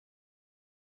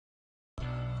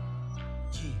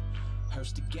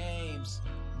Hurst the games.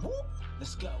 Whoop,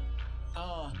 let's go.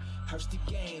 Hurst the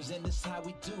games, and this how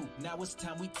we do. Now it's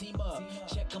time we team up.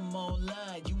 Check them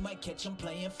online, you might catch them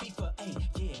playing FIFA. Hey,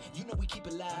 yeah, you know we keep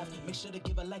it live. Make sure to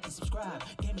give a like and subscribe.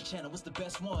 Gaming channel was the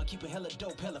best one. Keep it hella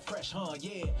dope, hella fresh, huh?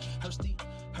 Yeah. Hurst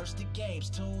the games,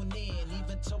 tune in.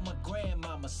 Even told my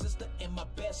grandma, sister, and my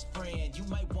best friend. You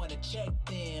might want to check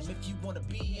them if you want to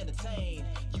be entertained.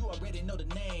 You already know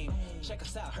the name. Check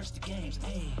us out, Hurst the games.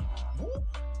 Hey, whoop.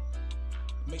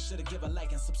 Make sure to give a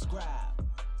like and subscribe.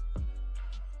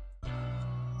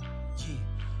 Yeah,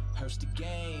 Hurst the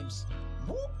games.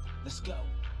 Whoop, let's go.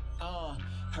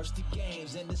 Hurst the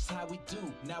games, and this how we do.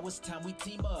 Now it's time we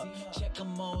team up. Check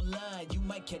them online, you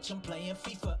might catch them playing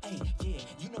FIFA. Hey, yeah,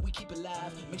 you know we keep it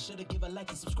live. Make sure to give a like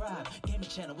and subscribe. Gaming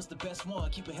channel was the best one.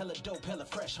 Keep it hella dope, hella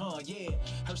fresh, huh? Yeah,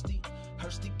 Hurst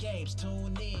the games,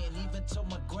 tune in. Even told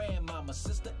my grandma, my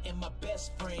sister, and my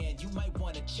best friend. You might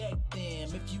want to check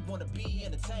them if you want to be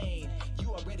entertained. You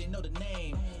already know the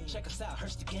name. Check us out,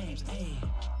 Hurst the games. Hey,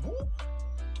 whoop.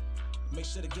 Make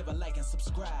sure to give a like and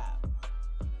subscribe.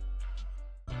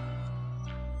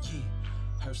 Yeah,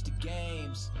 Hurst the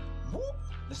games. Whoop,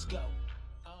 let's go.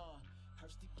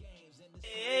 Hurst the games and this.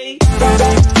 Hey.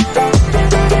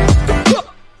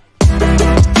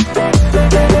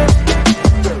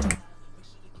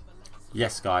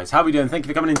 Yes, guys, how are we doing? Thank you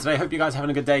for coming in today. Hope you guys are having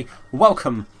a good day.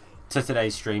 Welcome to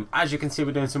today's stream. As you can see,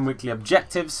 we're doing some weekly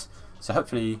objectives, so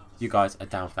hopefully you guys are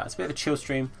down for that. It's a bit of a chill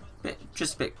stream,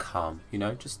 just a bit calm, you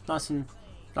know, just nice and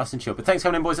chill. But thanks for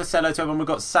coming in, boys. Let's say hello to everyone. We've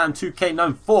got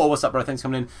Sam2K94. What's up, bro? Thanks for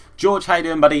coming in. George, how you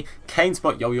doing, buddy? Kane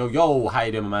Spot, yo. How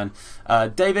you doing, my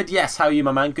man? David, yes, how are you,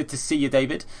 my man? Good to see you,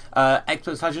 David.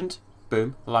 Xbox Legend,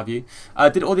 boom, love you.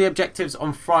 Did all the objectives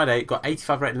on Friday. Got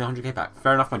 85 rating and 100k pack.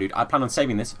 Fair enough, my dude. I plan on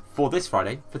saving this for this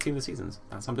Friday for Team of the Seasons.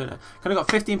 That's how I'm doing it. Kind of got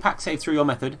 15 packs saved through your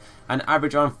method and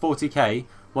average around 40k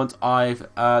once I've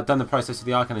done the process of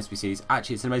the Icon SBCs.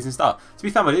 Actually, it's an amazing start. To be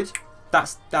fair, my dude,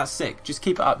 that's sick. Just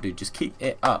keep it up, dude. Just keep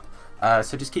it up.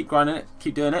 So just keep grinding it.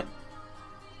 Keep doing it.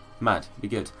 Mad. Be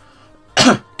good.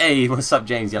 Hey, what's up,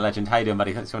 James, your legend? How you doing,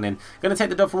 buddy? Thanks for coming in. Gonna take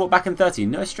the dog for a walk back in 30.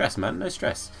 No stress, man. No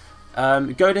stress.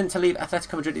 Going to leave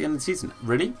Atletico Madrid at the end of the season.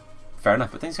 Really? Fair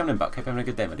enough. But thanks for coming in, Buck. Hope you're having a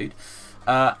good day, my dude.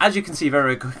 As you can see very,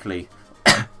 very quickly,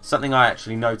 something I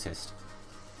actually noticed.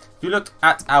 If you looked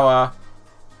at our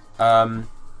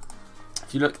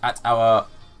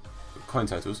coin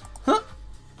totals,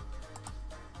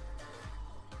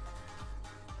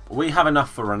 we have enough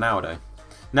for Ronaldo.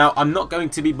 Now, I'm not going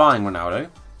to be buying Ronaldo.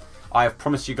 I have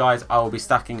promised you guys I will be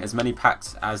stacking as many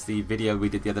packs as the video we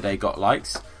did the other day got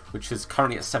likes, which is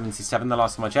currently at 77 the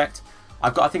last time I checked.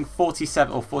 I've got, I think,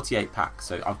 47 or 48 packs,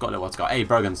 so I've got a little while to go. Hey,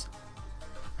 Brogans.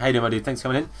 How you doing, my dude? Thanks for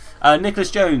coming in.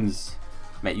 Nicholas Jones.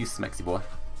 Mate, you smexy boy.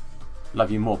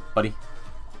 Love you more, buddy.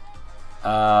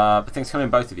 But thanks for coming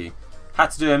in, both of you.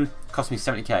 Had to do him. Cost me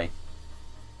 70k.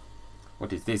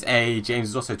 What is this? Hey, James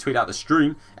has also tweeted out the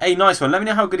stream. Hey, nice one. Let me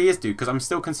know how good he is, dude, because I'm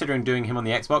still considering doing him on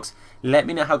the Xbox. Let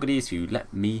me know how good he is for you.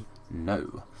 Let me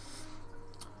know.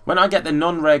 When I get the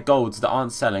non-rare golds that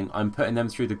aren't selling, I'm putting them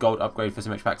through the gold upgrade for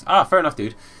some extra packs. Ah, fair enough,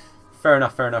 dude. Fair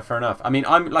enough. I mean,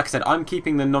 like I said, I'm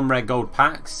keeping the non-rare gold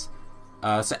packs.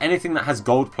 So anything that has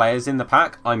gold players in the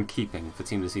pack, I'm keeping for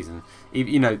Team of the Season.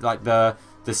 You know, like the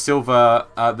silver,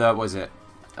 what is it?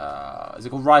 Is it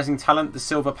called Rising Talent? The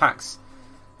silver packs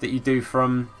that you do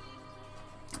from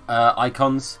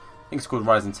icons. I think it's called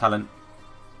Rising Talent.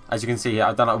 As you can see here,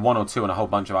 I've done like 1 or 2 on a whole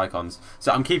bunch of icons.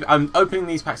 So I'm opening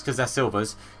these packs because they're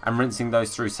silvers and rinsing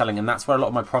those through selling, and that's where a lot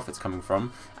of my profit's coming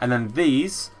from. And then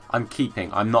these I'm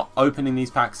keeping. I'm not opening these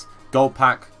packs. Gold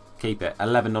pack, keep it.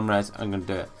 11 non-res, I'm going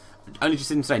to do it. Only just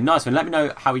didn't say. Nice one. Let me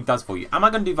know how he does for you. Am I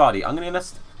going to do Vardy? I'm going to be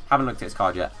honest. Haven't looked at his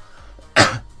card yet.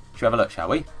 Should we have a look, shall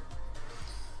we?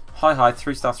 High,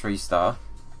 3-star, 3-star.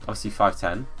 Obviously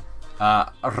 5'10".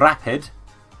 Rapid.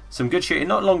 Some good shooting.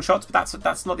 Not long shots, but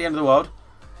that's not the end of the world.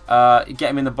 Get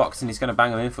him in the box and he's going to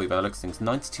bang them in for you by the looks of things.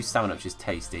 92 stamina, which is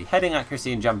tasty. Heading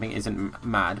accuracy and jumping isn't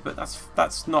mad, but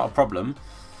that's not a problem.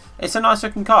 It's a nice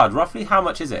looking card. Roughly how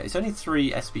much is it? It's only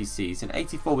 3 SBCs and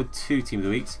 84 with 2 Team of the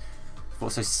Weeks.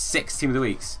 Also 6 Team of the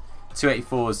Weeks. 2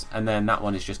 84s, and then that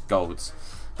one is just golds.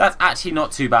 That's actually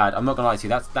not too bad. I'm not going to lie to you.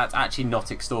 That's actually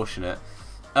not extortionate.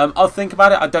 I'll think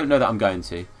about it. I don't know that I'm going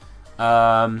to.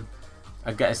 I'll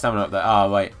get his stamina up there.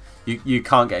 Oh, wait. You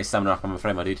can't get his stamina up, I'm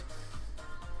afraid, my dude.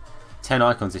 10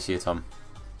 icons this year, Tom.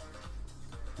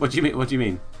 What do you mean? What do you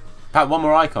mean? Pat, one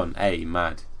more icon. Hey,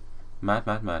 mad.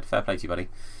 Mad. Fair play to you, buddy.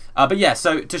 But yeah,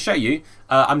 so to show you,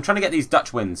 I'm trying to get these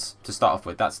Dutch wins to start off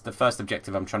with. That's the first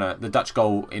objective. I'm trying to... The Dutch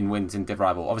goal in wins in Div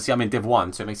Rival. Obviously, I'm in Div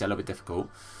 1, so it makes it a little bit difficult.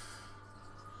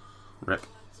 Rip.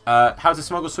 How to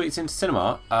smuggle sweets into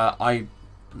cinema? I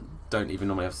don't even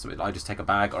normally have to. I just take a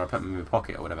bag or I put them in my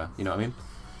pocket or whatever. You know what I mean?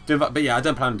 But yeah, I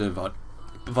don't plan on doing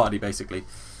Vardy basically.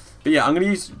 But yeah, I'm going to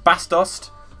use Bastos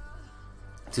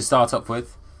to start up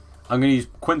with. I'm going to use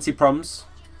Quincy Proms.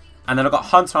 And then I've got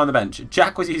Hunter on the bench.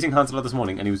 Jack was using Hunter this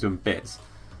morning and he was doing bits.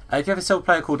 If you have a silver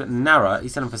player called Nara,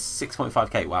 he's selling for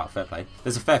 6.5k. Wow, fair play.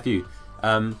 There's a fair few.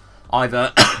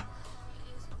 I've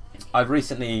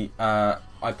recently I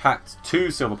packed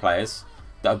 2 silver players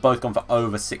that have both gone for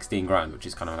over 16 grand, which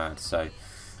is kind of mad. So,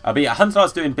 but yeah,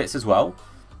 Hunter's doing bits as well.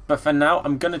 But for now,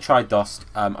 I'm going to try Dost.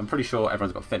 I'm pretty sure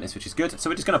everyone's got fitness, which is good. So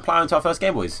we're just going to plow into our first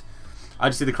game, boys. I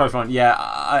just did the Cruyff loan.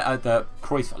 Yeah, the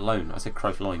Cruyff loan. I said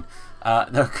Cruyff loan.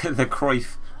 The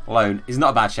Cruyff loan is not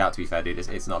a bad shout, to be fair, dude.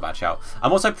 It's not a bad shout.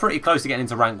 I'm also pretty close to getting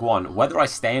into rank 1. Whether I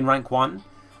stay in rank 1,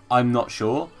 I'm not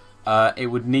sure.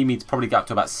 It would need me to probably get up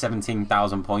to about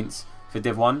 17,000 points for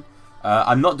Div 1.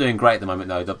 I'm not doing great at the moment,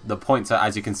 though. The points are,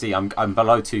 as you can see, I'm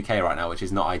below 2k right now, which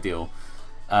is not ideal.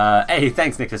 Hey,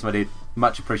 thanks, Nicholas, my dude.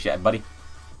 Much appreciated, buddy.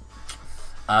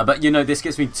 But, you know, this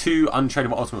gives me 2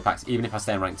 untradeable ultimate packs, even if I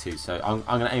stay in rank 2. So I'm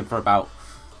going to aim for about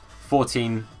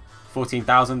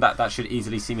 14,000. That should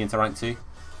easily see me into rank 2.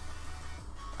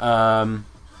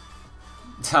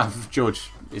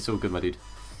 George, it's all good, my dude.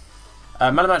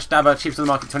 Man of match, Dabba, cheapest on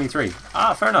the market, 23.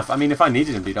 Ah, fair enough. I mean, if I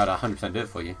needed him, dude, I'd 100% do it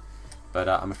for you. But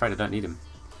I'm afraid I don't need him.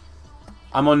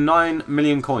 I'm on 9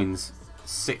 million coins,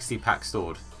 60 packs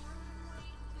stored.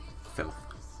 Filth.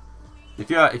 If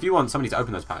you want somebody to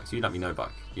open those packs, you let me know,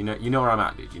 Buck. You know where I'm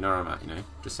at, dude. You know where I'm at. You know,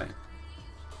 just saying.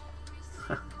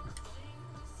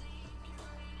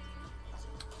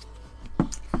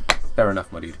 Fair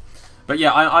enough, my dude. But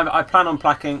yeah, I plan on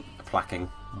placking.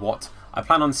 What? I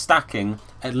plan on stacking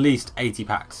at least 80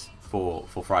 packs for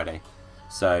Friday.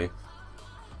 So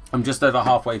I'm just over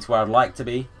halfway to where I'd like to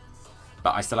be,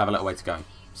 but I still have a little way to go.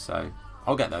 So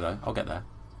I'll get there though. I'll get there.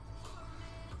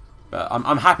 But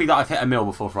I'm happy that I've hit 1 mil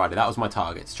before Friday. That was my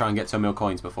target, to try and get to 1 mil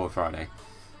coins before Friday.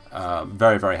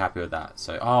 Very, very happy with that.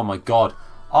 So, oh my god.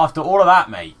 After all of that,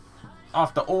 mate.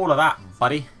 After all of that,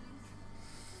 buddy.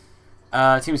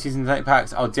 Team of Season 30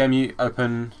 packs. I'll DM you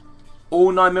open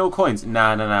all 9 mil coins.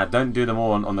 Nah. Don't do them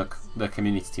all on the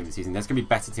community Team of the Season. There's going to be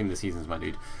better Team of the Seasons, my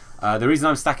dude. The reason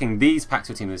I'm stacking these packs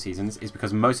for Team of the Seasons is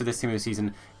because most of this Team of the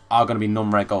Season are going to be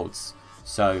non-rare golds.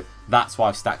 So, that's why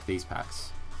I've stacked these packs.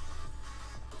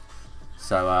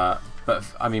 So, but,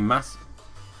 I mean,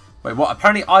 Wait, what?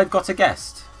 Apparently I've got a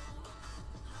guest.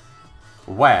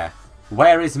 Where?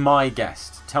 Where is my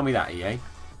guest? Tell me that, EA.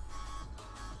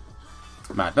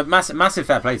 Mad. But massive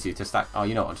fair play to you to stack. Oh,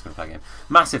 you know what? I'm just going to play a game.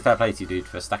 Massive fair play to you, dude,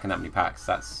 for stacking that many packs.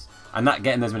 And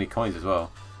getting those many coins as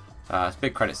well. It's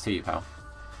big credits to you, pal.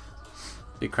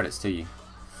 Big credits to you.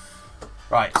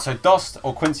 Right, so Dost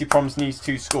or Quincy Proms needs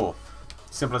to score.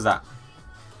 Simple as that.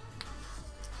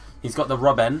 He's got the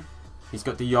Robben. He's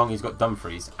got De Jong, he's got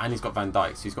Dumfries, and he's got Van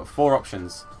Dijk. So he's got 4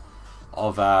 options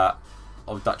of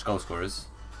Dutch goal scorers.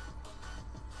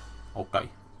 Okay.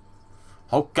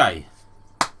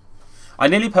 I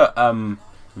nearly put Van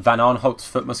Aanholt's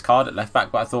Footmus card at left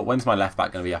back, but I thought, when's my left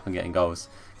back going to be up and getting goals?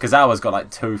 Because Auer's got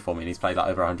like 2 for me, and he's played like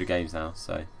over 100 games now.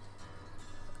 So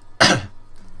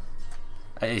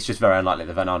it's just very unlikely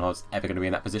that Van Aanholt's ever going to be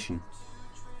in that position.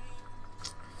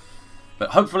 But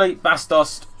hopefully,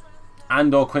 Bastos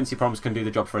and or Quincy Proms can do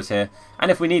the job for us here. And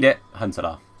if we need it,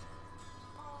 Huntela.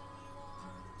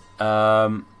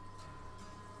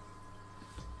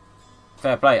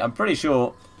 Fair play. I'm pretty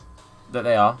sure that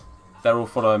they are. They're all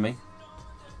following me.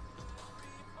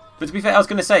 But to be fair, I was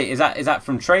going to say, is that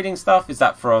from trading stuff? Is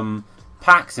that from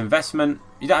packs, investment?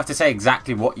 You don't have to say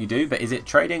exactly what you do, but is it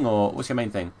trading or what's your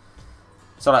main thing?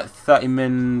 So like 30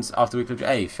 mins after weekly...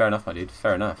 Hey, fair enough, my dude.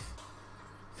 Fair enough.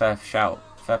 Fair shout.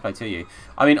 Fair play to you.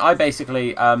 I mean, I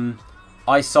basically,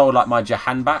 I sold like my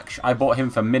Jahanbakhsh. I bought him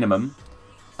for minimum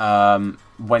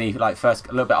when he like a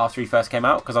little bit after he first came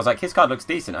out, because I was like, his card looks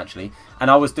decent actually. And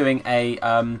I was doing a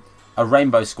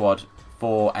rainbow squad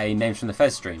for a Names from the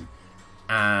Fez stream,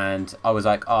 and I was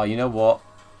like, oh, you know what?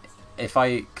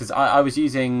 Because I was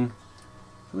using,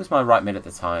 who was my right mid at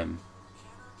the time?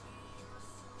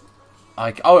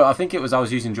 I think I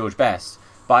was using George Best.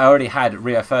 But I already had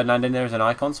Rio Ferdinand in there as an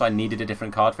icon, so I needed a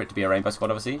different card for it to be a rainbow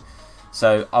squad, obviously.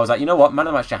 So I was like, you know what? Man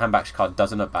of the Match Jahanbakhsh card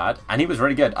doesn't look bad. And he was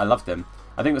really good. I loved him.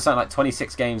 I think it was something like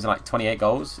 26 games and like 28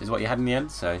 goals is what he had in the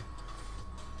end. So,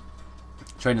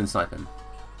 train and snipe him.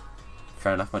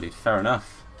 Fair enough, my dude. Fair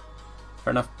enough.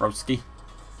 Fair enough, broski.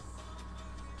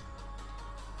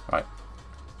 Right.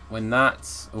 Win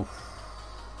that. Oof.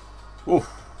 Oof.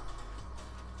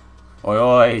 Oi,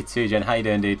 oi, 2gen. How you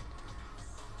doing, dude?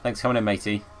 Thanks for coming in,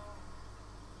 matey.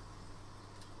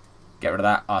 Get rid of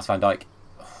that. Ah, it's Van Dijk.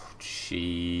 Oh,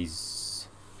 jeez.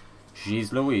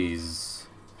 Jeez Louise.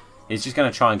 He's just going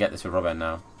to try and get this with Robben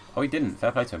now. Oh, he didn't.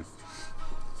 Fair play to him.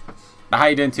 But how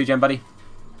you doing too, Gen, buddy?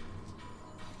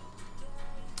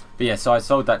 But yeah, so I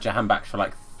sold that Jahan back for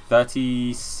like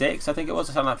 36, I think it was,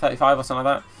 or something like 35 or something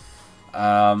like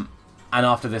that. And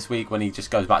after this week, when he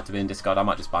just goes back to being discard, I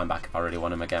might just buy him back if I really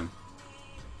want him again.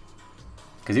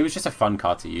 Because he was just a fun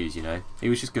card to use, you know. He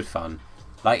was just good fun.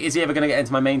 Like, is he ever going to get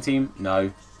into my main team?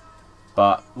 No.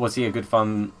 But was he a good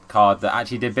fun card that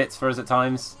actually did bits for us at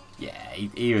times? Yeah,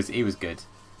 he was good.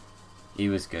 He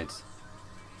was good.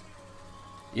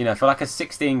 You know, for like a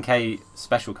 16k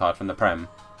special card from the Prem.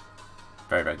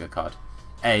 Very, very good card.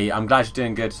 Hey, I'm glad you're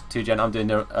doing good too, Jen. I'm doing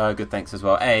good, thanks as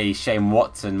well. Hey, Shane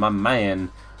Watson, my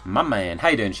man. My man. How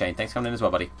you doing, Shane? Thanks for coming in as well,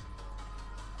 buddy.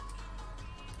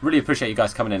 Really appreciate you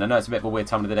guys coming in. I know it's a bit of a weird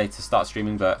time of the day to start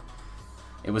streaming, but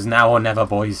it was now or never,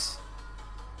 boys.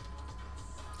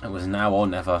 It was now or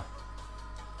never.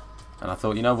 And I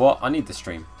thought, you know what? I need to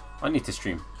stream. I need to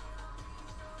stream.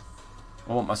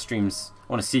 I want my streams.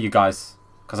 I want to see you guys.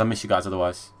 Because I miss you guys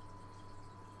otherwise.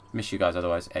 Miss you guys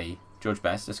otherwise. Hey, George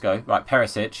Best. Let's go. Right,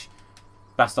 Perisic.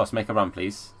 Bastos, make a run,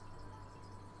 please.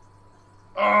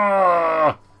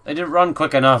 Oh! They didn't run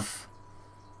quick enough.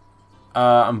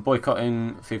 I'm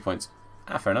boycotting 3 points.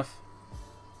 Ah, fair enough.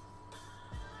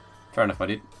 Fair enough, my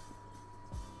dude.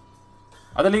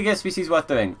 Are the League SBCs worth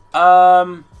doing?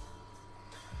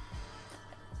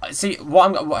 See,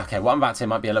 what I'm about to say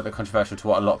might be a little bit controversial to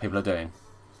what a lot of people are doing.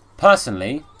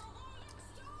 Personally,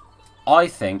 I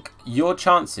think your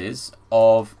chances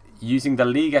of using the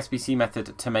League SBC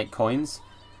method to make coins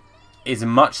is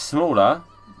much smaller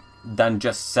than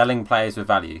just selling players with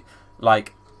value.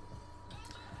 Like,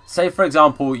 say for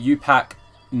example, you pack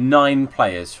 9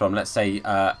 players from, let's say,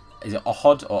 is it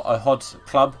Ohod or Ohod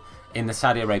club in the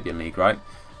Saudi Arabian League, right?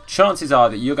 Chances are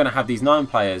that you're going to have these 9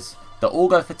 players that all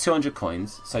go for 200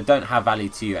 coins, so don't have value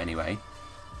to you anyway.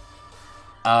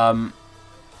 And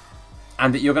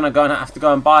that you're going to have to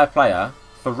go and buy a player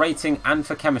for rating and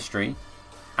for chemistry,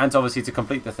 and obviously to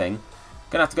complete the thing,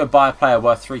 going to have to go buy a player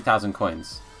worth 3,000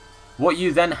 coins. What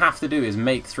you then have to do is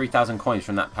make 3,000 coins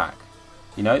from that pack.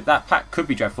 You know, that pack could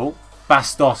be dreadful.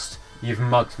 Bastos, you've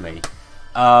mugged me.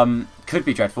 Could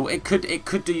be dreadful. It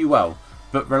could do you well.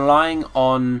 But relying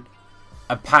on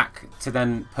a pack to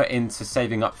then put into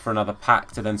saving up for another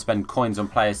pack to then spend coins on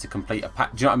players to complete a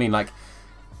pack. Do you know what I mean? Like,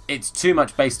 it's too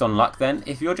much based on luck then.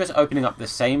 If you're just opening up the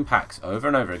same packs over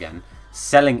and over again,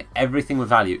 selling everything with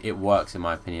value, it works in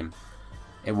my opinion.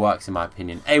 It works in my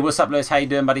opinion. Hey, what's up, Lewis? How you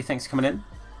doing, buddy? Thanks for coming in.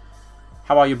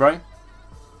 How are you, bro?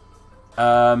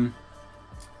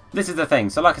 This is the thing.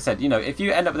 So like I said, you know, if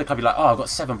you end up with a club, you're like, oh, I've got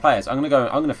 7 players. I'm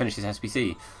going to finish this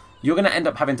SBC. You're going to end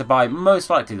up having to buy, most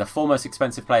likely, the 4 most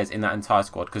expensive players in that entire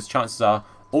squad. Because chances are,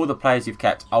 all the players you've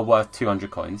kept are worth 200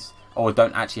 coins. Or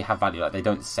don't actually have value, like they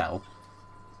don't sell.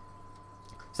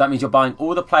 So that means you're buying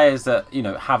all the players that, you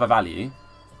know, have a value.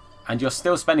 And you're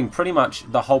still spending pretty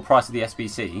much the whole price of the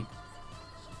SBC.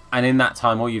 And in that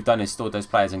time, all you've done is stored those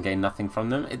players and gained nothing from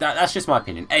them. That's just my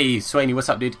opinion. Hey, Swaney, what's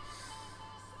up, dude?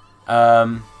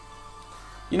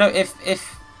 You know,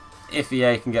 if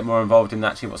EA can get more involved in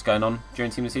actually what's going on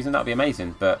during Team of the Season, that would be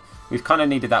amazing. But we've kind of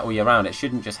needed that all year round. It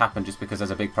shouldn't just happen just because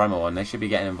there's a big promo on. They should be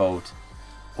getting involved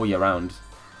all year round.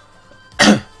 Do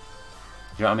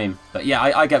you know what I mean? But yeah,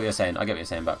 I get what you're saying. I get what you're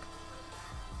saying, Buck.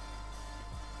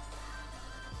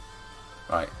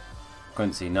 Right.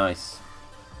 Quincy, nice.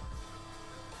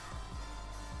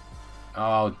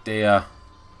 Oh, dear.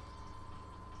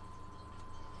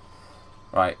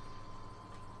 Right.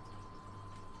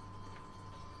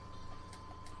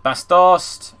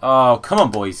 Bastos. Oh, come on,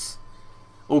 boys.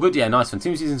 All good? Yeah, nice one.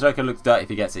 Team Season's Joker looks dirty if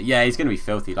he gets it. Yeah, he's going to be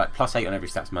filthy. Like, +8 on every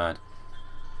stat's mad.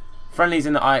 Friendlies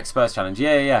in the Ajax Spurs challenge.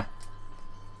 Yeah.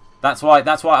 That's why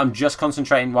I'm just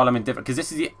concentrating while I'm in Div. Because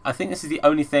I think this is the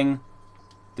only thing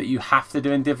that you have to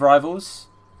do in Div Rivals.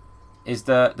 Is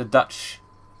the Dutch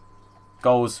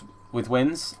goals with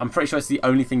wins. I'm pretty sure it's the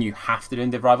only thing you have to do in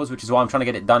Div Rivals, which is why I'm trying to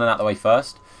get it done and out the way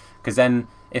first. Because then,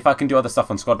 if I can do other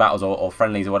stuff on squad battles or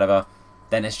friendlies or whatever,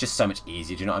 then it's just so much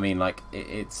easier. Do you know what I mean? Like,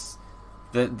 it's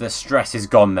the stress is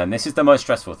gone then. This is the most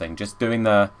stressful thing, just doing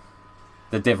the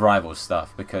Div Rivals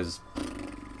stuff, because,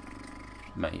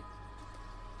 mate,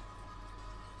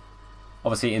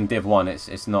 obviously in Div 1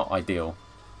 it's not ideal.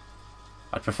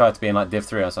 I'd prefer to be in like Div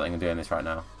 3 or something and doing this right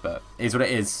now, but it is what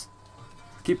it is.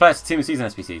 Keep players to Team of Season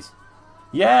SPCs.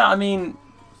 Yeah, I mean,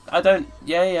 I don't...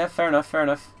 Yeah, fair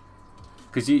enough.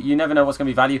 Because you never know what's going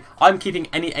to be value. I'm keeping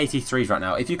any 83s right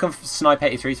now. If you can snipe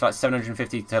 83s for like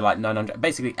 750 to like 900...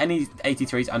 Basically, any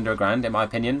 83s under £1,000, in my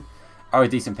opinion, are a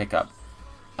decent pickup.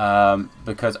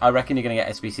 because I reckon you're going to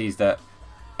get SBCs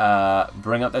that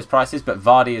bring up those prices, but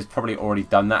Vardy has probably already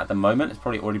done that at the moment. It's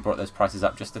probably already brought those prices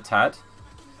up just a tad.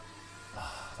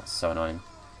 Oh, that's so annoying.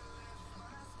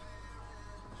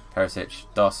 Perisic,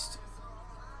 Dost.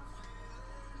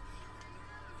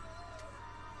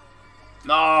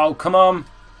 No, come on,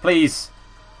 please.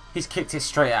 He's kicked it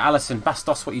straight at Alisson.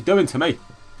 Bastos, what are you doing to me?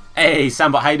 Hey,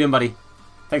 Sambot, how you doing, buddy?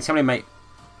 Thanks for coming in, mate.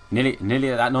 Nearly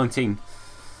at that 19.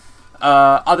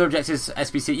 Other objectives,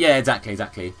 SBC. Yeah,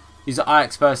 exactly. Use the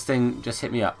Ajax Spurs thing. Just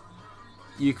hit me up.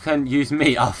 You can use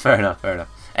me. Oh, fair enough.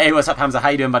 Hey, what's up, Hamza? How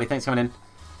you doing, buddy? Thanks for coming in.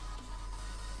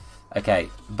 Okay,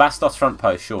 Bastos front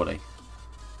post, surely.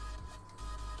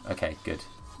 Okay, good.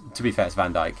 To be fair, it's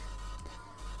Van Dijk.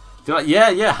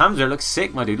 Yeah, Hamza, it looks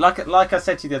sick, my dude. Like I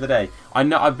said to you the other day, I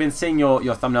know I've been seeing your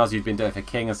thumbnails you've been doing for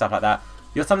King and stuff like that.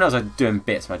 Your thumbnails are doing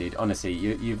bits, my dude. Honestly,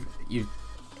 you've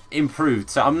improved.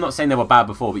 So I'm not saying they were bad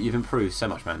before, but you've improved so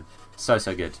much, man. So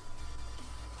good.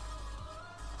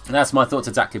 And that's my thoughts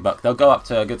exactly, Buck. They'll go up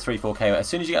to a good 3-4k. As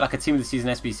soon as you get like a team of the season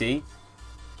SBC,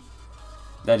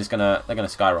 they're gonna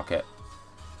skyrocket.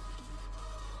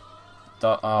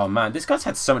 Oh man, this guy's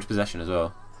had so much possession as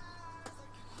well.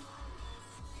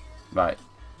 Right.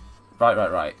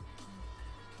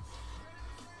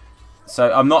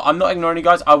 So I'm not ignoring you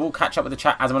guys. I will catch up with the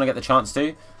chat as when I get the chance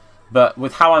to. But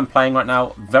with how I'm playing right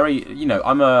now,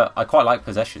 I quite like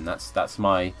possession. That's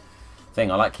my thing.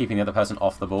 I like keeping the other person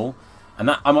off the ball. And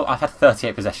I've had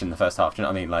 38 possession in the first half. Do you know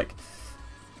what I mean? Like,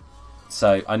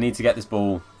 so I need to get this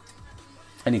ball.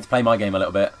 I need to play my game a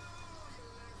little bit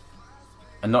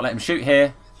and not let him shoot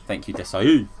here. Thank you,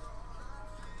 Desai.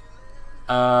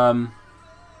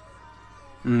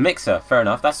 Mixer, fair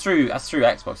enough. That's through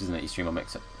Xbox, isn't it? You stream on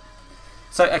Mixer.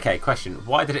 So, okay, question.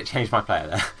 Why did it change my player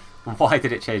there? Why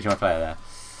did it change my player there?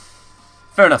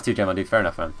 Fair enough too, Gemma, dude. Fair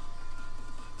enough, man.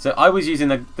 So, I was using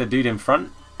the dude in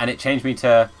front, and it changed me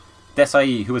to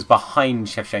Desai, who was behind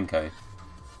Shevchenko.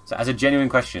 So, as a genuine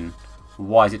question,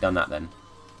 why has it done that then?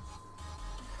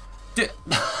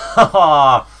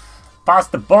 Pass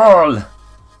the ball!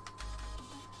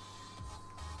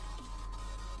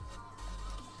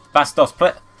 Bastos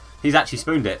split. He's actually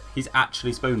spooned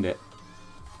it.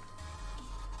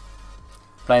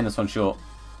 Playing this one short.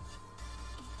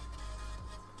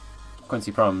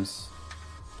 Quincy Proms.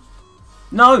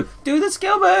 No! Do the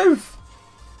skill move!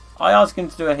 I asked him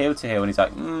to do a heel to heel and he's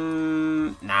like,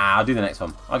 nah, I'll do the next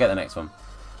one. I'll get the next one.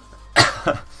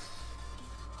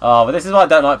 Oh, but this is why I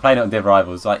don't like playing it on Div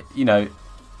Rivals. Like, you know,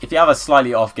 if you have a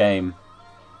slightly off game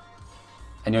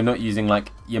and you're not using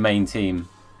like your main team,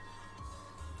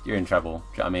 you're in trouble. Do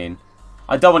you know what I mean?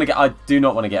 I do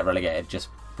not want to get relegated just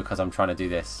because I'm trying to do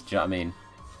this. Do you know what I mean?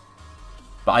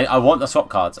 But I want the swap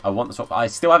cards. I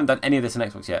still haven't done any of this on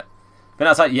Xbox yet. But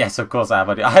I was like, yes, of course I have.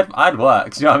 I had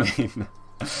work. Do you know what I mean?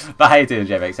 But how you doing,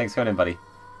 JVX? Thanks for coming in, buddy.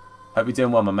 Hope you're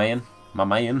doing well, my man.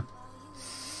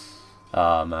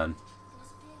 Oh man.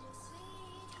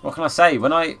 What can I say?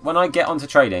 When I get onto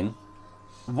trading,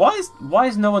 why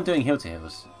is no one doing heel to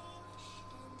heels?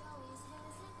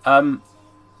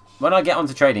 When I get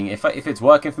onto trading, if it's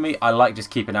working for me, I like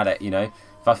just keeping at it, you know.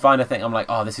 If I find a thing, I'm like,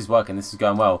 oh, this is working, this is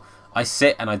going well. I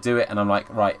sit and I do it, and I'm like,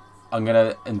 right, I'm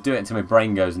gonna do it until my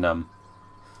brain goes numb,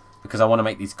 because I want to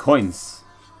make these coins.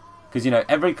 Because you know,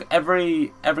 every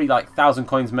like 1,000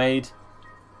 coins made,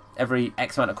 every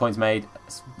X amount of coins made,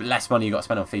 less money you got to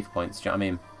spend on FIFA points. Do you know what I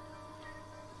mean?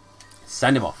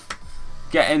 Send him off.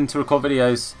 Get in to record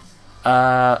videos.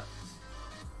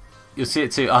 You'll see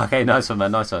it too. Oh, okay, nice one,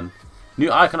 man. Nice one.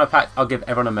 New icon I packed. I'll give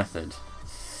everyone a method.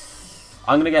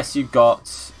 I'm gonna guess you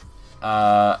got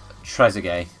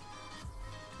Trezeguet.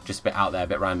 Just a bit out there, a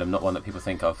bit random, not one that people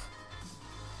think of.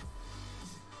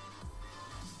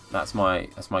 That's my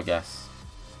guess.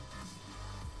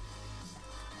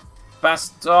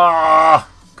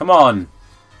 Come on.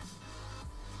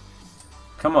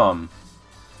 Come on.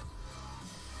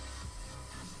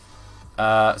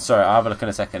 Sorry, I'll have a look in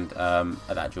a second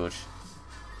at that, George.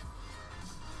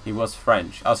 He was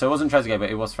French. Oh, so it wasn't Trezeguet, but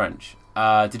it was French.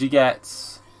 Did you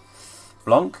get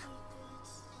Blanc?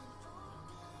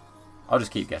 I'll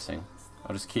just keep guessing.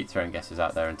 I'll just keep throwing guesses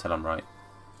out there until I'm right.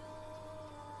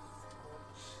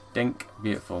 Dink.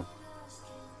 Beautiful.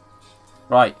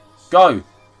 Right. Go.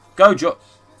 Go,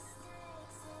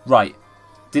 Right.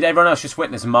 Did everyone else just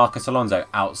witness Marcus Alonso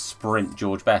out-sprint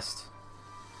George Best?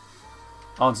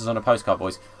 Answers on a postcard,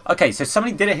 boys. Okay, so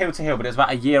somebody did it heel to heel, but it was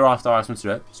about a year after I asked them to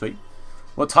do it. Sweet.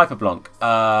 What type of Blanc?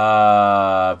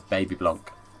 Baby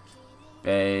Blanc.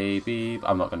 Baby...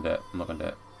 I'm not going to do it. I'm not going to do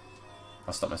it.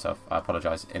 I'll stop myself. I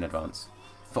apologise in advance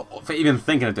for even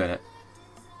thinking of doing it.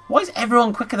 Why is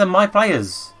everyone quicker than my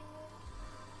players?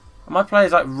 My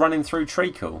player's like running through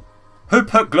treacle. Who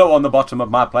put glue on the bottom of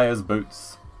my player's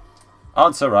boots?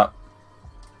 Answer up.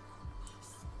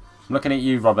 I'm looking at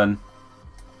you, Robin.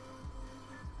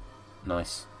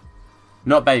 Nice.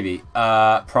 Not baby.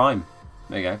 Prime.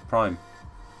 There you go. Prime.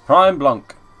 Prime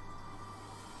Blanc.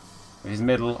 With his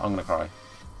middle, I'm going to cry.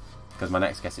 Because my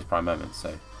next guess is Prime Moment,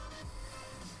 so.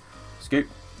 Scoop.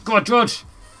 Go on, George!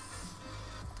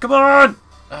 Come on!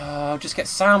 Just get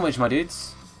sandwiched, my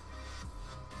dudes.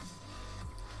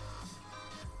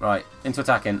 Right, into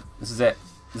attacking. This is it.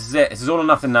 This is it. This is all or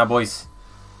nothing now, boys.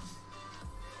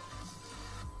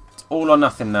 It's all or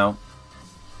nothing now.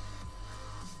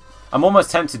 I'm almost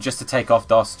tempted just to take off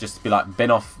DOS, just to be like, bin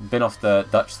off the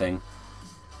Dutch thing.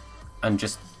 And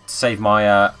just save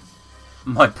my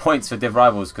my points for Div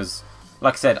Rivals, because,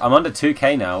 like I said, I'm under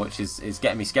 2k now, which is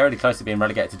getting me scarily close to being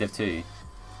relegated to Div 2.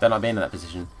 Don't like being in that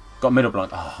position. Got middle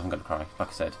blank. Oh, I'm going to cry, like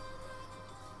I said.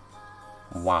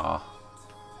 Wow.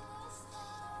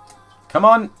 Come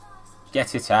on!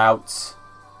 Get it out.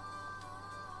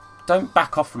 Don't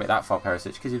back off from it that far,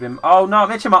 Perisic, because you've been... Oh, no,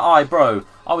 I'm itching my eye, bro.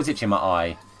 I was itching my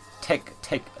eye. Take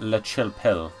le chill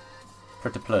pill.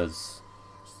 Pretty plus.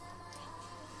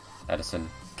 Edison.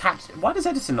 Catch. Why does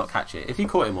Edison not catch it? If he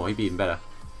caught it more, he'd be even better.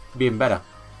 He'd be even better.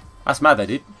 That's mad, though,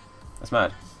 dude. That's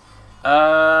mad.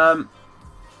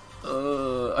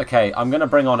 Okay, I'm going to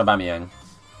bring on Aubameyang.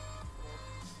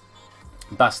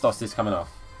 Bastos is coming off.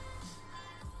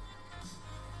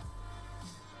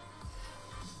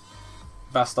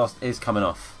 Bastos is coming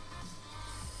off.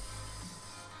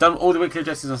 Done all the weekly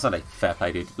objectives on Sunday. Fair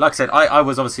play, dude. Like I said, I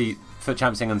was obviously foot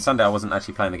championing on Sunday. I wasn't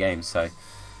actually playing the game, so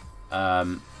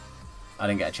I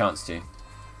didn't get a chance to.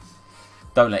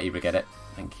 Don't let Ibra get it.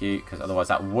 Thank you, because otherwise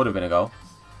that would have been a goal.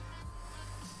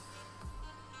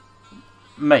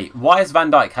 Mate, why has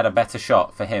Van Dijk had a better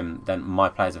shot for him than my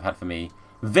players have had for me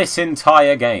this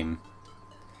entire game?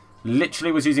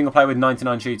 Literally was using a player with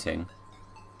 99 shooting.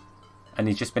 And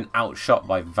he's just been outshot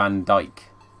by Van Dijk.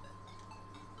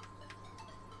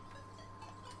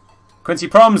 Quincy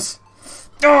Proms!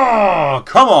 Oh,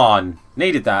 come on!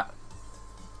 Needed that.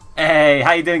 Hey,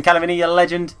 how you doing, Calamini, you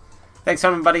legend? Thanks for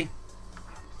coming, buddy.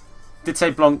 Did say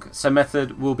Blanc, so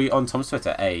method will be on Tom's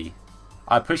Twitter. Hey,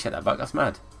 I appreciate that, Buck. That's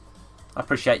mad. I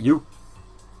appreciate you.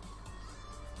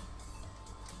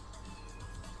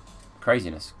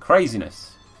 Craziness.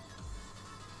 Craziness.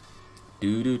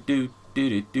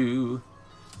 Do.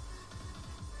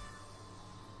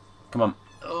 Come on.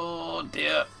 Oh,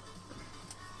 dear.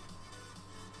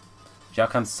 Jao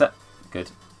can set. Good.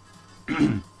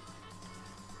 Come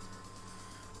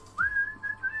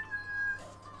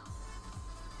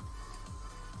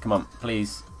on,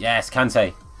 please. Yes,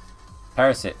 Kante.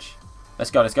 Perisic. Let's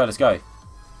go, let's go, let's go.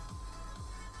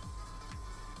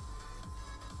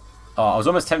 Oh, I was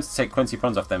almost tempted to take Quincy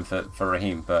Prons off them for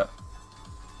Raheem, but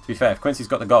to be fair, if Quincy's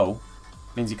got the goal,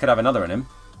 it means he could have another in him.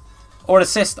 Or an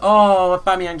assist. Oh,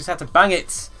 Aubameyang just had to bang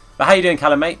it. But how you doing,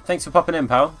 Callum, mate? Thanks for popping in,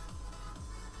 pal.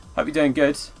 Hope you're doing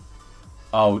good.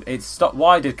 Oh, it stopped.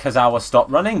 Why did Kazawa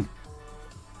stop running?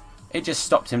 It just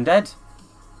stopped him dead.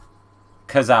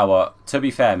 Kazawa, to be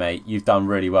fair, mate, you've done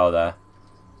really well there.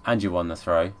 And you won the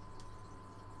throw.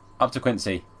 Up to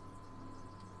Quincy.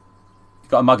 You've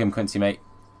got to mug him, Quincy, mate.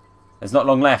 There's not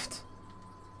long left.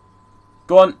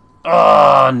 Go on.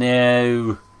 Oh,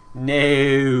 no.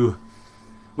 No.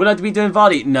 Will I be doing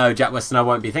Vardy? No, Jack Weston, I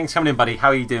won't be. Thanks for coming in, buddy. How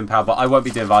are you doing, pal? But I won't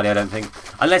be doing Vardy, I don't think.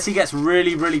 Unless he gets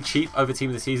really, really cheap over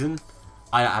Team of the Season,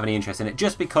 I don't have any interest in it.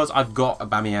 Just because I've got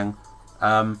Aubameyang.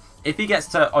 If he gets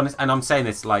to, honest, and I'm saying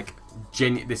this like,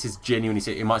 this is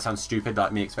genuinely, it might sound stupid,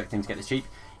 like me expecting him to get this cheap.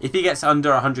 If he gets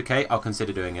under 100k, I'll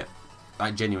consider doing it.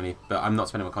 Like, genuinely. But I'm not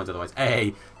spending my coins otherwise.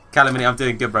 Hey, Calamini, I'm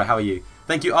doing good, bro. How are you?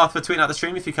 Thank you, Arthur, for tweeting out the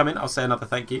stream. If you come in, I'll say another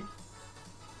thank you.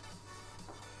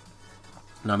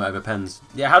 No, I'm over pens.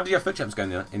 Yeah, how did your foot champs go in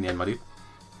the end, my dude?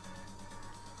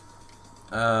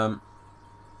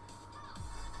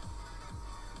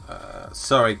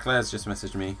 Sorry, Claire's just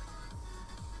messaged me.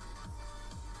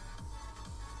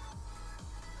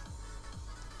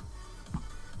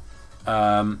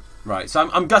 Right, so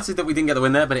I'm gutted that we didn't get the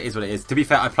win there, but it is what it is. To be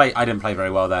fair, I didn't play very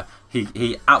well there.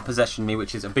 He outpossessioned me,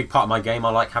 which is a big part of my game.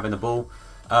 I like having the ball.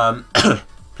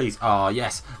 Please, oh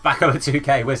yes, back over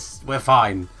 2k. We're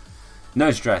fine. No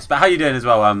stress. But how you doing as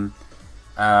well,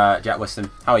 Jack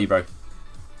Weston? How are you, bro?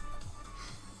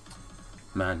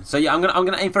 Man. So yeah, I'm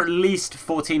gonna aim for at least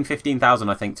 15,000,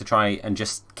 I think, to try and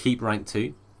just keep rank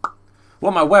 2.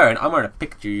 What am I wearing? I'm wearing a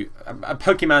Pikachu, a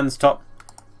Pokemon's top.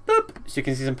 Boop. So you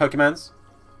can see some Pokemons.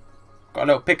 Got a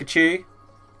little Pikachu.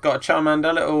 Got a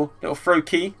Charmander, little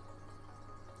Froakie.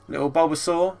 Little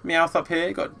Bulbasaur, Meowth up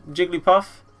here. Got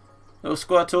Jigglypuff. little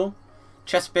Squirtle,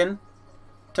 Chespin,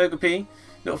 Togepi,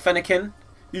 little Fennekin,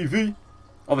 Eevee.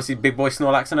 Obviously, big boy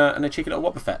Snorlax and a cheeky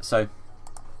little Wobbuffet. So,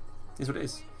 here's what it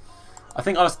is. I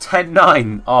think I was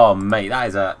 10-9. Oh, mate, that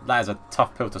is a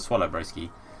tough pill to swallow, broski.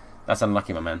 That's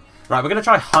unlucky, my man. Right, we're gonna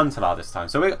try Huntler this time.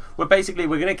 So we're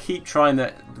gonna keep trying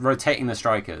rotating the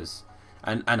strikers,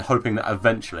 and hoping that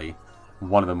eventually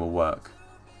one of them will work.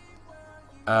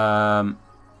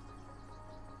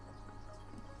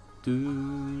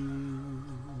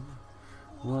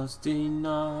 Was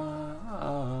denied.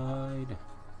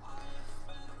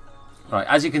 Right,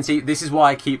 as you can see, this is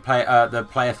why I keep the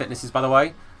player fitnesses, by the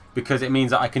way, because it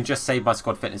means that I can just save my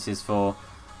squad fitnesses for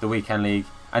the weekend league.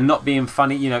 And not being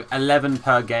funny, you know, 11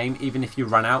 per game, even if you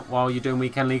run out while you're doing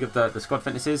weekend league of the squad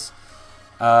fitnesses.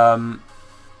 Oi,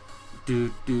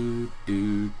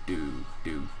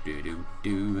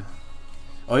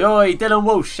 Dylan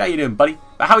Walsh, how you doing, buddy?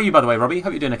 But how are you, by the way, Robbie?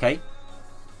 Hope you're doing okay.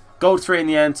 Gold 3 in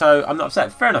the end, so I'm not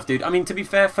upset. Fair enough, dude. I mean, to be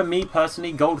fair, for me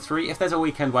personally, Gold 3, if there's a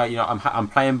weekend where, you know, I'm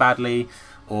playing badly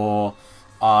or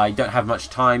I don't have much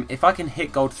time, if I can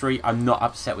hit Gold 3, I'm not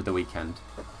upset with the weekend.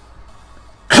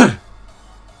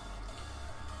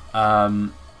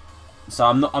 So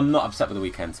I'm not upset with the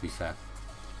weekend, to be fair.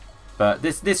 But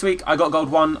this week I got Gold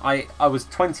 1. I was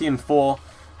 20-4.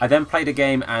 I then played a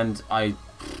game and I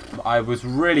was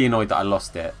really annoyed that I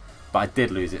lost it, but I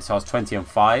did lose it. So I was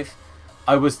 20-5.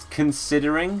 I was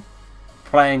considering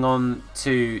playing on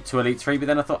to Elite 3, but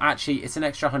then I thought actually it's an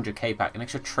extra 100k pack, an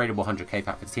extra tradable 100k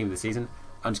pack for the team of the season.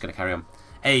 I'm just gonna carry on.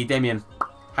 Hey Damien,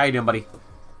 how you doing, buddy?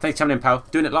 Thanks for coming in, pal.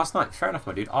 Doing it last night. Fair enough,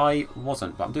 my dude. I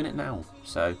wasn't, but I'm doing it now.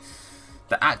 So,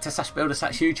 the actor / builder /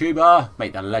 YouTuber.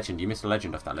 Mate, the legend. You missed a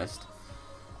legend off that list.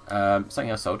 Something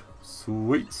else sold.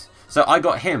 Sweet. So, I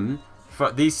got him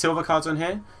for these silver cards on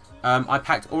here. I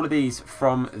packed all of these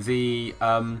from the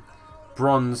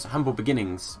bronze Humble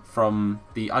Beginnings from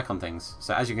the icon things.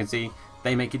 So, as you can see,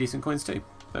 they make you decent coins too.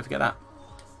 Don't forget that.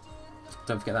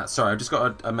 Don't forget that. Sorry, I just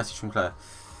got a message from Claire.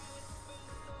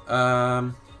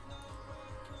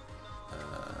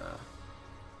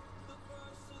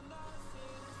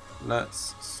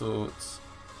 Let's sort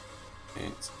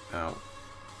it out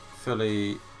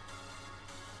fully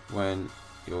when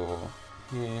you're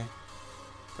here.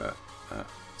 But that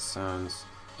sounds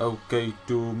okay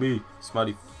to me.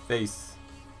 Smiley face.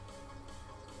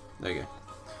 There you go.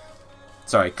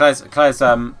 Sorry, Claire's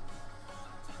had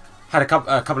a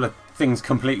couple of things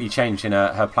completely changed in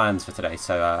her plans for today,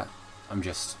 so I'm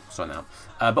just sorting out.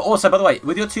 But also, by the way,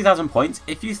 with your 2,000 points,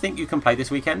 if you think you can play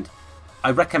this weekend, I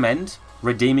recommend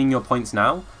redeeming your points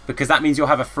now, because that means you'll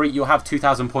have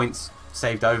 2,000 points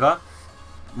saved over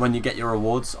when you get your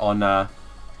rewards on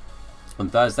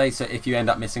Thursday. So if you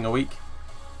end up missing a week,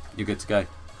 you're good to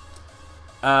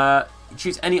go.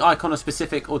 Choose any icon or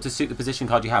specific or to suit the position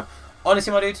card you have.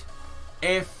 Honestly, my dude,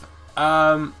 if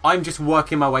I'm just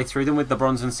working my way through them with the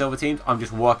bronze and silver teams, I'm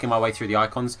just working my way through the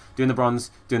icons, doing the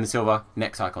bronze, doing the silver,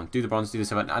 next icon, do the bronze, do the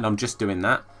silver, and I'm just doing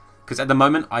that. Because at the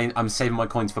moment, I'm saving my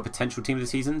coins for potential team of the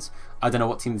seasons. I don't know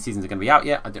what team of the seasons are going to be out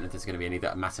yet. I don't know if there's going to be any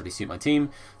that massively suit my team.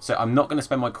 So I'm not going to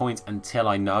spend my coins until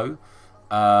I know.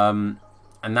 And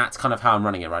that's kind of how I'm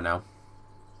running it right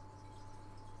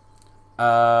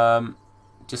now.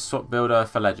 Just swap builder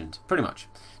for legend. Pretty much.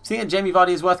 Do you think that Jamie Vardy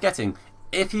is worth getting?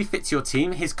 If he fits your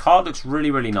team, his card looks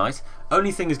really, really nice.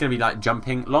 Only thing is going to be like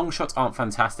jumping. Long shots aren't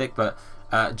fantastic, but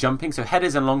jumping. So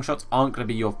headers and long shots aren't going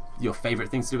to be your favourite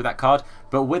things to do with that card.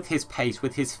 But with his pace,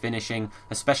 with his finishing,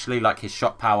 especially like his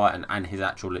shot power and his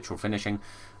actual literal finishing,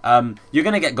 you're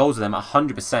going to get goals with him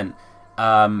 100%.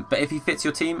 But if he fits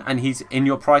your team and he's in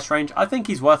your price range, I think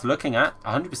he's worth looking at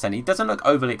 100%. He doesn't look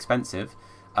overly expensive.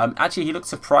 Actually, he looks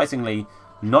surprisingly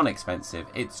non-expensive.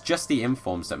 It's just the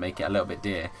informs that make it a little bit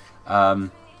dear.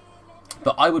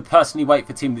 But I would personally wait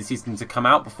for Team of the Season to come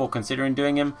out before considering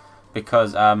doing him,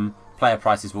 because player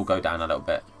prices will go down a little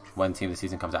bit when Team of the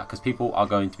Season comes out, because people are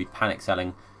going to be panic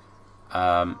selling,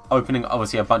 opening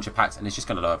obviously a bunch of packs, and it's just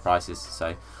going to lower prices.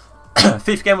 So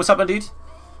FIFA game, what's up, my dude?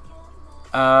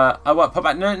 I won't pop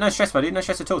back. No stress, my dude. No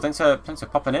stress at all. Thanks for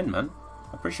popping in, man.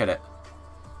 I appreciate it.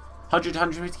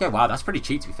 150k. Wow, that's pretty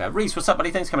cheap, to be fair. Reese, what's up, buddy?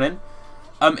 Thanks for coming in.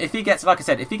 If he gets, like I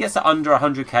said, if he gets to under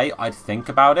 100k, I'd think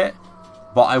about it.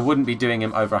 But I wouldn't be doing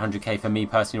him over 100k for me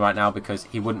personally right now, because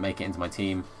he wouldn't make it into my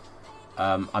team.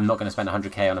 I'm not going to spend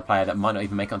 100k on a player that might not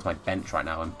even make it onto my bench right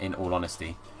now, in all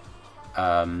honesty.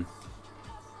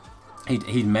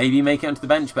 He'd maybe make it onto the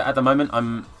bench, but at the moment,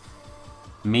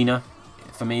 Mina.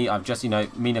 For me, I've just,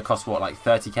 Mina cost what, like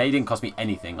 30k? It didn't cost me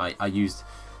anything. I used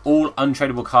all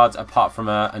untradeable cards apart from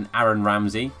an Aaron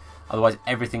Ramsey. Otherwise,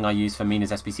 everything I used for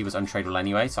Mina's SBC was untradeable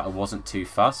anyway, so I wasn't too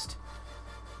fussed.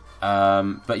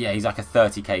 But yeah, he's like a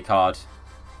 30k card.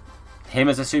 Him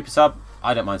as a super sub,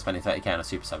 I don't mind spending 30k on a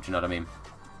super sub, do you know what I mean?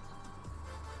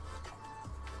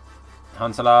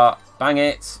 Huntelaar, bang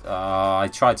it. I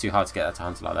tried too hard to get that to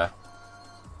Huntelaar there.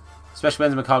 Special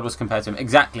Benzema card was compared to him.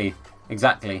 Exactly.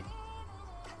 Exactly.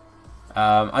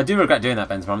 I do regret doing that,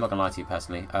 Benzema. I'm not going to lie to you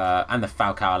personally. And the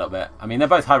Falcao a little bit. I mean, they're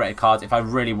both high-rated cards. If I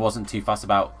really wasn't too fussed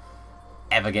about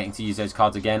ever getting to use those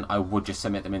cards again, I would just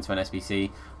submit them into an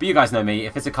SBC. But you guys know me.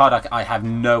 If it's a card I have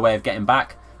no way of getting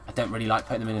back, I don't really like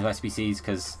putting them into SBCs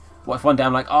because what if one day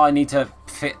I'm like, oh, I need to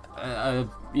fit,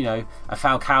 you know, a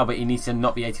Falcao, but he needs to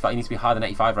not be 85. He needs to be higher than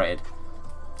 85 rated.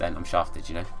 Then I'm shafted,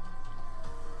 you know.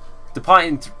 Depart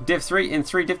in Div 3 in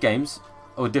 3 Div games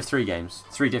or Div 3 games,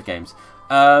 3 Div games.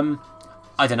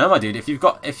 I don't know, my dude. If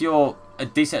you're a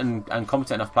decent and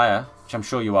competent enough player, which I'm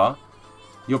sure you are,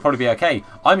 you'll probably be okay.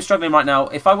 I'm struggling right now.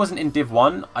 If I wasn't in Div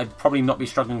 1, I'd probably not be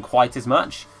struggling quite as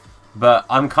much. But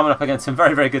I'm coming up against some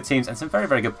very, very good teams and some very,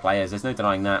 very good players. There's no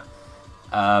denying that.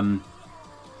 And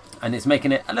it's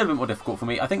making it a little bit more difficult for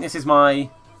me. I think this is my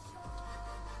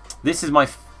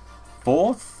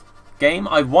 4th game.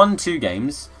 I've won 2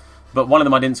 games, but one of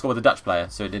them I didn't score with a Dutch player,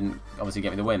 so it didn't obviously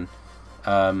get me the win.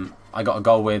 I got a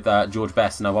goal with George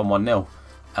Best and I won 1-0.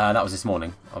 That was this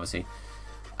morning, obviously.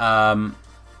 And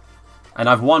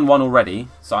I've won 1 already,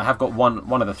 so I have got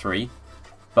one of the 3,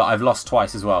 but I've lost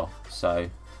twice as well. So,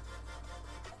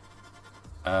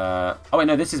 oh wait,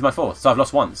 no, this is my 4th, so I've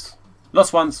lost once.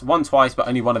 Lost once, won twice, but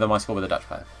only one of them I scored with a Dutch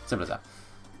player. Simple as that.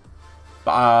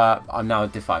 But I'm now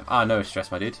at Div 5. No stress,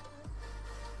 my dude.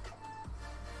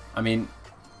 I mean,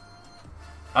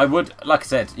 I would, like I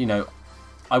said, you know,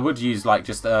 I would use like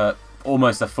just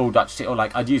almost a full Dutch team, or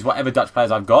like I'd use whatever Dutch players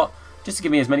I've got just to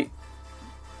give me as many.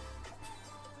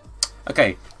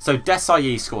 Okay, so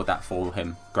Desailly scored that for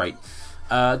him. Great.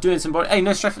 Doing some body. Hey,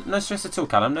 no stress at all,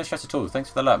 Callum. No stress at all. Thanks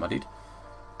for the alert, my dude.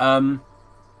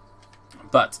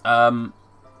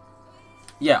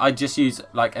 Yeah, I just use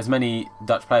like as many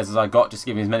Dutch players as I got, just to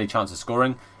give me as many chances of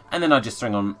scoring, and then I just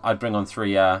bring on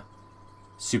 3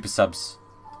 super subs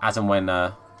as and when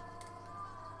I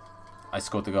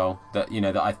scored the goal that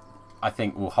that I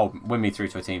think will win me through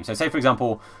to a team. So say for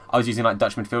example I was using like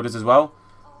Dutch midfielders as well.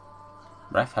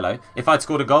 Ref, hello. If I'd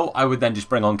scored a goal, I would then just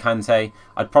bring on Kante.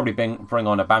 I'd probably bring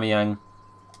on Aubameyang.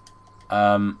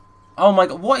 Oh my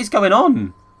god, what is going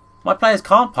on? My players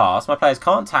can't pass. My players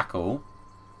can't tackle.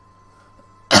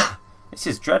 This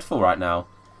is dreadful right now.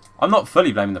 I'm not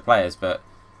fully blaming the players, but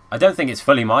I don't think it's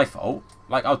fully my fault.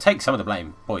 Like, I'll take some of the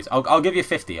blame, boys. I'll give you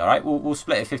 50, alright? We'll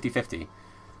split it 50-50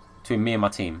 between me and my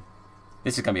team.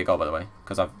 This is going to be a goal, by the way,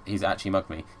 because he's actually mugged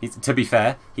me. To be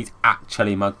fair, he's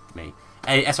actually mugged me.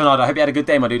 Hey, Espanado, I hope you had a good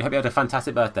day, my dude. Hope you had a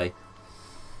fantastic birthday.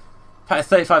 Pat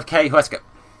 35k, Huesca.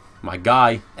 My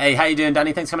guy. Hey, how you doing,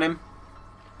 Danny? Thanks for coming in.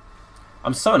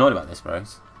 I'm so annoyed about this,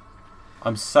 bros.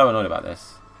 I'm so annoyed about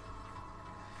this.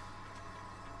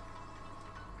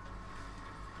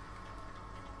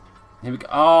 Here we go.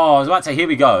 Oh, I was about to say, here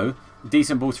we go.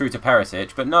 Decent ball through to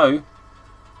Perisic, but no.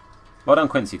 Well done,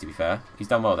 Quincy, to be fair. He's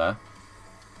done well there.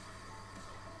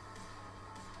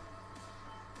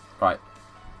 Right.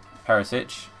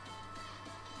 Perisic.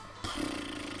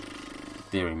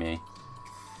 Deary me.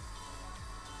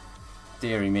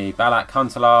 Deary me. Ballack,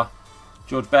 Huntelaar,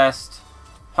 George Best,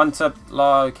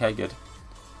 Huntelaar. Okay, good.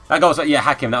 That goal was, yeah,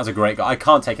 hack him. That was a great goal. I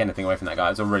can't take anything away from that guy.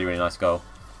 It was a really, really nice goal.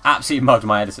 Absolutely mugged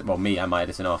my Edison. Well, me and my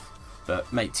Edison off.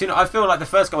 But, mate, I feel like the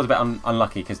first goal was a bit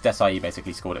unlucky because Desailly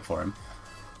basically scored it for him.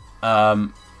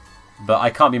 But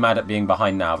I can't be mad at being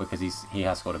behind now because he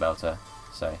has scored a belter.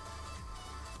 So,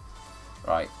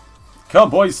 right. Come on,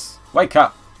 boys. Wake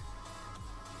up.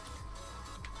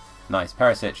 Nice.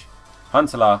 Perisic.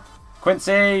 Huntelaar.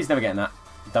 Quincy. He's never getting that.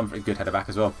 Done for a good header back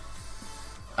as well.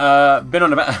 Been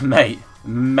on about...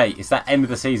 Mate, it's that end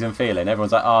of the season feeling.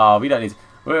 Everyone's like, oh, we don't need...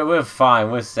 We're fine.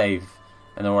 We're safe.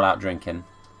 And they're all out drinking.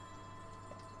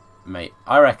 Mate,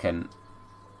 I reckon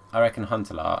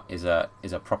Huntelaar is a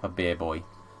proper beer boy.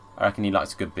 I reckon he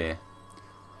likes good beer.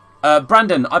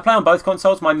 Brandon, I play on both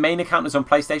consoles. My main account is on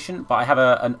PlayStation, but I have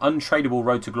an untradeable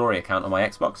Road to Glory account on my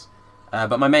Xbox.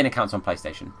 But my main account's on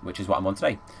PlayStation, which is what I'm on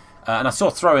today. And I saw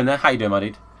Throw in there. How you doing, my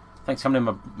dude? Thanks for coming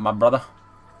in, my brother.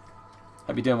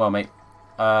 Hope you're doing well, mate.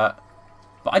 But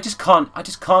I just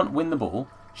can't win the ball.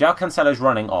 João Cancelo's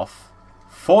running off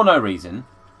for no reason.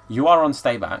 You are on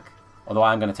stay back. Although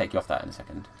I am going to take you off that in a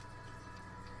second.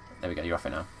 There we go, you're off it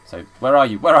now. So, where are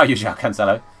you? Where are you, João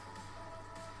Cancelo?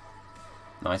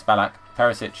 Nice, Ballack,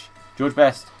 Perisic, George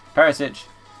Best, Perisic,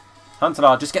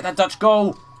 Huntelaar, just get that Dutch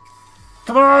goal!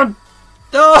 Come on!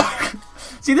 Oh!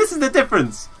 See, this is the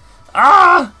difference.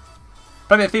 Ah!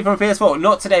 Play a bit of FIFA on PS4.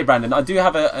 Not today, Brandon. I do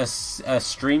have a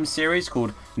stream series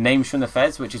called Names from the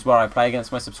Feds, which is where I play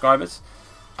against my subscribers.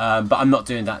 But I'm not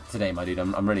doing that today, my dude.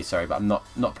 I'm really sorry, but I'm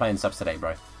not playing subs today,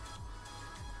 bro.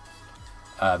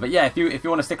 But yeah, if you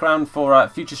want to stick around for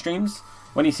future streams,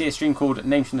 when you see a stream called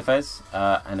Names from the Feds,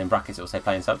 and in brackets it will say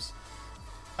playing subs,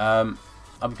 I'll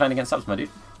be playing against subs, my dude.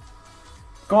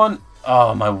 Go on.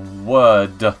 Oh, my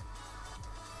word. De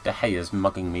Gea's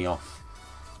mugging me off.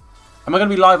 Am I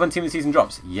going to be live when Team of the Season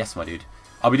drops? Yes, my dude.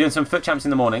 I'll be doing some foot champs in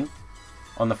the morning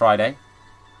on the Friday.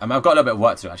 I've got a little bit of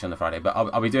work to do actually on the Friday, but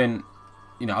I'll be doing,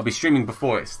 you know, I'll be streaming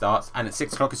before it starts, and at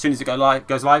 6 o'clock as soon as it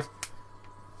goes live,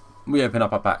 we open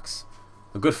up our packs.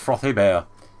 A good frothy bear.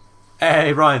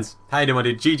 Hey, Ryans. How you doing, my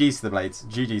dude? GG's to the Blades.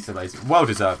 GG's to the Blades. Well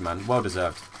deserved, man. Well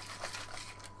deserved.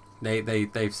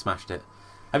 They've smashed it.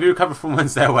 Have you recovered from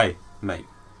Wednesday away? Mate.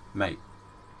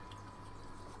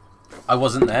 I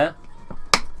wasn't there.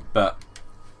 But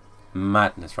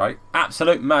madness, right?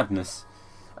 Absolute madness.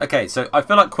 Okay, so I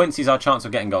feel like Quincy's our chance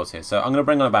of getting goals here. So I'm going to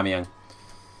bring on Aubameyang.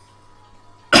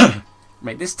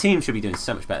 Mate, this team should be doing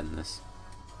so much better than this.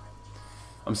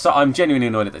 I'm genuinely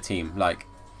annoyed at the team. Like,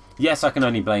 yes, I can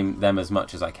only blame them as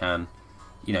much as I can.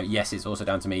 You know, yes, it's also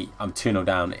down to me. I'm 2-0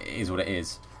 down. It is what it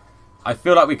is. I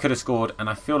feel like we could have scored, and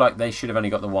I feel like they should have only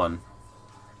got the one.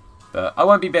 But I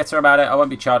won't be bitter about it. I won't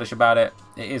be childish about it.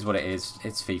 It is what it is.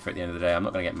 It's FIFA at the end of the day. I'm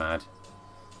not going to get mad.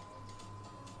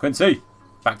 Quincy!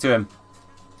 Back to him.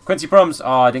 Quincy Proms.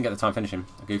 Oh, I didn't get the time to finish him.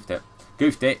 I goofed it.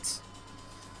 Goofed it.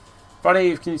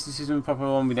 Friday, can you see the season proper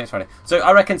one will be next Friday. So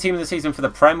I reckon team of the season for the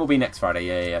Prem will be next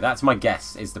Friday. Yeah. That's my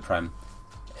guess, is the Prem.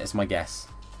 It's my guess.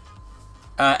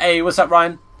 Hey, what's up,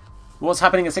 Ryan? What's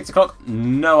happening at 6 o'clock?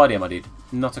 No idea, my dude.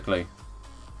 Not a clue.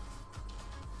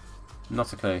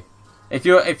 Not a clue. If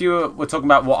you were talking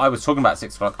about what I was talking about at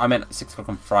 6 o'clock, I meant 6 o'clock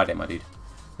on Friday, my dude.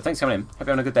 But thanks for coming in. Hope you're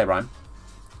having a good day, Ryan.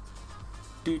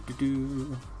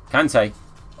 Kante.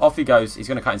 Off he goes. He's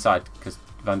going to cut inside because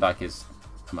Van Dijk is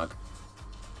a mug.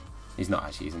 He's not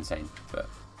actually. He's insane. But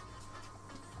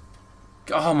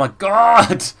oh my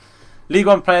god! League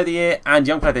One Player of the Year and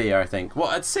Young Player of the Year, I think.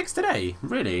 What, at 6 today?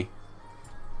 Really?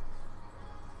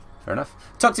 Fair enough.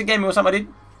 Toxic Gaming, what's up, my dude?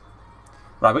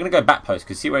 Right, we're going to go back post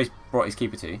because see where he's brought his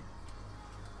keeper to.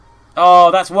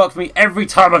 Oh, that's worked for me every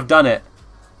time I've done it.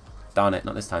 Darn it,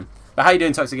 not this time. But how you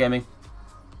doing, Toxic Gaming?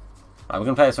 Right, we're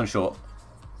going to play this one short.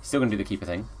 He's still going to do the keeper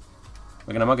thing.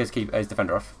 We're going to mug his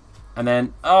defender off. And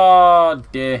then, oh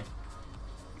dear.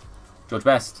 George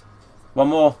Best. One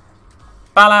more.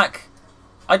 Ballack.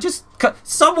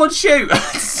 Someone shoot.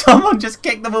 Someone just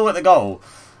kick the ball at the goal.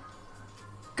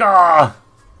 Gah.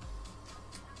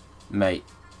 Mate.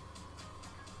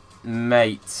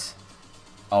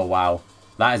 Oh, wow.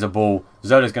 That is a ball.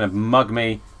 Zola's going to mug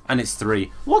me. And it's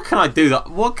 3. What can I do?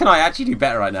 What can I actually do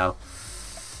better right now?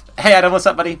 Hey, Adam. What's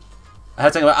up, buddy? I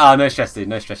heard something about... Oh, no stress, dude.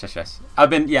 No stress. I'm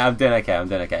doing okay.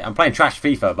 I'm playing trash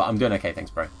FIFA, but I'm doing okay. Thanks,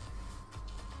 bro.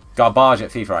 Garbage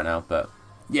at FIFA right now, but...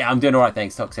 Yeah, I'm doing alright,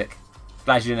 thanks, Toxic.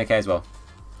 Glad you're doing okay as well.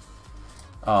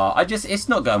 It's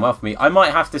not going well for me. I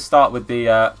might have to start with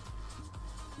the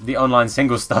online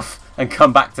single stuff and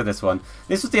come back to this one.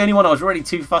 This was the only one I was really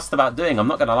too fussed about doing. I'm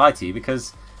not going to lie to you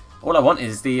because all I want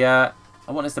is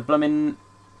the blooming,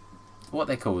 what are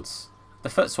they called? The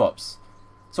foot swaps.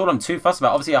 That's all I'm too fussed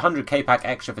about. Obviously, 100k pack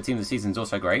extra for Team of the Season is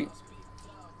also great.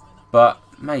 But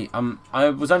mate, I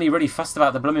was only really fussed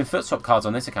about the blooming foot swap cards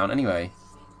on this account anyway.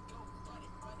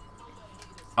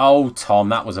 Oh, Tom,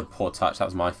 that was a poor touch. That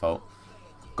was my fault.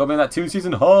 Got me in that Team of the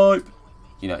Season hype.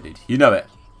 You know it, dude. You know it.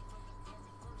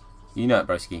 You know it,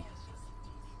 broski.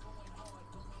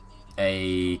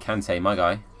 Hey, Kante, my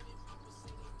guy.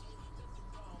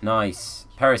 Nice.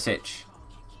 Perisic.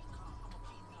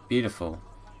 Beautiful.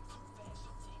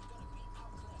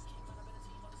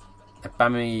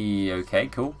 Abami, okay,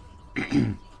 cool.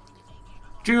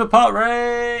 Dream Apart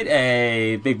raid!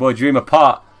 Hey, big boy Dream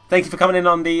Apart. Thank you for coming in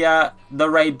on the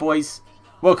raid, boys.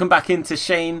 Welcome back into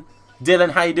Shane.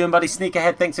 Dylan, how you doing, buddy? Sneak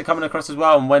ahead, thanks for coming across as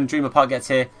well. And when Dream Apart gets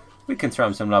here, we can throw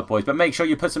him some love, boys. But make sure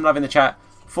you put some love in the chat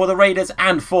for the Raiders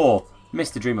and for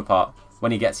Mr. Dream Apart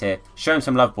when he gets here. Show him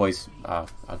some love, boys. Oh,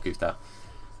 I've goofed out.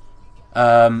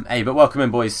 Hey, but welcome in,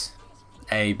 boys.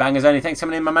 Hey, Bangers Only, thanks for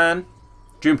coming in, my man.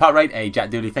 Dream Apart raid. Hey, Jack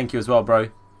Dooley, thank you as well, bro.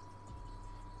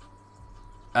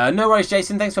 No worries,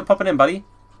 Jason. Thanks for popping in, buddy.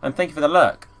 And thank you for the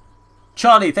lurk.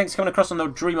 Charlie, thanks for coming across on the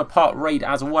Dream Apart raid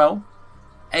as well.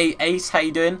 Hey, Ace, how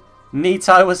you doing?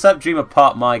 Nito, what's up? Dream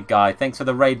Apart, my guy. Thanks for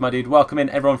the raid, my dude. Welcome in,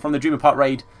 everyone, from the Dream Apart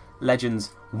raid.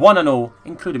 Legends, one and all,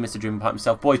 including Mr. Dream Apart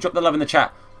himself. Boys, drop the love in the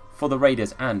chat for the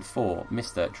Raiders and for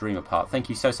Mr. Dream Apart. Thank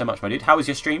you so much, my dude. How was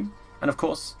your stream? And, of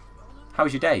course, how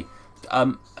was your day?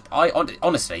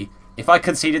 Honestly, If I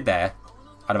conceded there,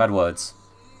 I'd have had words.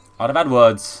 I'd have had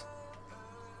words.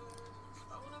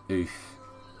 Oof.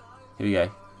 Here we go.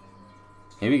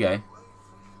 Here we go.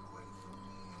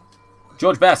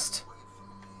 George Best.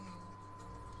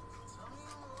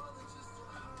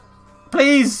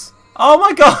 Please. Oh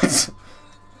my god.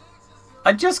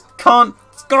 I just can't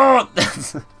score.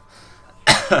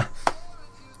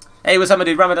 Hey, what's up, my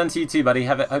dude? Ramadan to you too, buddy.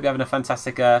 Hope you're having a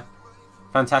fantastic,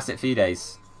 fantastic few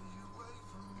days.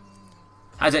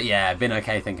 How's it? Yeah, been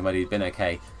okay, thinking, my dude. Been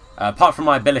okay. Apart from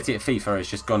my ability at FIFA, it's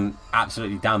just gone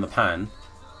absolutely down the pan.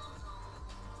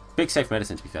 Big safe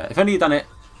medicine, to be fair. If only you'd done it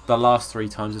the last 3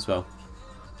 times as well.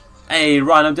 Hey,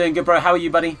 Ryan, I'm doing good, bro. How are you,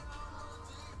 buddy?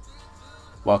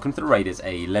 Welcome to the Raiders.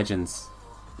 Hey, legends.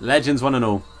 Legends, one and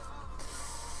all.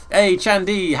 Hey, Chan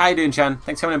D. How you doing, Chan?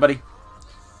 Thanks for coming in, buddy.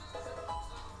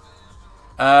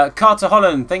 Carter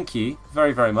Holland, thank you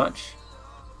very, very much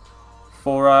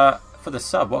for the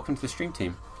sub. Welcome to the stream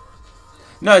team.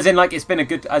 No, as in, like, it's been a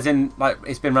good, as in, like,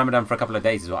 it's been Ramadan for a couple of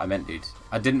days is what I meant, dude.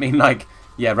 I didn't mean, like,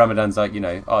 yeah, Ramadan's, like, you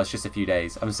know, oh, it's just a few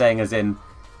days. I'm saying as in,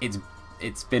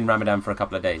 it's been Ramadan for a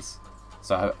couple of days.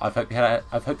 So I hope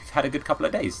you've had a good couple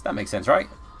of days. That makes sense, right?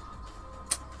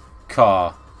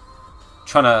 Car.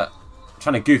 Trying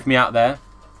to goof me out there.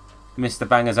 Mr.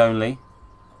 Bangers only.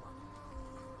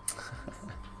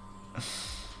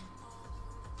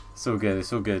 It's all good,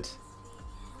 it's all good.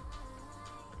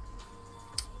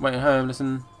 Went home,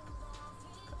 listen.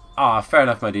 Ah, fair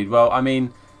enough, my dude. Well, I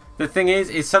mean, the thing is,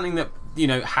 it's something that, you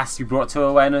know, has to be brought to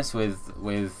awareness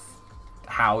with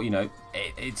how, you know,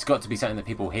 it's got to be something that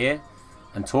people hear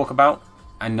and talk about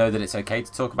and know that it's okay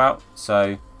to talk about.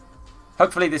 So,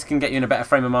 hopefully this can get you in a better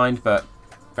frame of mind, but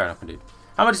fair enough, my dude.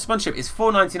 How much is sponsorship? It's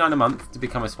 $4.99 a month to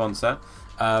become a sponsor.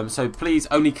 So please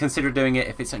only consider doing it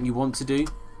if it's something you want to do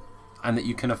and that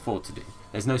you can afford to do.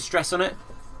 There's no stress on it.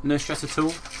 No stress at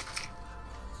all.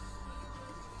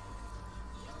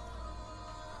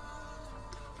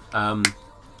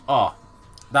 Oh,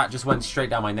 that just went straight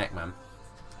down my neck, man.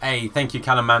 Hey, thank you,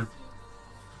 Callum, man.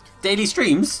 Daily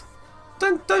streams?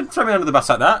 Don't throw me under the bus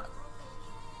like that.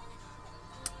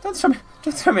 Don't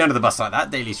throw me under the bus like that.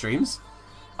 Daily streams.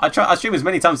 I stream as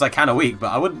many times as I can a week,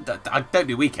 but I don't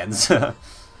do weekends.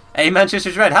 Hey,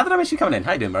 Manchester's Red, how did I miss you coming in?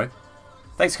 How you doing, bro?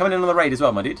 Thanks for coming in on the raid as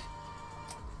well, my dude.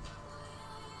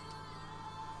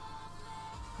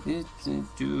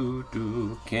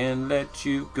 Can't let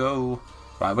you go.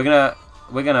 Right, we're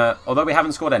gonna, although we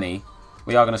haven't scored any,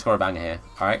 we are gonna score a banger here.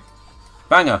 All right,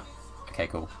 banger. Okay,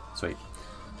 cool, sweet.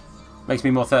 Makes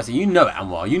me more thirsty. You know it,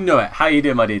 Anwar. You know it. How you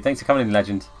doing, my dude? Thanks for coming in,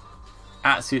 legend.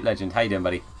 Absolute legend. How you doing,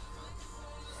 buddy?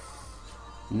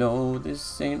 No,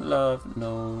 this ain't love.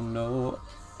 No, no.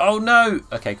 Oh no.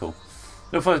 Okay, cool.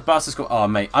 Liverpool Barca score. Oh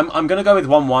mate, I'm gonna go with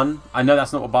 1-1. I know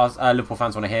that's not what Liverpool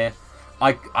fans want to hear.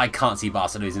 I can't see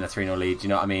Barca losing a 3-0 lead. You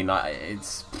know what I mean? Like,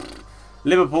 it's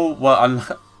Liverpool were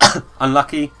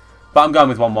unlucky, but I'm going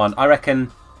with 1-1. I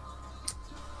reckon.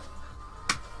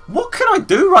 What can I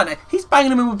do right now? He's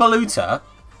banging him in with Baluta,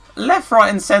 left, right,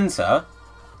 and centre.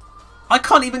 I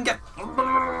can't even get.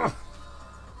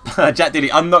 Jack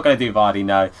Dilly, I'm not going to do Vardy.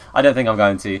 No, I don't think I'm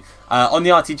going to. On the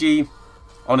RTG,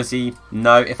 honestly,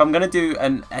 no. If I'm going to do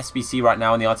an SBC right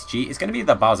now on the RTG, it's going to be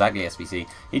the Barzagli SBC.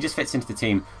 He just fits into the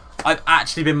team. I've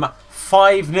actually been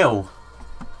 5-0.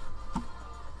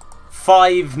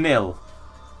 5-0.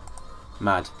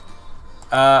 Mad.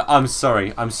 I'm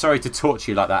sorry. I'm sorry to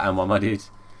torture you like that, Anwar, my dude.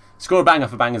 Score a banger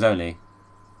for bangers only.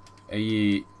 Are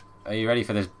you ready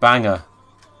for this banger?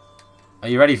 Are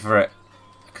you ready for it?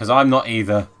 Because I'm not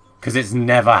either. Because it's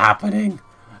never happening.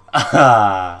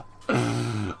 I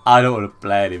don't want to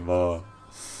play anymore.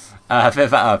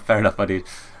 Fair enough, my dude.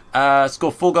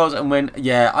 Score 4 goals and win.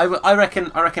 Yeah, I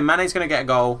reckon Mane's going to get a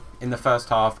goal in the first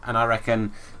half, and I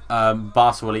reckon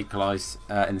Barca will equalise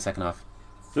in the second half.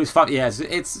 Looks fun. Yeah,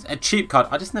 it's a cheap card.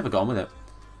 I just never got on with it.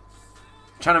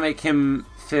 Trying to make him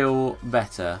feel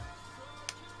better.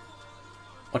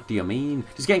 What do you mean?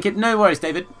 Just getting kicked. No worries,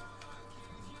 David.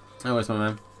 No worries, my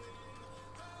man.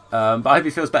 But I hope he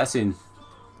feels better soon.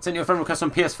 Send you a friend request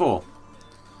on PS4.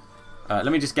 Let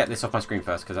me just get this off my screen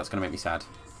first, because that's going to make me sad.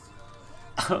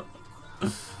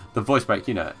 The voice break,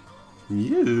 you know it.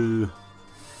 Yeah.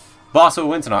 Barca will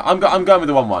win tonight. I'm going with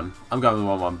the 1-1. I'm going with the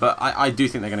 1-1. But I do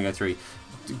think they're going to go through.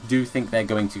 Do think they're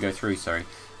going to go through, sorry.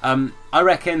 I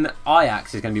reckon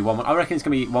Ajax is going to be 1-1. I reckon it's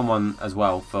going to be 1-1 as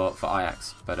well for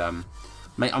Ajax. But,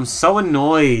 mate, I'm so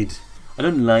annoyed. I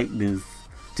don't like this.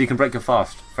 So you can break your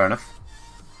fast. Fair enough.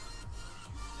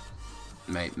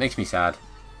 Mate, makes me sad.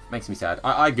 Makes me sad.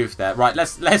 I goofed there. Right,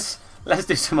 let's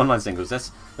do some online singles.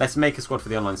 Let's make a squad for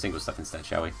the online singles stuff instead,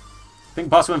 shall we? I think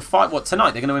Barca win 5... What,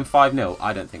 tonight? They're going to win 5-0?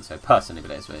 I don't think so, personally,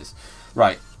 but it is what it is.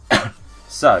 Right.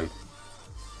 So,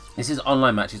 this is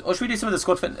online matches. Or should we do some of the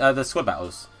squad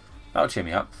battles? That'll cheer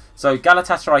me up. So,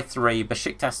 Galatasaray 3,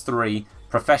 Besiktas 3,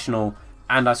 Professional,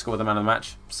 and I score the man of the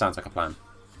match. Sounds like a plan.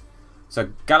 So,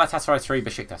 Galatasaray 3,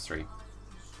 Besiktas 3.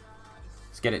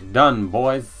 Let's get it done,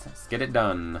 boys. Let's get it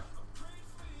done.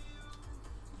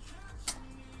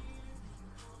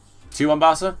 2-1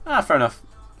 Barca? Ah, fair enough.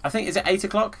 I think, is it 8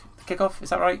 o'clock, the kickoff? Is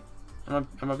that right? Am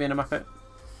I being a muppet?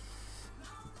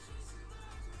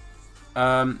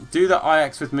 Do the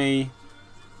Ajax with me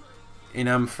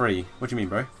in free. What do you mean,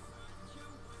 bro?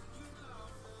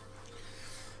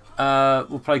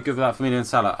 We'll play good without Firmino and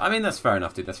Salah. I mean, that's fair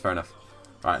enough, dude. That's fair enough.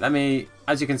 Right, let me...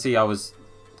 As you can see, I was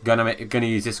gonna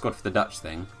use this squad for the Dutch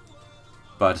thing,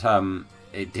 but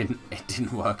it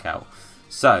didn't work out.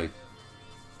 So,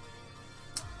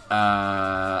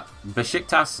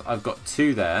 Besiktas, I've got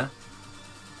 2 there.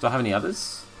 Do I have any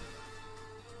others?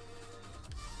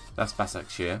 That's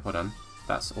Başakşehir. Well done.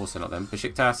 That's also not them.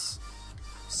 Besiktas.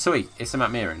 Sweet.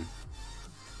 Issamat Miran.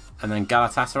 And then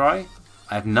Galatasaray.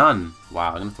 I have none. Wow,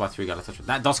 I'm going to have to buy 3 Galatasaray.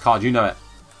 That DOS card, you know it.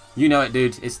 You know it,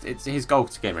 dude. It's his goal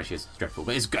to game ratio is dreadful,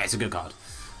 but it's a good card.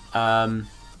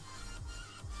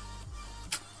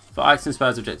 For Ajax and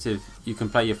Spurs objective, you can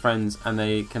play your friends and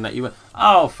they can let you win.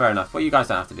 Oh, fair enough. Well, you guys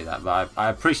don't have to do that, but I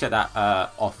appreciate that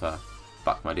offer.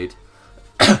 Fuck, my dude.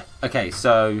 Okay,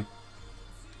 so...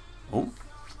 Oh,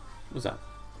 what was that?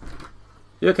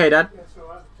 You okay, Dad? Yeah, it's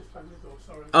alright. Just found the door,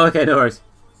 sorry. Oh, okay, no worries.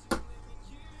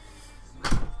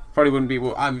 Probably wouldn't beat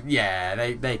Wolves. Yeah,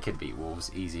 they could beat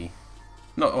Wolves easy.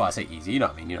 Not, well, I say easy. You know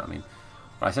what I mean. You know what I mean.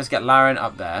 Right, so let's get Laren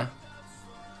up there.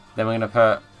 Then we're going to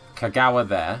put Kagawa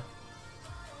there.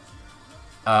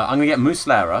 I'm going to get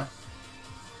Muslera.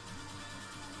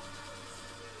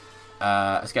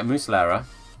 Let's get Muslera.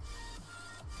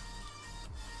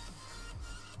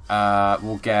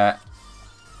 We'll get...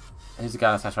 Who's the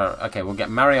guy that's Galatasaray? Okay, we'll get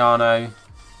Mariano.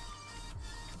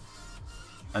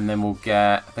 And then we'll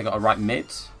get... They got a right mid.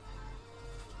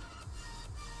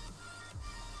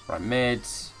 Right mid.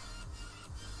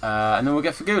 And then we'll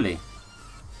get Faguli.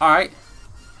 Alright.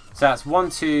 So that's 1,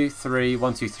 2, 3,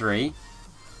 1, 2, 3.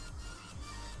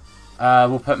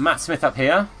 We'll put Matt Smith up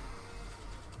here.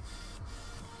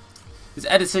 Is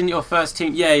Edison your first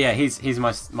team? Yeah, he's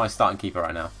my starting keeper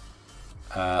right now.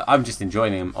 I'm just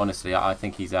enjoying him, honestly. I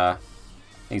think he's a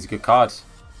good card.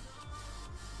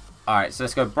 Alright, so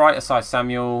let's go Bright Asai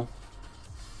Samuel.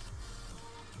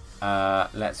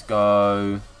 Let's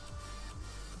go...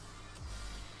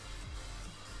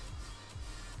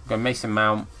 Go Mason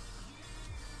Mount.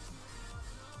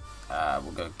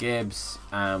 We'll go Gibbs.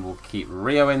 And we'll keep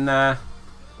Rio in there.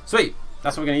 Sweet!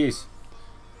 That's what we're going to use.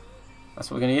 That's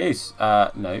what we're going to use. No,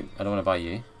 I don't want to buy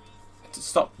you.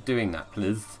 Stop doing that,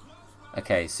 please.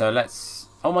 Okay, so let's...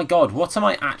 Oh my god, what am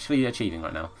I actually achieving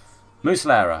right now?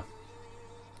 Muslera.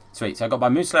 Sweet, so I got by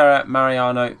Muslera,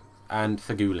 Mariano, and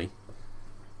Faguli.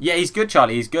 Yeah, he's good,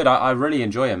 Charlie. He's good. I really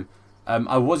enjoy him.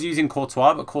 I was using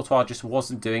Courtois, but Courtois just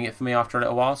wasn't doing it for me after a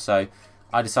little while, so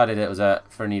I decided it was a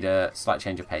slight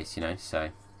change of pace, you know, so...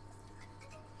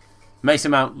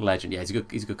 Mason Mount, legend. Yeah, he's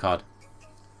a good card.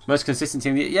 Most consistent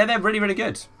team. Yeah, they're really, really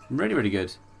good. Really, really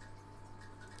good.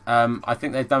 I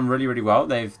think they've done really, really well.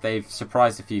 They've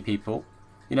surprised a few people.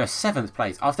 You know, 7th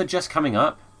place after just coming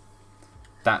up.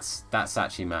 That's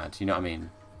actually mad. You know what I mean?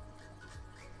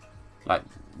 Like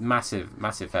massive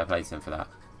fair play to them for that.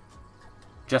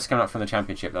 Just coming up from the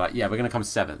championship, they're like, yeah, we're gonna come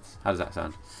 7th. How does that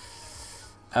sound?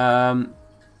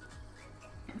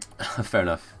 Fair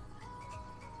enough.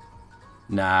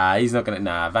 Nah, he's not gonna.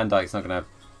 Nah, Van Dijk's not gonna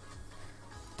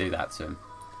do that to him.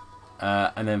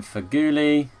 And then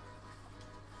Faguli.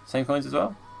 Same coins as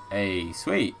well? Hey,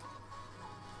 sweet.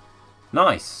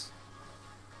 Nice.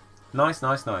 Nice.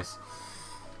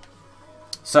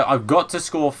 So I've got to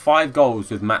score 5 goals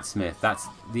with Matt Smith. That's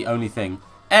the only thing.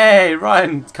 Hey,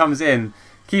 Ryan comes in.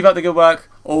 Keep up the good work.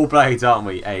 All blades, aren't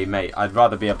we? Hey, mate, I'd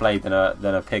rather be a blade than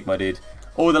a pig, my dude.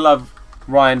 All the love,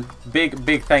 Ryan.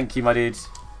 Big thank you, my dude.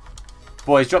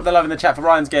 Boys, drop the love in the chat for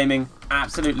Ryan's Gaming.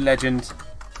 Absolute legend.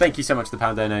 Thank you so much, the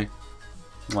Poundono.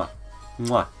 Mwah.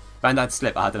 Mwah. Van Dijk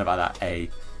slip. I don't know about that. Hey.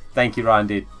 Thank you, Ryan,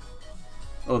 dude.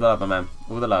 All the love, my man.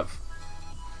 All the love.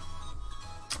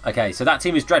 Okay, so that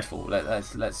team is dreadful.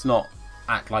 Let's not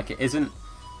act like it isn't.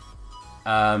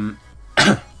 So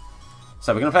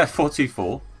we're going to play a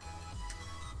 4-2-4.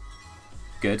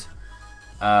 Good.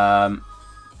 And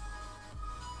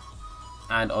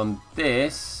on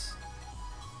this,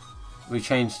 we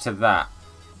change to that.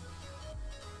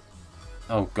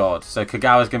 Oh, God. So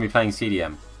Kagawa's going to be playing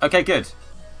CDM. Okay, good.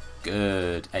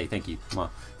 Good. Hey, thank you.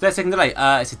 30-second delay.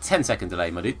 It's a 10-second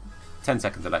delay, my dude.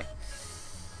 10-second delay.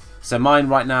 So mine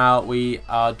right now, we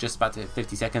are just about to hit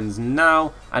 50 seconds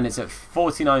now, and it's at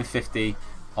 49.50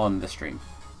 on the stream.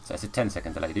 So it's a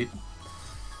 10-second delay, dude.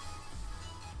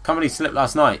 Company slipped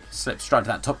last night. Slipped straight to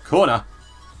that top corner.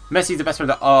 Messi's the best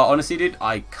player. Honestly, dude,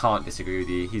 I can't disagree with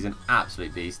you. He's an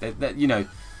absolute beast. You know,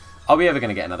 are we ever going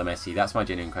to get another Messi? That's my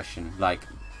genuine question. Like,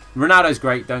 Ronaldo's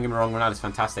great. Don't get me wrong. Ronaldo's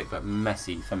fantastic. But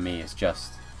Messi, for me, is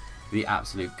just the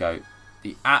absolute GOAT.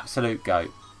 The absolute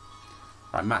GOAT.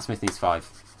 Right, Matt Smith needs 5.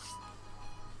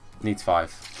 Needs 5.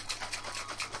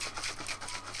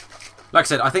 Like I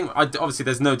said, I think obviously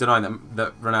there's no denying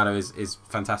that Ronaldo is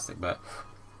fantastic. But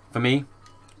for me,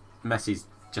 Messi's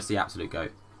just the absolute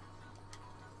GOAT.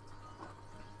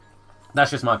 That's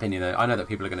just my opinion, though. I know that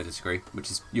people are going to disagree, which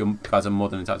is you guys are more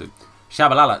than entitled to.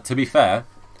 Shabalala, to be fair,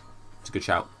 it's a good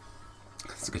shout.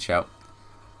 It's a good shout.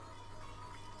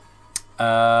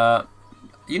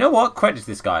 You know what? Credit to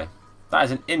this guy. That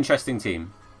is an interesting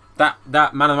team. That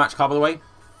man of the match card, by the way,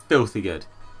 filthy good.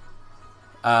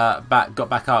 Got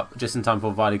back up just in time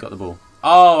before Vardy got the ball.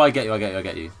 Oh, I get you. I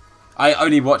get you. I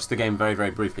only watched the game very,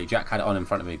 very briefly. Jack had it on in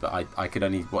front of me, but I could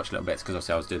only watch little bits because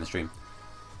obviously I was doing the stream.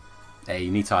 Hey,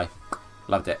 Nitai.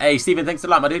 Loved it. Hey, Stephen, thanks a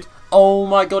lot, my dude. Oh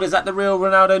my god, is that the real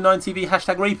Ronaldo 9TV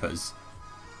hashtag Reapers?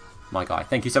 My guy.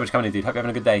 Thank you so much for coming in, dude. Hope you're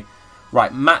having a good day.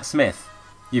 Right, Matt Smith.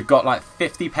 You've got like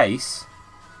 50 pace.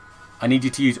 I need you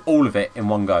to use all of it in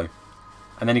one go.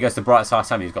 And then he goes to Bright Star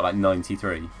Sammy, who's got like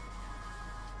 93.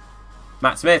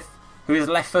 Matt Smith, who is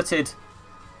left-footed.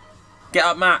 Get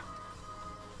up, Matt.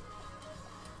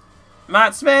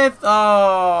 Matt Smith!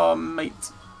 Oh,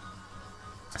 mate.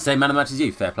 Same man of the match as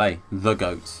you. Fair play. The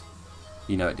GOAT.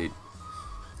 You know it, dude.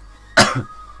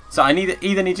 So I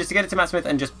either need just to get it to Matt Smith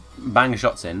and just bang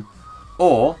shots in.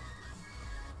 Or...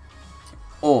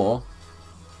 Oh,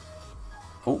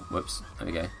 whoops. There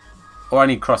we go. Or I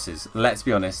need crosses. Let's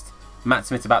be honest. Matt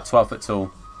Smith's about 12 foot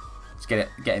tall. Just get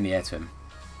in the air to him.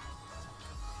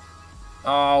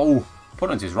 Oh, put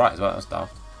it onto his right as well. That's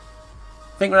daft.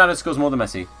 I think Ronaldo scores more than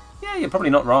Messi. Yeah, you're probably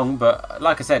not wrong, but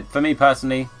like I said, for me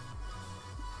personally,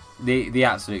 the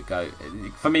absolute GOAT.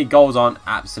 For me, goals aren't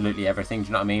absolutely everything. Do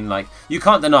you know what I mean? Like, you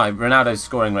can't deny Ronaldo's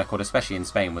scoring record, especially in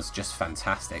Spain, was just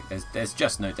fantastic. There's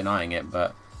just no denying it.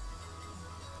 But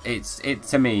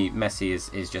to me, Messi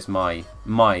is just my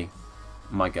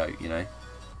GOAT. You know,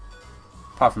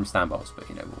 apart from Stambols, but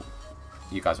you know,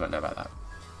 you guys won't know about that.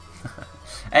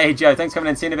 Hey Joe, thanks for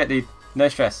coming in. See you in a bit, dude. No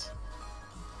stress.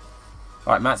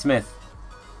 All right, Matt Smith.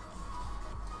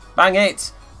 Bang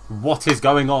it! What is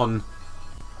going on?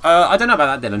 I don't know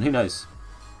about that, Dylan. Who knows?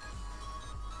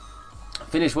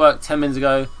 Finished work 10 minutes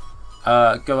ago.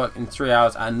 Go work in 3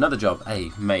 hours at another job.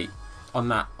 Hey, mate. On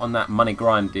that money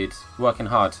grind, dude. Working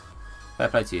hard. Fair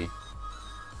play to you.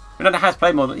 Ronaldo has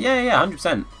played more than... Yeah,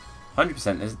 100%.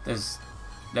 100%.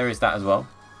 There is that as well.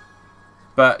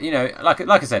 But, you know, like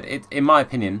I said, in my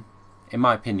opinion,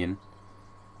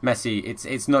 Messi,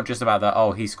 it's not just about that,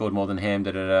 oh, he scored more than him,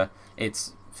 da-da-da.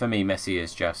 It's... For me, Messi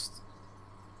is just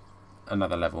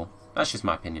another level. That's just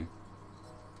my opinion.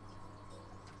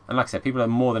 And like I said, people are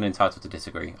more than entitled to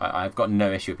disagree. I've got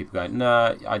no issue with people going,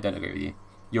 no, I don't agree with you.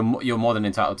 You're more than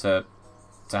entitled to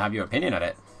have your opinion on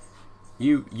it.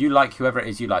 You like whoever it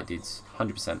is you like, dudes.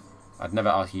 100%. I'd never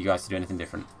ask you guys to do anything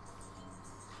different.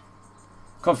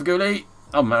 Come on, Faguli.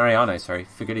 Oh, Mariano, sorry.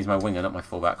 Faguli's my winger, not my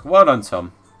fullback. Well done,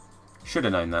 Tom. Should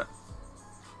have known that.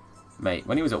 Mate,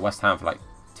 when he was at West Ham for like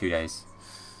 2 days.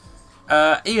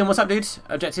 Ian, what's up, dude?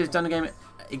 Objectives done the game.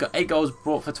 He got 8 goals,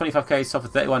 brought for 25k, sold for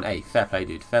 31. Hey, fair play,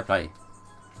 dude. Fair play.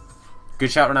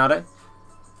 Good shout, Ronaldo.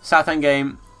 Southend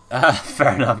game.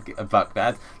 Fair enough, Buck.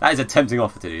 That is a tempting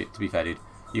offer to do, to be fair, dude.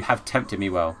 You have tempted me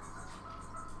well.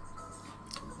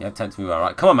 You have tempted me well.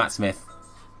 Right, come on, Matt Smith.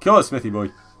 Come on, Smithy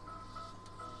boy.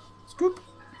 Scoop.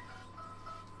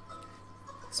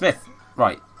 Smith,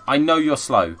 right. I know you're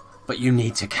slow, but you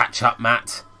need to catch up,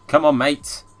 Matt. Come on,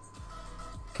 mate.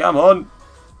 Come on.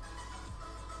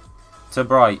 To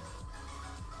Bright.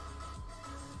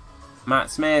 Matt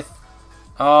Smith.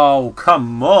 Oh,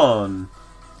 come on.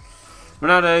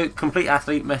 Ronaldo, complete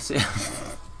athlete, Messi.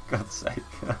 God's sake.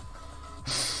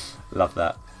 Love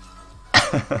that.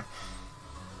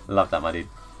 Love that, my dude.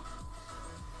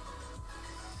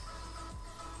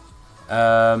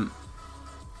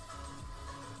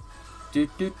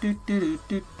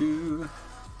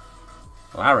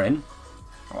 Laren.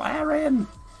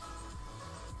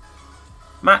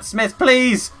 Matt Smith,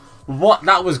 please! What?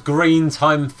 That was green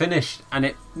time finished, and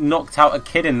it knocked out a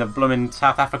kid in the blooming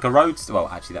South Africa roads. Well,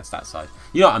 actually, that's that side.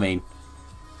 You know what I mean?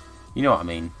 You know what I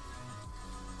mean?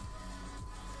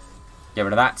 Get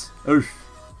rid of that. Oof.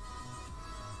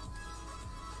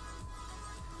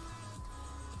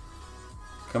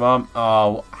 Come on.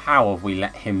 Oh, how have we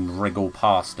let him wriggle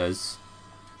past us?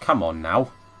 Come on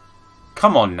now.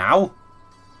 Come on now.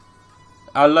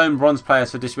 Our lone bronze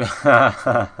players for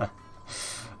distribution.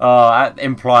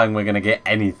 Implying we're going to get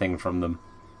anything from them.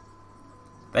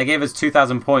 They gave us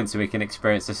 2,000 points so we can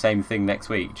experience the same thing next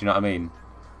week. Do you know what I mean?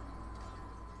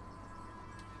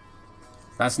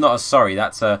 That's not a sorry.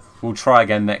 That's a we'll try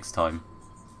again next time.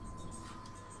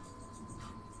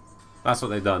 That's what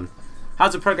they've done.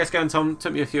 How's the progress going, Tom?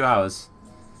 Took me a few hours.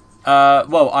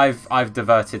 Well, I've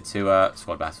diverted to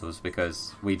squad battles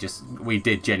because we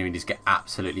did genuinely just get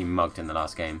absolutely mugged in the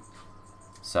last game.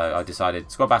 So I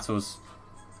decided squad battles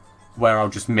where I'll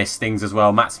just miss things as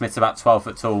well. Matt Smith's about 12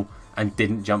 foot tall and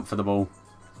didn't jump for the ball.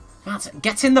 Matt,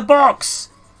 get in the box!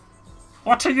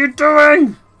 What are you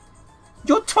doing?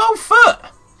 You're 12 foot!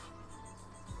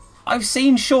 I've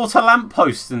seen shorter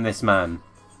lampposts than this man.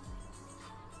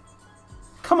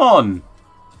 Come on.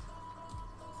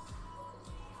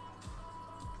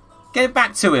 Get it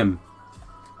back to him.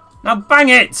 Now bang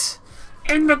it!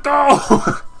 In the goal!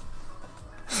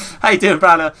 How you doing,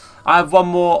 Browner? I have one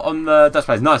more on the Dutch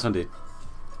players. Nice one, dude.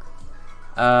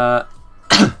 Oh,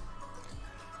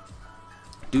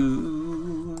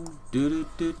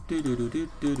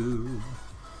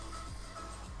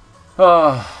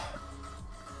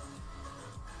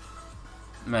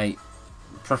 mate,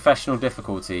 professional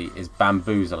difficulty is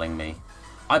bamboozling me.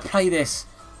 I play this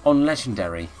on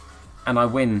legendary and I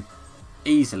win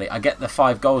easily. I get the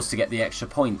 5 goals to get the extra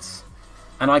points.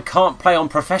 And I can't play on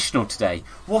professional today.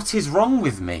 What is wrong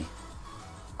with me?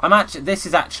 This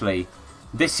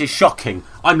is shocking.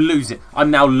 I'm losing.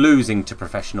 I'm now losing to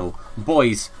professional.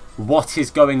 Boys, what is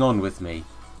going on with me?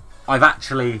 I'm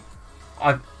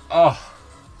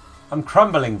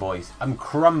crumbling, boys. I'm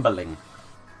crumbling.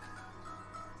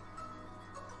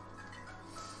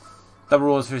 Double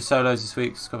rules for his solos this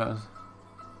week.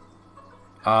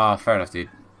 Ah, fair enough,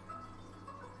 dude.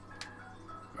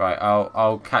 Right,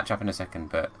 I'll catch up in a second,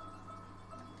 but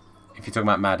if you're talking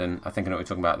about Madden, I think I know what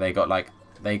you're talking about.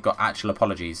 They got actual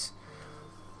apologies.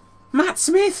 Matt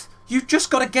Smith, you've just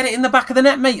got to get it in the back of the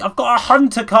net, mate. I've got a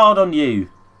hunter card on you.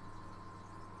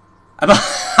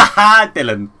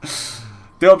 Dylan.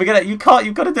 Dylan,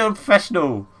 you've got to do it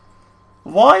professional.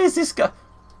 Why is this guy?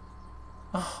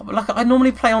 Oh, like I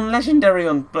normally play on legendary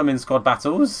on blooming squad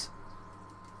battles.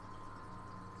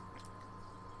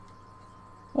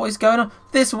 What is going on?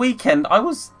 This weekend, I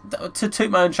was, to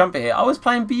toot my own trumpet here, I was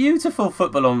playing beautiful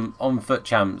football on Foot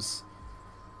Champs.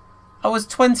 I was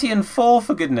 20-4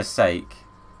 for goodness sake.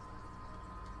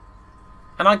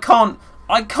 And I can't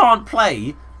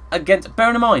play against,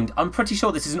 bearing in mind, I'm pretty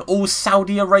sure this is an all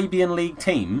Saudi Arabian League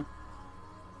team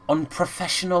on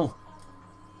professional.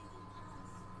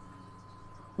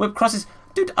 Whip crosses.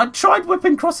 Dude, I tried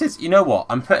whipping crosses. You know what?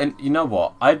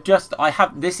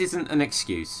 This isn't an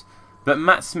excuse. But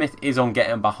Matt Smith is on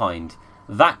getting behind.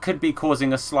 That could be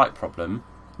causing a slight problem.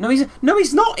 No, he's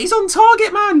not. He's on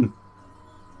target, man.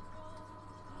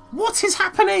 What is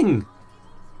happening?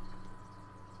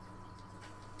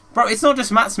 Bro, it's not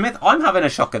just Matt Smith. I'm having a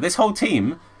shocker. This whole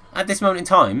team, at this moment in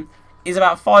time, is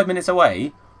about 5 minutes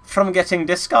away from getting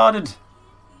discarded.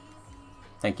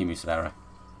 Thank you, Muslera.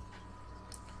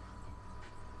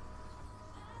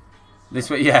 This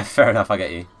way, yeah, fair enough. I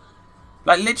get you.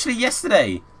 Like literally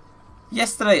yesterday.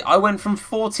 Yesterday, I went from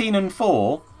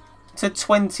 14-4 to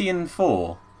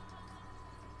 20-4.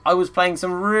 I was playing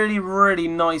some really, really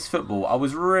nice football. I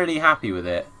was really happy with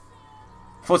it.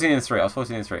 14-3. I was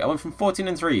 14-3. I went from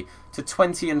 14-3 to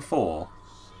 20-4.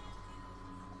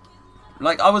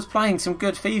 Like, I was playing some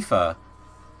good FIFA.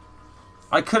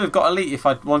 I could have got elite if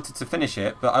I wanted to finish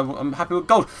it, but I'm happy with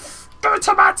gold. Go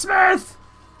to Matt Smith!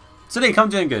 Sadiq, I'm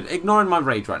doing good. Ignoring my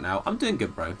rage right now. I'm doing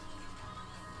good, bro.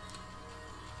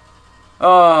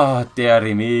 Oh,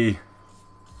 dearie me.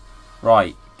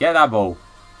 Right, get that ball.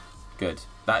 Good.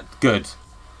 Good.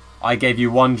 I gave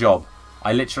you one job.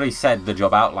 I literally said the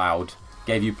job out loud.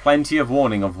 Gave you plenty of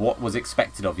warning of what was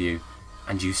expected of you.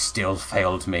 And you still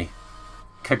failed me.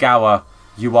 Kagawa,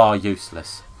 you are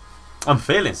useless. I'm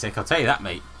feeling sick, I'll tell you that,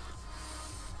 mate.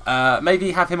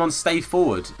 Maybe have him on stay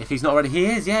forward. If he's not already. He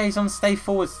is, yeah, he's on stay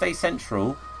forward, stay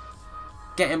central.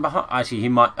 Get him behind. Actually, he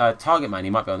might target man. He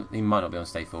might not be on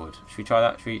stay forward. Should we try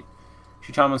that? Should we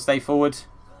try him on stay forward?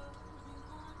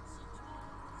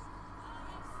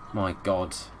 My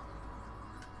God.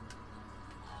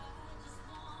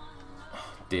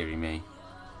 Oh, dearie me.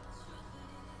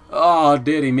 Oh,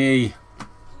 dearie me.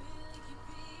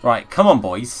 Right, come on,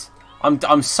 boys.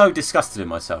 I'm so disgusted in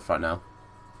myself right now.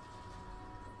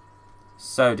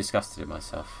 So disgusted at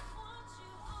myself.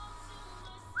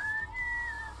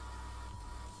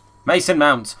 Mason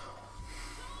Mount.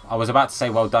 I was about to say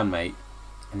well done, mate.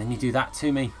 And then you do that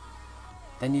to me.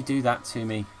 Then you do that to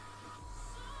me.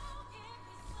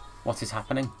 What is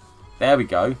happening? There we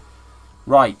go.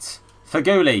 Right.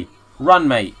 Faguli. Run,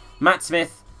 mate. Matt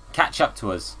Smith, catch up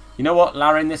to us. You know what,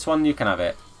 Larry, in this one, you can have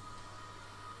it.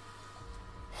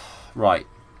 Right.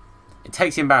 It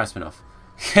takes the embarrassment off.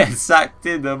 Sacked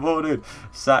in the morning.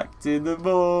 Sacked in the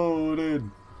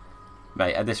morning.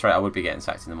 Mate, at this rate, I would be getting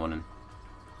sacked in the morning.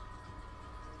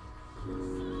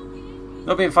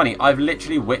 Not being funny, I've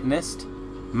literally witnessed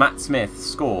Matt Smith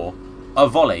score a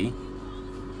volley,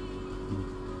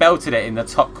 belted it in the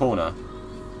top corner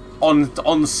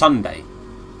on Sunday.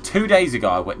 2 days ago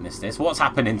I witnessed this. What's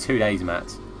happened in 2 days,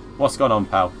 Matt? What's gone on,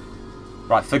 pal?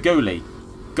 Right, Faguli,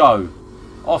 go.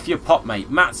 Off your pop, mate.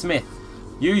 Matt Smith,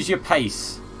 use your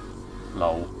pace.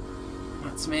 Lol.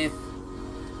 Matt Smith.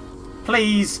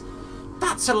 Please.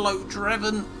 That's a low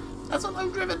driven. That's a low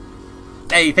driven.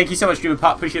 Hey, thank you so much, Dreamer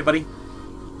Pup. Appreciate it, buddy.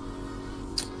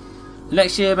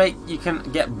 Next year, mate, you can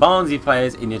get Barnsley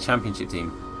players in your championship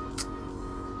team.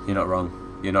 You're not wrong.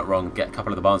 You're not wrong. Get a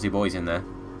couple of the Barnsley boys in there.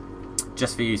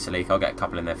 Just for you, Salik. I'll get a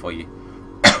couple in there for you.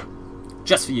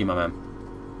 Just for you, my man.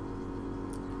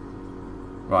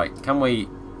 Right, can we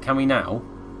now?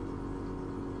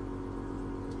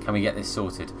 Can we get this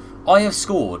sorted? I have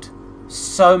scored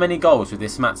so many goals with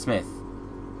this Matt Smith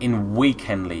in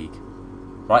Weekend League.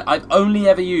 Right, I've only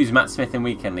ever used Matt Smith in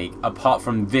Weekend League apart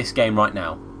from this game right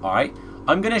now. Alright,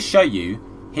 I'm going to show you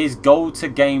his goal to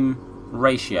game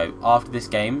ratio after this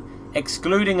game,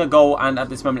 excluding a goal and at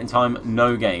this moment in time,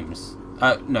 no games.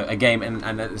 No, a game and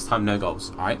at this time, no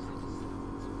goals. Alright.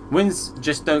 Wins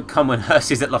just don't come when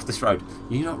Hurst is at Loftus Road.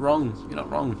 You're not wrong. You're not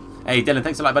wrong. Hey, Dylan,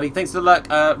 thanks a lot, buddy. Thanks for the lurk,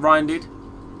 Ryan, dude.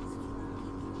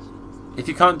 If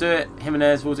you can't do it,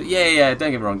 Jimenez will do it. Yeah,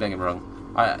 don't get me wrong, don't get me wrong.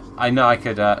 I know I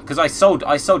could, because I sold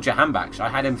Jahan back. I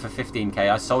had him for 15k.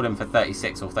 I sold him for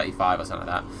 36 or 35 or something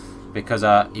like that because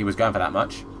he was going for that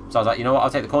much. So I was like, you know what, I'll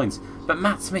take the coins. But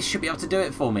Matt Smith should be able to do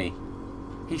it for me.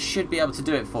 He should be able to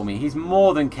do it for me. He's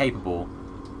more than capable.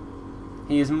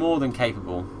 He is more than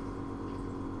capable.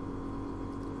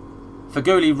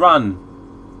 Faguli, run.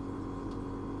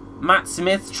 Matt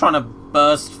Smith trying to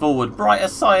burst forward. Bright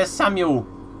Asaya Samuel.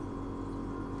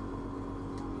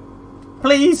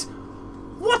 Please.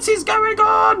 What is going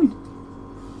on?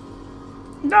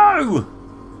 No.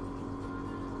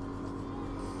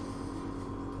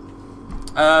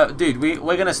 Dude, we're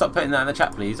going to stop putting that in the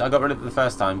chat, please. I got rid of it the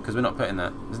first time because we're not putting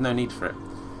that. There's no need for it.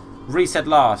 Reset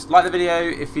last. Like the video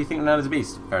if you think Ronaldo's a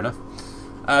beast. Fair enough.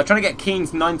 Trying to get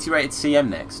Keane's 90 rated CM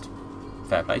next.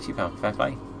 Fair play to you, pal. Fair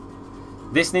play.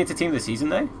 This needs a team of the season,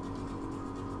 though.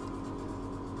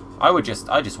 I'd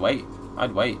just wait.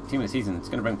 I'd wait. Team of the season. It's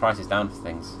going to bring prices down for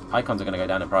things. Icons are going to go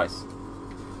down in price.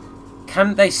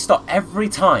 Can they stop every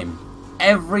time,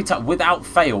 without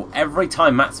fail, every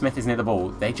time Matt Smith is near the ball,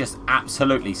 they just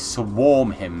absolutely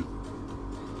swarm him.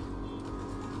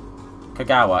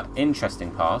 Kagawa,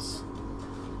 interesting pass.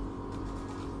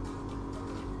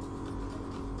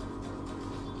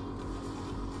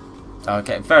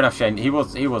 Okay, fair enough, Shane. He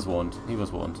was warned. He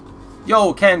was warned.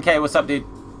 Yo, KNK, what's up, dude?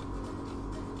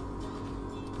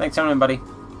 Thanks for coming in, buddy.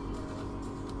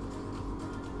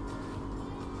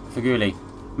 Faguli.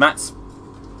 Mats.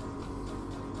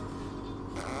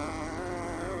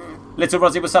 Little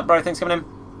Rozzy, what's up, bro? Thanks for coming in.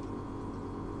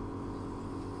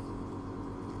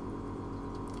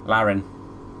 Laren.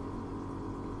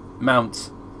 Mount.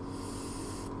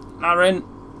 Laren.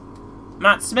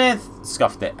 Matt Smith.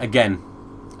 Scuffed it. Again.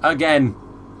 Again.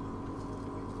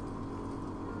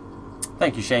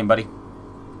 Thank you, Shane, buddy.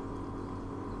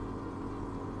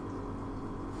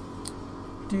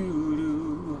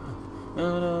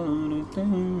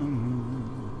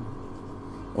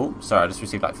 Oh, sorry, I just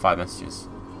received like 5 messages.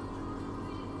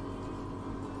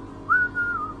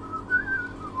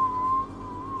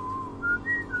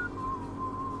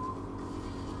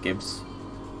 Gibbs.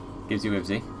 Gives you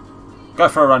Wibsy. Go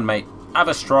for a run, mate. Have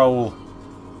a stroll.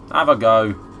 Have a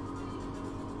go.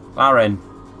 Laren.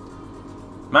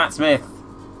 Matt Smith.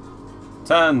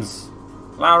 Turns.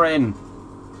 Laren.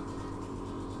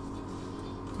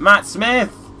 Matt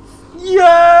Smith.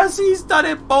 Yes, he's done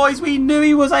it, boys. We knew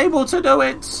he was able to do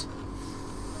it.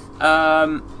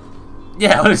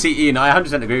 Yeah, honestly, Ian, I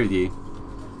 100% agree with you.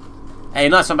 Hey,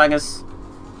 nice one, bangers.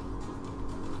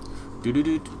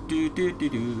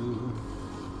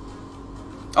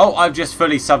 Oh, I've just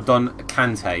fully subbed on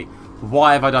Kante.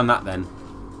 Why have I done that then?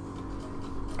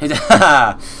 He's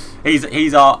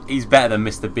better than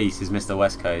Mr. Beast. He's Mr.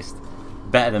 West Coast.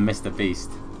 Better than Mr.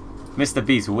 Beast. Mr.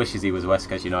 Beast wishes he was West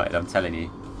Coast United, I'm telling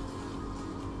you.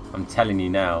 I'm telling you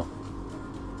now.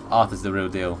 Arthur's the real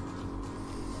deal.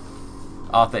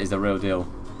 Arthur is the real deal.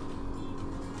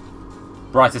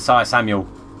 Brighter side Samuel.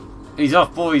 He's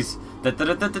off, boys.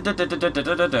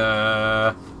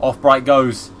 Off Bright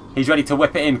goes. He's ready to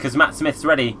whip it in because Matt Smith's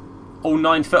ready. All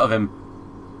 9 foot of him.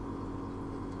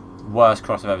 Worst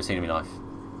cross I've ever seen in my life.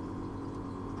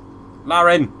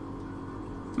 Lauren.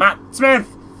 Matt Smith.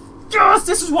 Yes,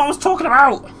 this is what I was talking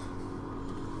about.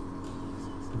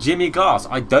 Jimmy Glass.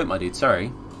 I don't, my dude.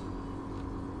 Sorry.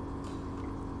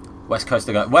 West Coast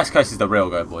to go. West Coast is the real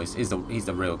go, boys. He's the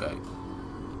real go.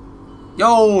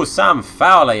 Yo, Sam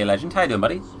Fowler, you legend. How you doing,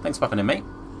 buddy? Thanks for popping in, mate.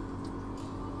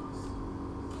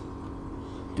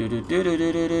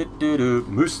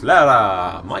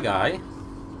 Muslera, my guy.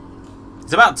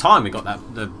 It's about time we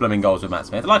got the blooming goals with Matt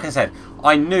Smith. Like I said,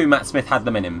 I knew Matt Smith had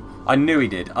them in him. I knew he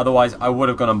did. Otherwise, I would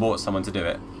have gone and bought someone to do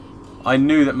it. I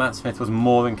knew that Matt Smith was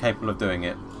more than capable of doing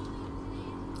it.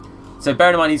 So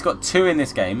bearing in mind, he's got 2 in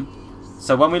this game.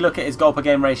 So when we look at his goal per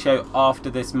game ratio after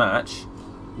this match,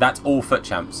 that's all foot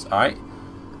champs, alright?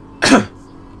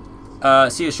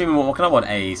 So you're streaming, what can I want?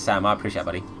 Hey, Sam, I appreciate it,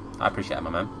 buddy. I appreciate it, my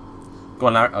man. Go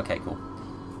on, Larry. Okay, cool.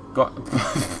 Go on.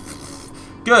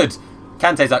 Good.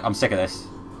 Kante's like, I'm sick of this.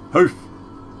 Hoof.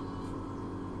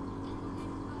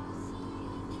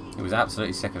 He was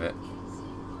absolutely sick of it.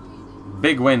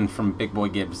 Big win from Big Boy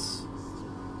Gibbs.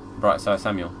 Bright side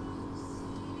Samuel.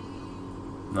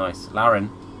 Nice. Lauren.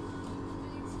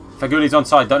 Faguli's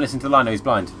onside. Don't listen to the line. No, he's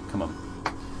blind. Come on.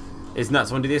 It's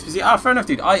nuts. I want to do the SPC. Ah, fair enough,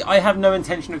 dude. I have no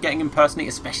intention of getting him personally,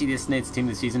 especially this near to team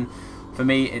of the season. For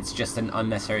me, it's just an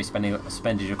unnecessary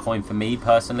spendage of coin for me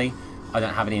personally. I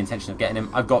don't have any intention of getting him.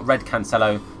 I've got Red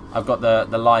Cancelo. I've got the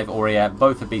live Aurier.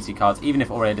 Both are BC cards. Even if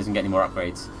Aurier doesn't get any more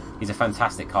upgrades, he's a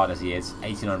fantastic card as he is.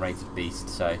 89 rated beast.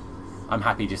 So I'm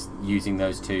happy just using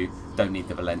those 2. Don't need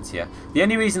the Valencia. The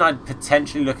only reason I'd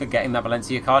potentially look at getting that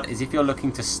Valencia card is if you're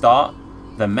looking to start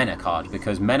the Mena card,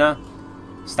 because Mena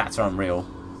stats are unreal.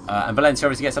 And Valencia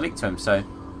obviously gets a leak to him, so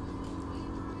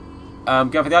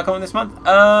go for the icon this month.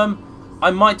 I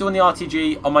might do on the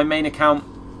RTG on my main account.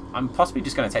 I'm possibly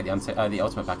just going to take the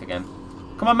ultimate pack again.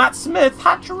 Come on, Matt Smith,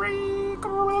 hat-trick!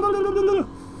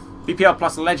 BPL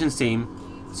plus Legends team,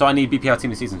 so I need BPL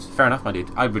team of the season. Fair enough, my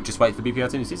dude. I would just wait for BPL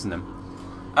team of the season then.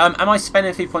 Am I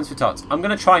spending FIFA points for tots? I'm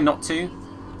going to try not to,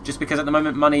 just because at the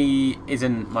moment money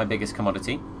isn't my biggest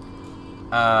commodity.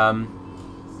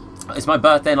 It's my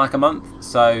birthday in like a month,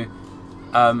 so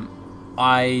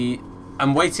I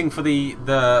am waiting for the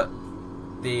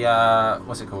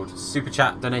what's it called, super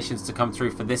chat donations to come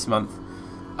through for this month,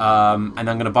 and I'm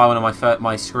going to buy one of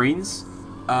my screens,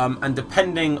 and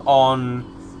depending on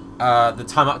the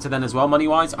time up to then as well, money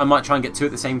wise, I might try and get 2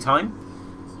 at the same time,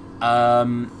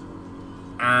 and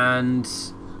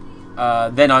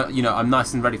then I'm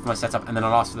nice and ready for my setup, and then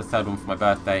I'll ask for the 3rd one for my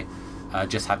birthday.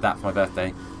 Just had that for my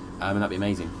birthday. And that'd be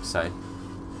amazing. So,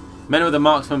 men with a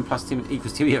marksman plus team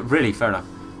equals 2. Yeah, really, fair enough.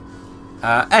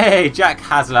 Hey, Jack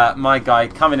Hasler, my guy,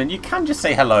 coming in. You can just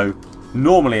say hello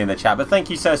normally in the chat, but thank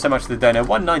you so much for the donor.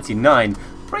 199,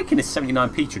 breaking this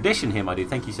 79p tradition here, my dude.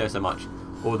 Thank you so much.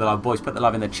 All the love, boys. Put the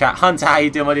love in the chat. Hunter, how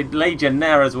you doing, my dude?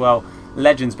 Legionnaire as well.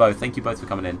 Legends both. Thank you both for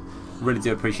coming in. Really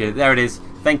do appreciate it. There it is.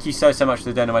 Thank you so much for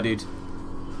the donor, my dude.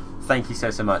 Thank you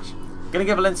so much. Gonna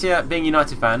give Valencia, being a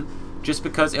United fan, just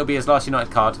because it'll be his last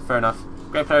United card. Fair enough.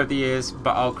 Great player of the years,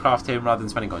 but I'll craft him rather than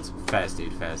spending coins. Fairs,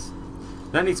 dude, fairs.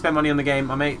 No need to spend money on the game.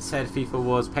 My mate said FIFA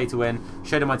was pay to win.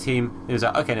 Showed him my team. He was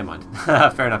like, okay, never mind.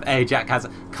 Fair enough. Hey, Jack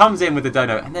comes in with the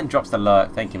dono and then drops the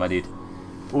lurk. Thank you, my dude.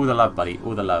 All the love, buddy.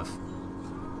 All the love.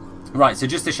 Right, so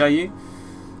just to show you,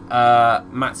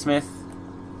 Matt Smith.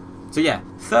 So yeah,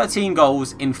 13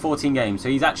 goals in 14 games. So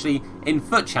he's actually, in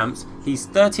FUT Champs, he's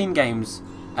 13 games,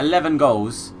 11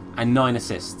 goals, and 9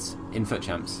 assists in FUT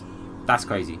Champs. That's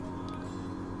crazy.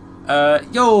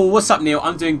 Yo, what's up, Neil?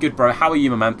 I'm doing good, bro. How are you,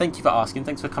 my man? Thank you for asking.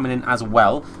 Thanks for coming in as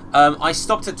well. I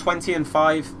stopped at 20 and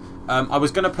 5. I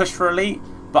was going to push for Elite,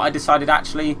 but I decided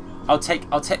actually I'll take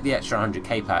the extra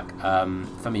 100k pack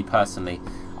for me personally.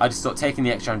 I just thought taking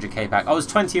the extra 100k pack. I was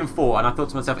 20 and 4, and I thought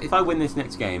to myself, if I win this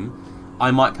next game,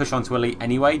 I might push on to Elite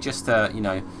anyway, just to, you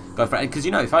know, go for it. Because,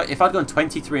 you know, if I'd gone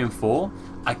 23 and 4,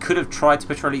 I could have tried to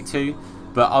push for Elite 2,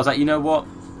 but I was like, you know what?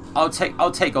 I'll take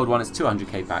Gold 1. It's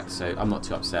 200k pack, so I'm not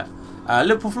too upset.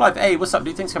 Liverpool for life. Hey, what's up,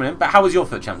 dude? Thanks for coming in. But how was your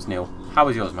FUT Champs, Neil? How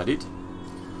was yours, my dude?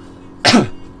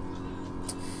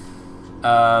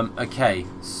 Okay,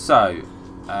 so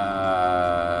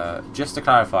just to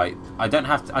clarify, I don't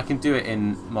have to. I can do it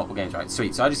in multiple games, right?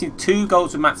 Sweet. So I just need 2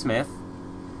 goals with Matt Smith,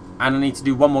 and I need to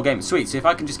do 1 more game. Sweet. So if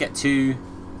I can just get two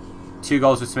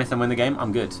goals with Smith and win the game,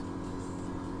 I'm good.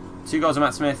 2 goals of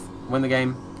Matt Smith, win the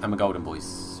game, and we're golden,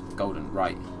 boys. Golden,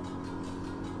 right.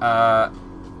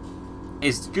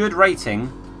 Is good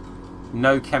rating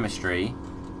no chemistry,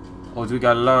 or do we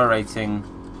go lower rating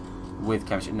with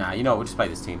chemistry? Nah, you know what, we'll just play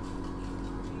this team.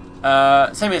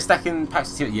 Same here, stacking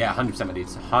packs of team. Yeah, 100%, my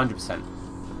dudes, 100%.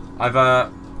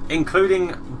 I've,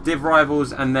 including Div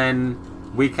Rivals and then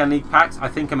Weekend League packs, I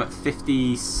think I'm at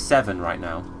 57 right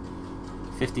now.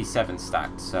 57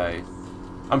 stacked, so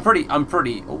I'm pretty,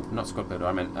 oh, not squad builder,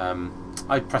 I meant,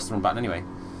 I pressed the wrong button anyway.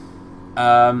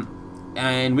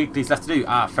 And weeklies left to do.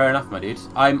 Ah, fair enough, my dude.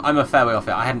 I'm a fair way off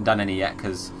it. I hadn't done any yet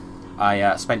because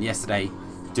I spent yesterday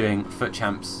doing Foot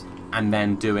Champs and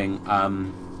then doing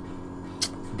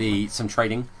some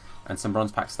trading and some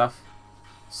bronze pack stuff.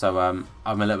 So I'm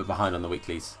a little bit behind on the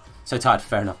weeklies. So tired.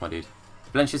 Fair enough, my dude.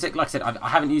 Valencia, like I said, I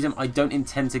haven't used him. I don't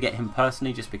intend to get him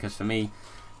personally, just because for me,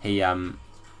 he'd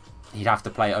have to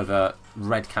play over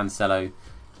Red Cancelo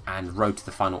and Road to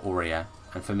the Final Aurea.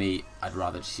 And for me, I'd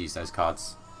rather just use those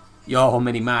cards. Yo,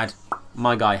 Mini Mad,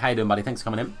 my guy. How you doing, buddy? Thanks for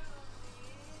coming in.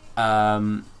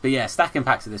 But yeah, stacking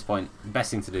packs at this point, best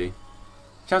thing to do.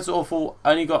 Chance are awful.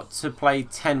 Only got to play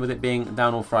 10 with it being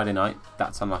down all Friday night.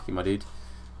 That's unlucky, my dude.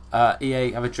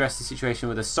 EA have addressed the situation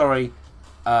with a sorry.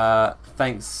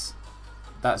 Thanks.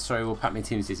 That sorry will pack me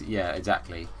team season. Yeah,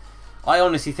 exactly. I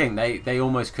honestly think they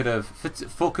almost could have,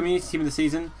 for community team of the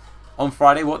season on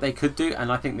Friday, what they could do,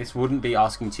 and I think this wouldn't be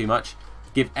asking too much,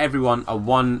 give everyone a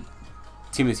 1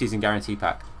 team of the season guarantee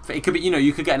pack. It could be,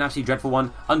 you could get an absolutely dreadful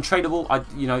one, untradeable.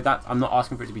 That I'm not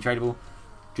asking for it to be tradable.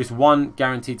 Just 1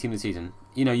 guaranteed team of the season.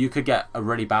 You could get a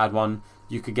really bad one.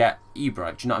 You could get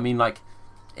Ibra. Do you know what I mean? Like,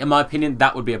 in my opinion,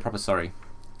 that would be a proper sorry.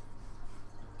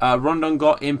 Rondon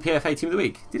got in PFA team of the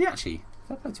week. Did he actually?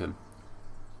 Fair play to him.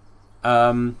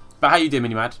 But how you doing,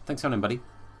 Minimad? Thanks for coming in, buddy.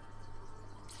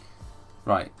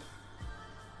 Right.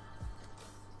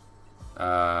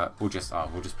 We'll just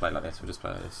play like this. We'll just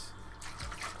play like this.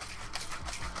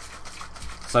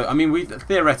 So, I mean,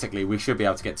 theoretically, we should be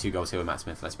able to get 2 goals here with Matt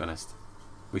Smith, let's be honest.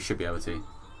 We should be able to.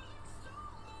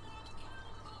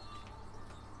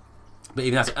 But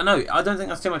even that's... No, I don't think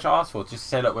that's too much to ask for. Just to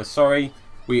say, look, we're sorry.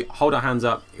 We hold our hands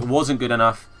up. It wasn't good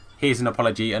enough. Here's an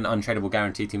apology, an untradeable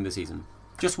guaranteed team of the season.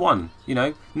 Just 1,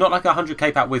 Not like a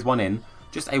 100k pack with 1 in.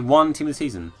 Just a 1 team of the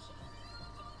season.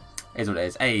 Is what it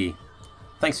is. Hey,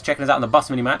 thanks for checking us out on the bus,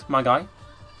 Mini Mad, my guy.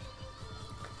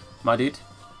 My dude.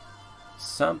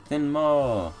 Something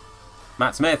more.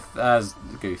 Matt Smith has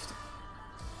goofed.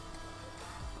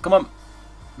 Come on.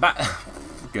 Back.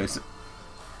 Good.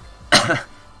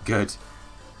 Good.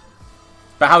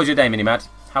 But how was your day, Mini Mad?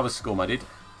 How was school, my dude?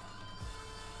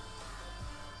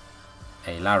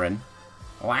 Hey, Laren.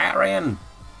 Laren!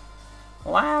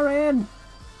 Laren!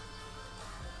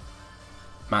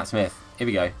 Matt Smith. Here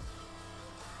we go.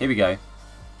 Here we go.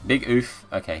 Big oof.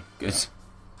 Okay, good.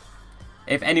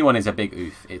 If anyone is a big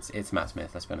oof, it's Matt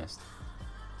Smith, let's be honest.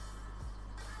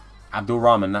 Abdul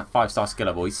Rahman, that 5-star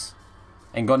skiller voice.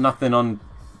 Ain't got nothing on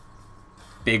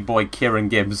big boy Kieran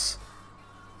Gibbs.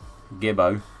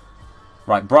 Gibbo.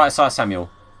 Right, Bright Side Samuel.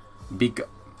 Big.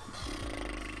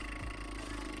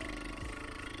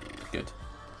 Good.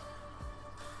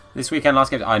 This weekend,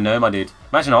 last game. I know, my dude.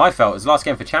 Imagine how I felt. It was the last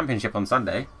game for Championship on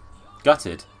Sunday.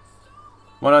 Gutted.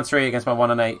 193 against my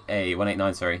 118. Hey,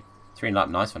 189, sorry. 3 and up.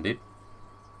 Nice one, dude.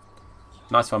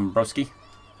 Nice one, broski.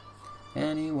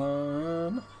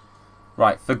 Anyone?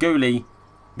 Right, for Ghoulie.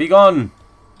 Be gone!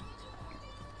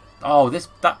 Oh,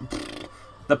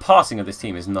 the passing of this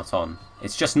team is not on.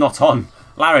 It's just not on.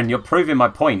 Laren, you're proving my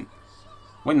point.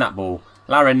 Win that ball.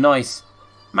 Laren, nice.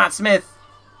 Matt Smith.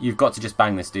 You've got to just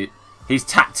bang this, dude. He's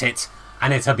tapped it,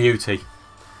 and it's a beauty.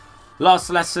 Last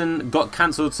lesson got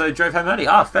cancelled, so drove home early.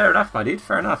 Ah, fair enough, my dude.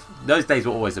 Fair enough. Those days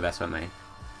were always the best, weren't they?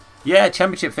 Yeah,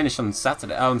 Championship finished on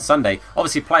Sunday.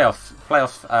 Obviously,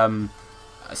 playoffs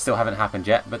still haven't happened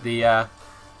yet, but the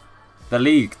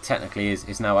league technically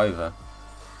is now over.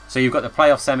 So you've got the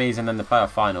playoff semis and then the playoff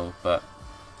final, but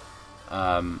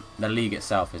the league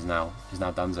itself is now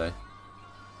donezo.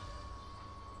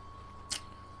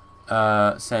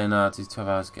 Saying it takes 12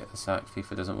 hours to get the sack.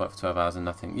 FIFA doesn't work for 12 hours and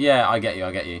nothing. Yeah, I get you.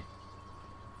 I get you.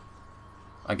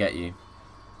 I get you.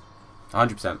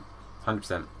 100%.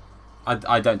 100%.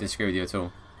 I don't disagree with you at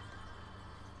all.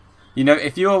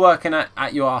 If you are working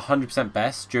at your 100%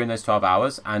 best during those 12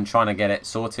 hours and trying to get it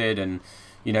sorted and,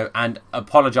 and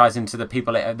apologising to the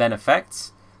people it then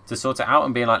affects to sort it out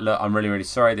and being like, look, I'm really, really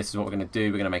sorry. This is what we're going to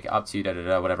do. We're going to make it up to you,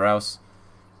 whatever else.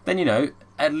 Then,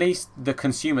 at least the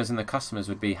consumers and the customers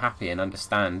would be happy and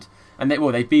understand. And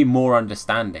they'd be more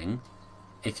understanding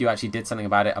if you actually did something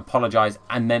about it, apologise,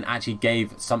 and then actually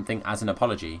gave something as an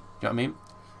apology. Do you know what I mean?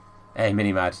 Hey,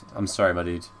 Mini Mad. I'm sorry, my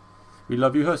dude. We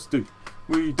love you, Husty.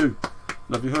 We do.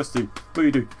 Love you, Husty.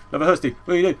 We do. Love you, Husty.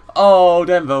 We do. Oh,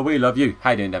 Denver, we love you.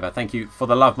 How you doing, Denver? Thank you for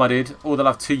the love, my dude. All the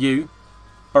love to you,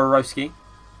 Borowski.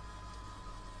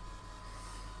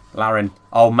 Laren.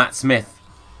 Oh, Matt Smith.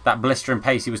 That blistering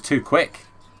pace. He was too quick.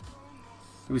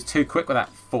 He was too quick with that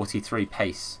 43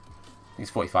 pace. I think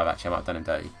it's 45, actually. I might have done him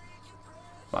dirty.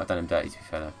 Might have done him dirty, to be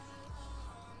fair, though.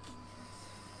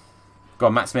 Go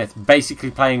on, Matt Smith.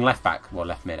 Basically playing left back. Well,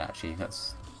 left mid, actually.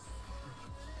 That's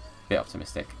a bit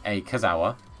optimistic. A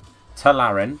Kazawa. To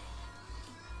Laren.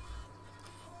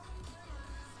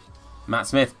 Matt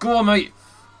Smith. Go on, mate.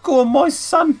 Go on, my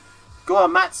son. Go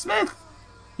on, Matt Smith.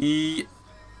 I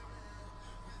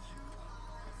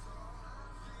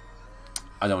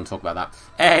don't want to talk about that.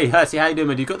 Hey, Hersey, how you doing,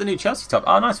 man? You got the new Chelsea top.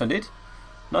 Oh, nice one, dude.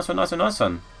 Nice one, nice one, nice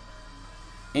one.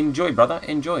 Enjoy, brother.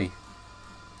 Enjoy.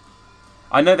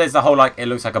 I know there's the whole, like, it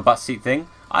looks like a bus seat thing.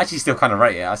 I actually still kind of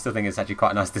rate it. I still think it's actually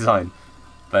quite a nice design.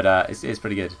 But it's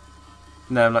pretty good.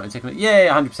 No, I'm not taking it.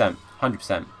 Yeah, 100%.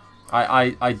 100%.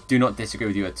 I do not disagree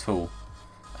with you at all,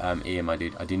 Ian, my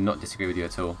dude. I do not disagree with you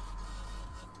at all.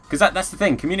 Because that's the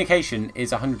thing. Communication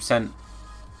is 100%,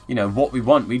 you know, what we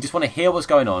want. We just want to hear what's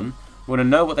going on. We want to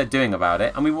know what they're doing about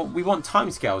it. And we want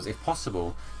timescales, if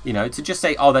possible. You know, to just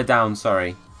say, oh, they're down,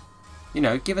 sorry. You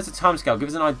know, give us a timescale. Give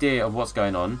us an idea of what's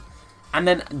going on. And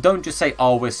then don't just say,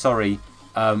 oh, we're sorry.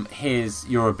 Here's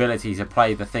your ability to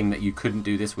play the thing that you couldn't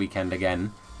do this weekend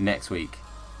again next week.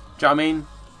 Do you know what I mean?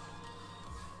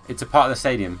 It's a part of the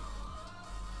stadium.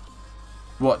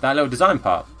 What, that little design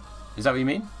part? Is that what you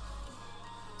mean?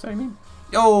 Is that what you mean?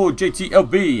 Oh,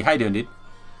 JTLB. How you doing, dude?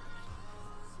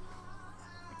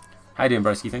 How you doing,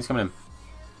 broski? Thanks for coming in.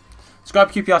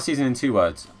 Describe QPR season in 2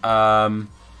 words.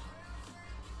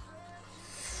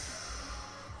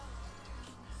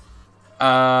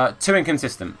 Too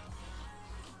inconsistent.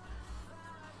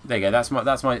 There you go.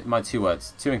 That's my 2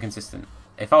 words. Too inconsistent.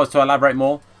 If I was to elaborate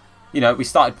more, you know, we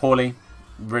started poorly.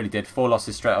 Really did. 4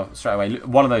 losses straight away.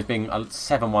 One of those being a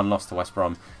 7-1 loss to West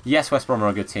Brom. Yes, West Brom are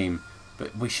a good team,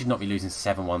 but we should not be losing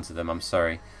 7-1 to them. I'm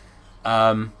sorry.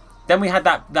 Then we had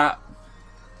that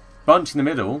bunch in the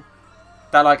middle,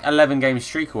 that like 11 game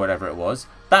streak or whatever it was.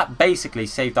 That basically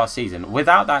saved our season.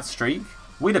 Without that streak,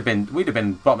 we'd have been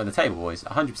bottom of the table, boys.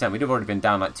 100%. We'd have already been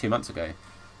down like 2 months ago.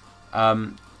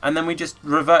 And then we just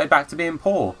reverted back to being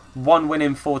poor. 1 win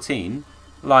in 14.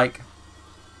 Like,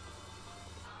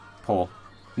 poor.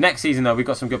 Next season, though, we've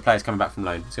got some good players coming back from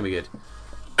loan. It's going to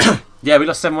be good. Yeah, we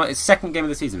lost 7-1. It's 2nd game of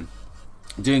the season.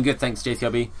 Doing good, thanks,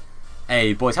 JTLB.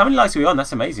 Hey, boys, how many likes are we on?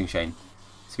 That's amazing, Shane.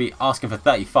 To be asking for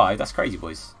 35, that's crazy,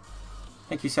 boys.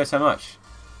 Thank you so much.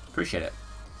 Appreciate it.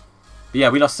 But yeah,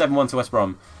 we lost 7-1 to West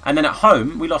Brom. And then at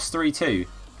home, we lost 3-2.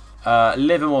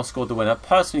 Livermore scored the winner.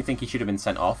 Personally think he should have been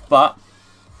sent off. But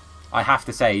I have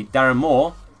to say, Darren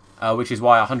Moore, which is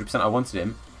why 100% I wanted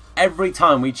him, every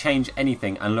time we changed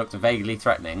anything and looked vaguely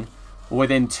threatening,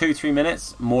 within 2-3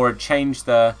 minutes, Moore had changed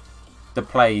the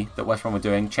play that West Brom were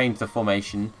doing, changed the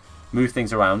formation, moved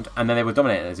things around, and then they were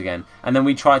dominating us again. And then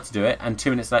we tried to do it, and 2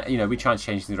 minutes later, you know, we tried to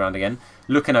change things around again,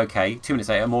 looking okay. 2 minutes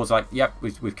later, Moore's like, yep,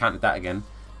 we've counted that again.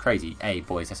 Crazy. Hey,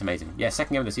 boys, that's amazing. Yeah, 2nd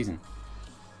game of the season.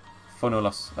 4-0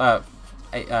 loss.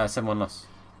 7-1 loss.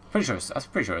 I'm pretty sure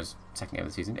it was 2nd game of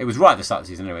the season. It was right at the start of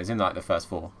the season anyway. It was in like the first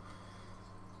 4.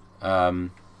 But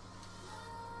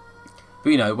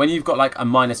you know, when you've got like a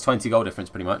minus 20 goal difference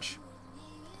pretty much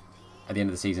at the end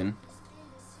of the season,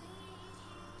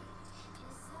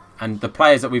 and the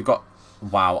players that we've got,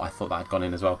 wow, I thought that had gone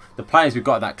in as well. The players we've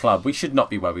got at that club, we should not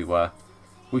be where we were.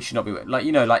 We should not be, like,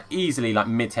 you know, like easily like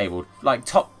mid-table, like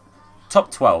top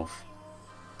 12.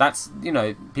 That's, you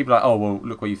know, people are like, oh well,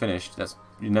 look where you finished. That's,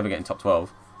 you're never getting top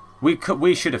 12.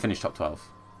 We should have finished top 12.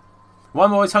 Why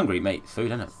am I always hungry, mate? Food,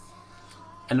 isn't it?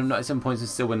 And I'm not at 7 points and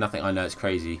still win nothing. I know, it's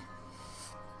crazy.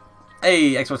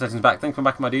 Hey, Xbox Legends back. Thanks for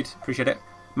back, my dude. Appreciate it.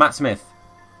 Matt Smith.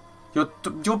 You're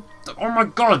oh my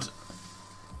god.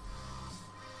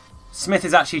 Smith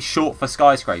is actually short for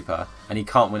skyscraper, and he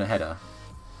can't win a header.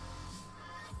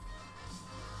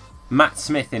 Matt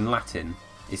Smith in Latin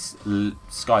is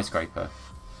skyscraper.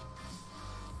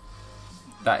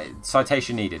 That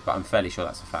citation needed, but I'm fairly sure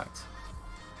that's a fact.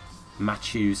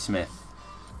 Matthew Smith.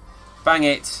 Bang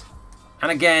it.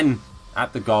 And again,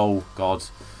 at the goal. God.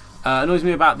 Annoys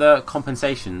me about the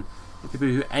compensation. The people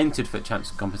who entered for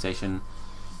Champs compensation,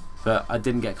 but I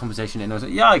didn't get compensation. And I was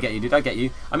like, yeah, I get you, dude. I get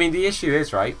you. I mean, the issue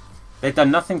is, right, they've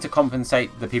done nothing to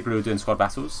compensate the people who are doing squad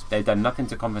battles. They've done nothing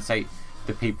to compensate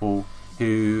the people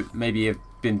who maybe have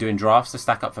been doing drafts to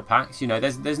stack up for packs. You know,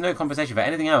 there's no compensation for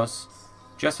anything else.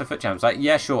 Just for FUT champs. Like,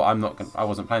 yeah, sure, I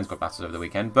wasn't playing squad battles over the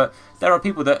weekend, but there are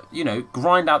people that, you know,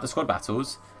 grind out the squad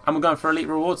battles and we're going for elite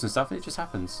rewards and stuff. It just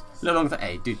happens. A little longer.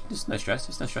 Hey, dude, there's no stress.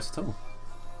 There's no stress at all.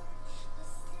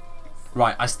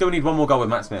 Right, I still need one more goal with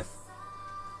Matt Smith.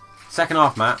 Second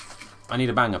half, Matt. I need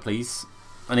a banger, please.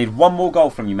 I need one more goal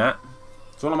from you, Matt.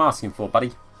 That's all I'm asking for,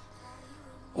 buddy.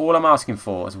 All I'm asking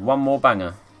for is one more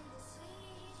banger.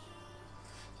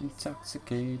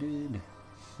 Intoxicated.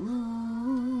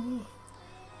 Ooh.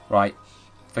 Right,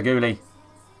 Faguli.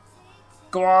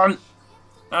 Go on,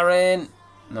 Aaron.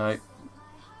 No,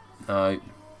 no.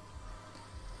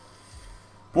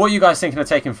 What are you guys thinking of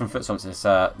taking from FUT swaps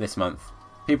this month?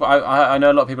 People, I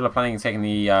know a lot of people are planning on taking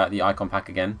the icon pack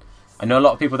again. I know a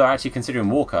lot of people that are actually considering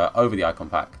Walker over the icon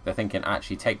pack. They're thinking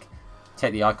actually take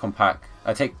the icon pack,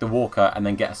 take the Walker, and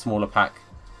then get a smaller pack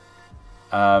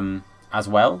as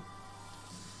well.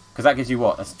 Because that gives you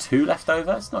what? That's 2 left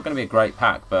over. It's not going to be a great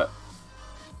pack, but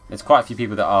there's quite a few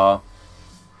people that are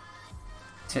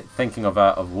thinking of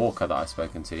Walker that I've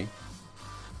spoken to.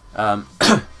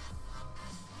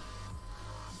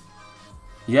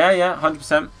 Yeah,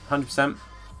 100%, 100%.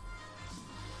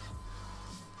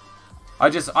 I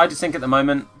just think at the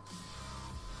moment,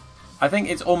 I think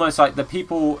it's almost like the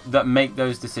people that make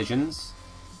those decisions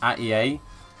at EA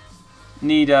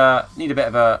need a bit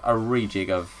of a rejig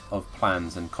of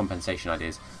plans and compensation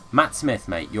ideas. Matt Smith,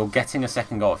 mate, you're getting a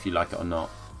second goal if you like it or not.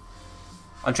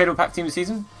 Untradeable pack team of the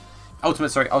season?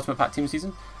 Ultimate pack team of the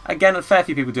season? Again, a fair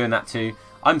few people doing that too.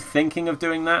 I'm thinking of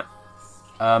doing that.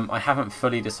 I haven't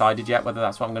fully decided yet whether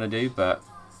that's what I'm going to do, but...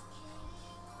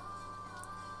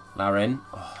 Lauren.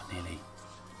 Oh, nearly.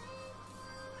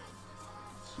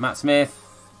 Matt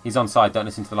Smith. He's onside. Don't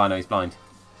listen to the line. He's blind.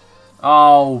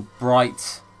 Oh,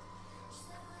 Bright.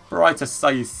 Bright as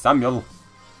say Samuel.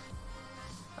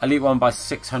 Elite 1 by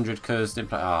 600 because didn't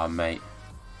play. Ah, mate.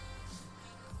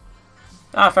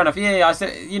 Ah, fair enough. Yeah, I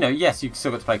said, you know, yes, you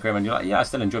still got to play Kreyn and you're like, yeah, I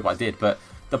still enjoyed what I did, but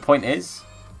the point is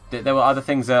that there were other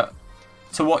things that,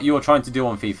 to what you were trying to do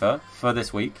on FIFA for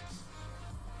this week,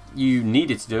 you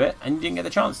needed to do it and you didn't get the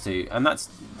chance to, and it's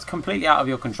completely out of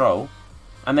your control.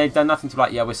 And they've done nothing to be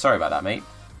like, yeah, we're sorry about that, mate.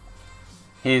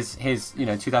 Here's you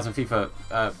know, 2000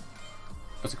 FIFA,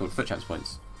 what's it called, FUT champs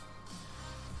points.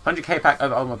 100k pack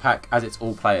over Ultimate pack as it's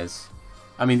all players.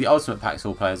 I mean, the Ultimate pack's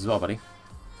all players as well, buddy.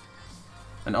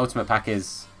 And Ultimate pack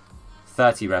is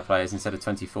 30 rare players instead of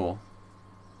 24.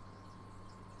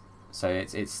 So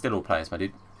it's still all players, my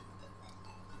dude.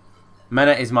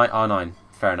 Mena is my R9.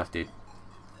 Fair enough, dude.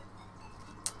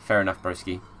 Fair enough,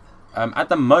 broski. At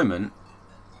the moment,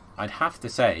 I'd have to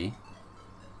say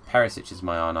Perisic is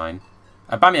my R9.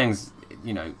 Aubameyang's,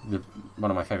 you know,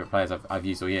 one of my favourite players I've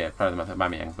used all year. Player of the month,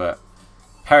 Aubameyang. But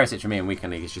Perisic for me in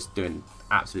Weekend League is just doing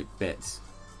absolute bits.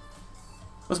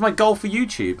 What's my goal for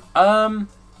YouTube?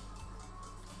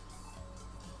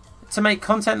 To make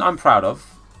content I'm proud of.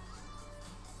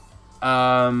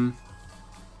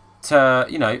 To,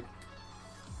 you know,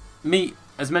 meet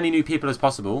as many new people as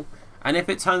possible. And if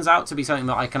it turns out to be something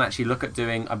that I can actually look at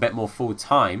doing a bit more full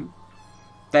time,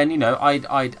 then, you know,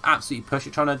 I'd absolutely push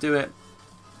it, trying to do it.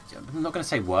 I'm not going to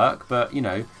say work, but, you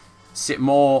know, sit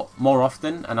more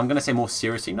often. And I'm going to say more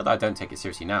seriously. Not that I don't take it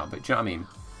seriously now, but do you know what I mean?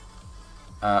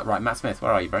 Right, Matt Smith,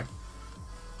 where are you, bro?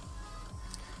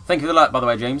 Thank you for the alert, by the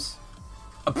way, James.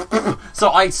 So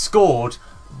I scored,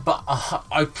 but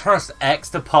I pressed X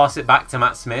to pass it back to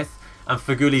Matt Smith, and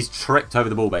Faguli's tripped over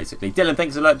the ball, basically. Dylan,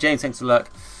 thanks for the alert. James, thanks for the alert.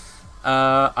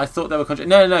 I thought they were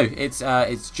no,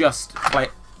 it's just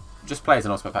players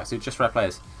in Ultimate Pack, so just rare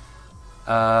players.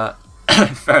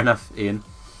 Fair enough, Ian.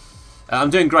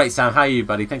 I'm doing great, Sam. How are you,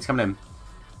 buddy? Thanks for coming in.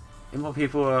 And more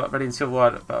people are ready in Silver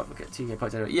Wide, but we'll get 2k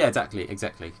points. Yeah,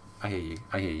 exactly. I hear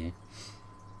you.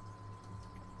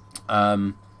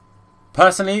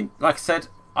 Personally, like I said,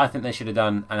 I think they should have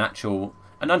done an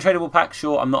untradeable pack.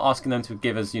 Sure, I'm not asking them to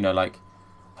give us, you know, like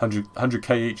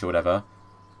 100k each or whatever.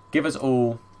 Give us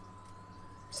all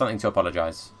something to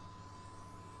apologise.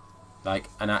 Like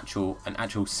an actual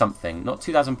something, not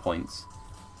 2,000 points.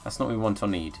 That's not what we want or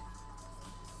need.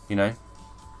 You know.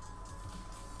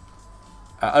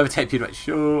 Overtake Pewdway,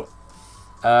 sure.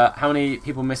 How many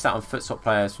people missed out on FUT swap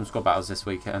players from squad battles this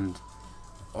weekend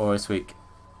or this week?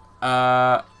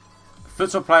 FUT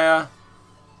swap player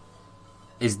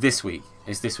is this week.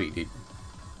 It's this week, dude.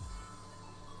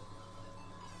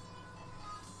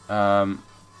 My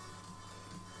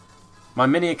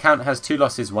mini account has 2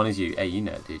 losses. One is you. Hey, you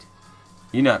know it, dude.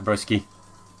 You know it, broski.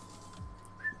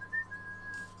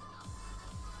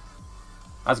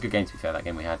 That was a good game, to be fair, that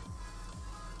game we had.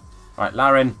 Right,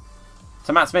 Lauren.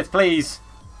 To Matt Smith, please.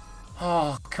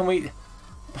 Oh, can we...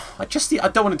 I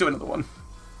don't want to do another one.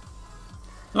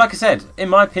 Like I said, in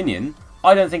my opinion,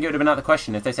 I don't think it would have been out of the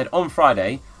question if they said on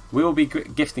Friday we will be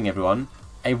gifting everyone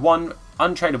a one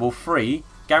untradeable free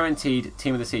guaranteed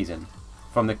team of the season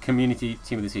from the community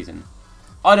team of the season.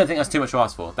 I don't think that's too much to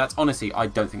ask for. That's honestly, I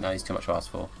don't think that is too much to ask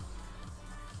for.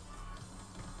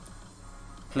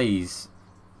 Please.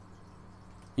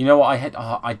 You know what I had?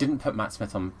 Oh, I didn't put Matt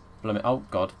Smith on. Oh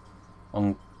God,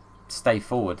 on stay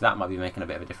forward. That might be making a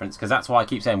bit of a difference because that's why I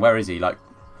keep saying, where is he? Like,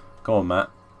 go on, Matt.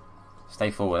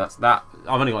 Stay forward. That's that.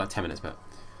 I've only got like 10 minutes, but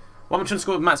why am I trying to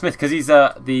score with Matt Smith? Because he's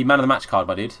the man of the match card,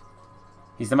 my dude.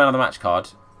 He's the man of the match card,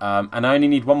 and I only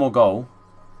need one more goal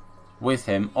with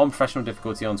him on professional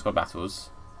difficulty on squad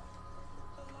battles.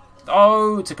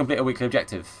 Oh, to complete a weekly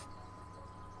objective.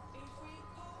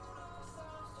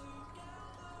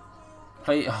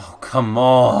 Play. Oh, come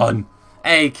on.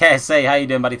 Hey, KSA, how you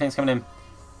doing, buddy? Thanks for coming in.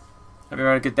 Hope you're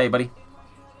having a good day, buddy.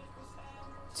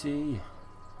 Gee.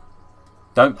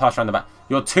 Don't pass around the back.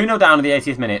 You're 2-0 down in the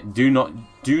 80th minute. Do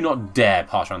not dare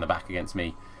pass around the back against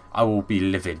me. I will be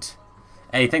livid.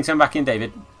 Hey, thanks for coming back in,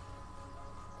 David.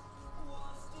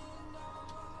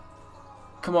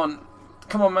 Come on.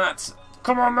 Come on, Matt.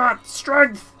 Come on, Matt.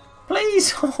 Strength.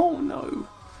 Please. Oh, no.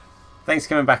 Thanks for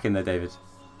coming back in there, David.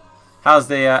 How's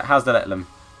the Letlam?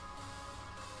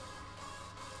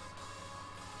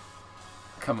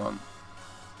 Come on.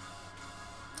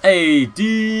 Hey,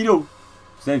 Dino.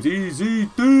 His name's Easy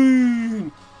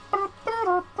Dean.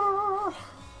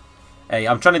 Hey,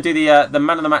 I'm trying to do the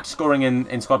man of the match scoring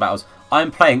in squad battles. I'm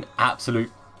playing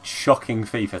absolute shocking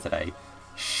FIFA today.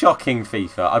 Shocking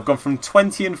FIFA. I've gone from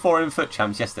 20-4 in foot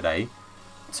champs yesterday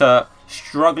to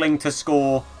struggling to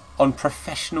score on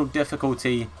professional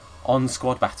difficulty on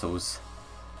squad battles.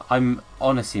 I'm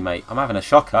honestly, mate, I'm having a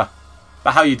shocker.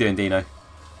 But how are you doing, Dino?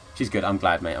 She's good. I'm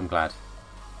glad, mate. I'm glad.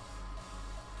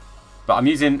 But I'm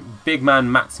using big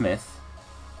man Matt Smith,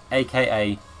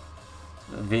 aka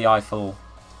the Eiffel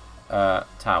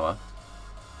Tower.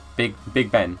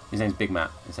 Big Ben. His name's Big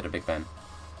Matt instead of Big Ben.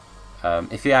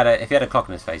 If he had a clock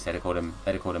on his face, they'd have called him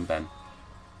Ben.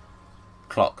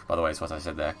 Clock, by the way, is what I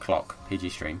said there. Clock. PG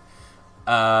stream.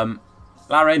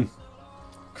 Larin,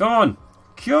 come on,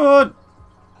 cured.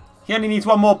 He only needs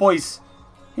one more, boys.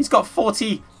 He's got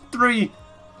 43.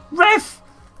 Ref,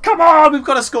 come on, we've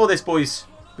got to score this, boys.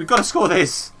 We've got to score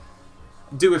this.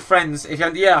 Do with friends. If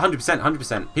you, yeah, 100%,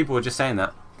 100%. People were just saying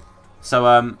that. So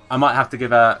I might have to give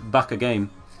Buck a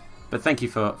game. But thank you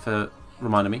for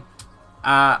reminding me.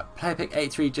 Player pick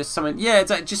 83, just something. Yeah,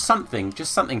 it's like just something to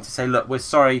say. Look, we're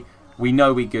sorry. We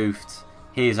know we goofed.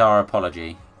 Here's our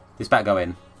apology. This back go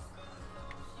in.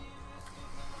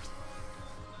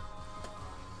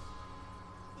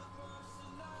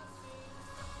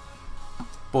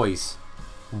 Boys,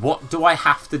 what do I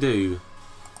have to do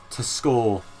to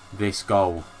score this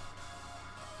goal?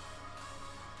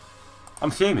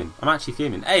 I'm fuming. I'm actually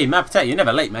fuming. Hey, Mad Potato, you're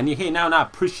never late, man. You're here now, and I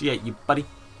appreciate you, buddy.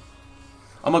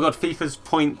 Oh my god, FIFA's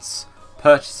points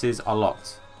purchases are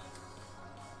locked.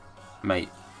 Mate.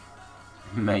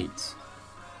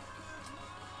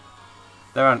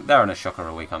 They're on a shocker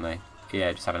a week, aren't they?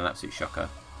 Yeah, just having an absolute shocker.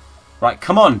 Right,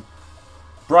 come on.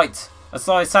 Bright.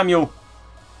 Aside Samuel.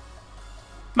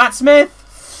 Matt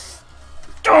Smith.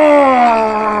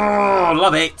 Oh,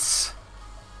 love it.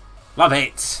 Love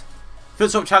it.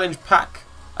 Footswap challenge pack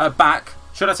back.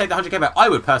 Should I take the 100k back? I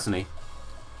would personally.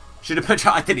 Should have put.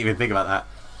 I didn't even think about that.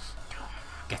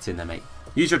 Get in there, mate.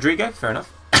 Use Rodrigo. Fair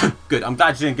enough. Good. I'm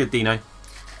glad you're doing good, Dino.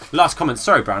 Last comment.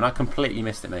 Sorry, Brown. I completely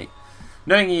missed it, mate.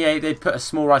 Knowing EA, they'd put a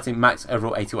small writing max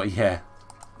overall 81. Yeah.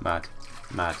 Mad.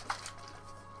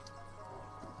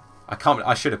 I can't.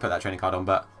 I should have put that training card on,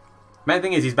 but main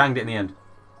thing is he's banged it in the end.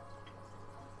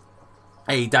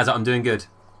 Hey, Daz, I'm doing good.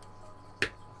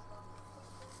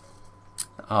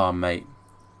 Oh, mate.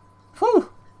 Whew.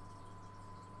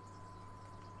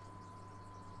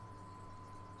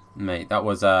 Mate, that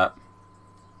was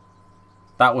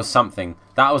something.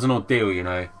 That was an ordeal, you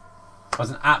know. It was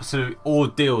an absolute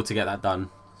ordeal to get that done.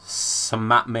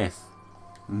 Smat Myth.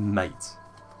 Mate.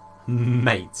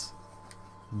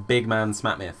 Big man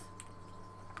Smat Myth.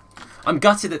 I'm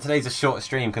gutted that today's a shorter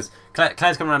stream because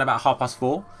Claire's coming around about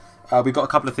 4:30. We've got a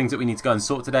couple of things that we need to go and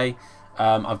sort today.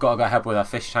 I've got to go help with our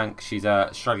fish tank. She's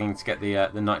struggling to get the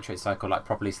nitrate cycle like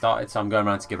properly started, so I'm going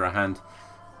around to give her a hand.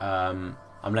 I'm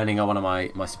lending her one of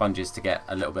my sponges to get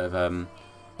a little bit of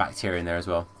bacteria in there as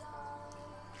well.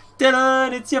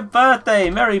 Dylan, it's your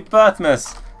birthday! Merry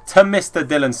Birthmas to Mr.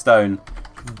 Dylan Stone.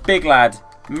 Big lad.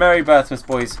 Merry Birthmas,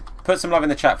 boys. Put some love in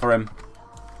the chat for him.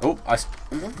 Oh,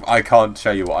 I can't show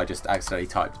you what I just accidentally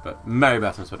typed, but Merry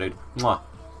Birthmas, my dude. Mwah.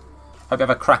 Hope you have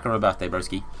a cracker on a birthday,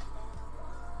 broski.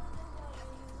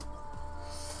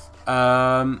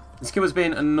 This kid was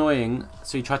being annoying,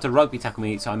 so he tried to rugby tackle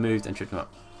me, so I moved and tripped him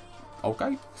up.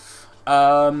 Okay.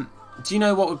 Do you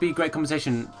know what would be great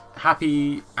compensation?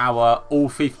 Happy hour, all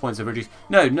FIFA points are reduced.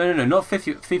 No, not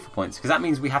FIFA points, because that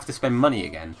means we have to spend money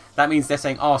again. That means they're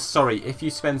saying, oh, sorry, if you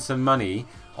spend some money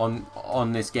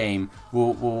on this game,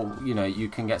 we'll you know, you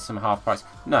can get some half price.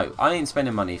 No, I ain't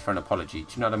spending money for an apology. Do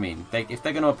you know what I mean? If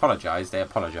they're going to apologise, they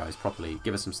apologise properly.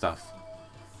 Give us some stuff.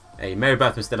 Hey, Merry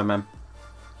birthday, still, man.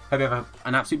 Hope you have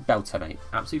an absolute belter, mate.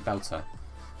 Absolute belter.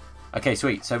 Okay,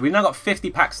 sweet. So we've now got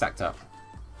 50 packs stacked up.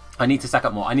 I need to stack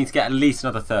up more. I need to get at least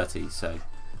another 30, so...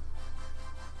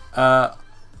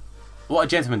 what a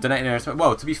gentleman donating there.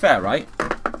 Well, to be fair, right?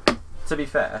 To be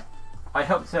fair, I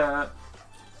helped her...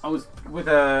 I was with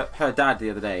her dad the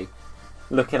other day,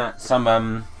 looking at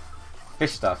some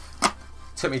fish stuff.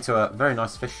 Took me to a very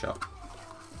nice fish shop.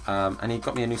 And he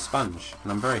got me a new sponge.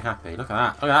 And I'm very happy. Look at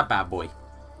that. Look at that bad boy.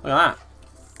 Look at that.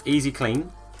 Easy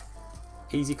clean.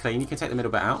 Easy clean. You can take the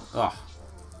middle bit out. Oh,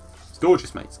 it's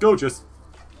gorgeous, mate. It's gorgeous.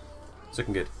 It's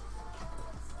looking good.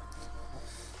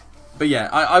 But yeah,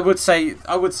 I would say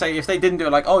if they didn't do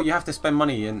it, like, oh, you have to spend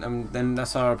money, and then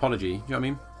that's our apology. You know what I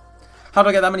mean? How do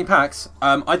I get that many packs?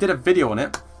 I did a video on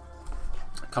it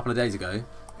a couple of days ago.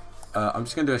 I'm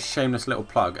just going to do a shameless little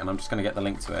plug, and I'm just going to get the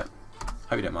link to it.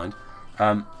 Hope you don't mind.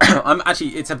 I'm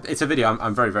actually, it's a video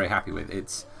I'm very, very happy with.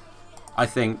 I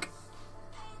think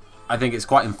it's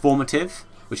quite informative,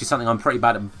 which is something I'm pretty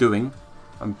bad at doing.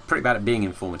 I'm pretty bad at being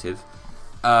informative.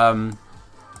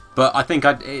 But I think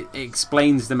it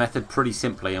explains the method pretty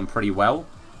simply and pretty well.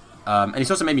 And it's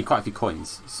also made me quite a few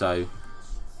coins. So,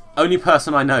 only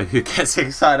person I know who gets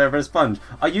excited over a sponge.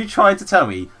 Are you trying to tell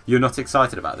me you're not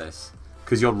excited about this?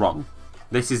 Because you're wrong.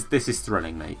 This is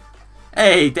thrilling, mate.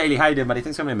 Hey, Daily, how you doing, buddy?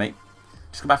 Thanks for coming in, mate.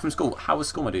 Just got back from school. How was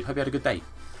school, my dude? Hope you had a good day.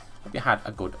 Hope you had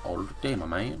a good old day, my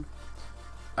man.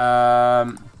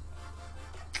 I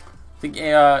think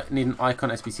you need an icon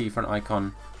SBC for an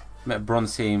icon. Met a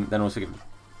bronze team, then also give...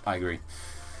 I agree.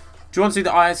 Do you want to do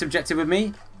the IS objective with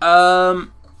me?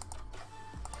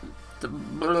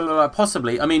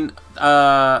 Possibly. I mean,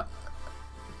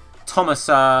 Thomas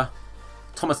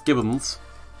Gibbons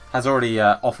has already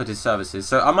offered his services,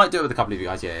 so I might do it with a couple of you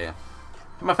guys. Yeah.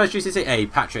 My first GCC. Hey,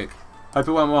 Patrick. Hope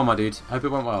it went well, my dude. Hope it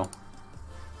went well.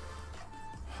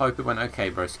 Hope it went okay,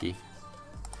 broski.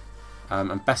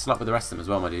 And best of luck with the rest of them as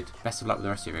well, my dude. Best of luck with the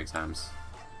rest of your exams.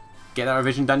 Get that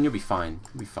revision done, you'll be fine.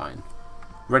 You'll be fine.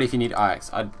 Ready if you need Ajax.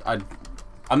 I'm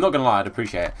not gonna lie, I'd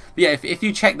appreciate it. But yeah, if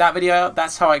you check that video out,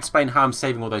 that's how I explain how I'm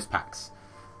saving all those packs.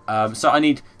 So I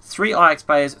need 3 Ajax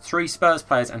players, 3 Spurs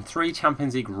players, and 3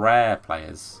 Champions League rare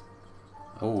players.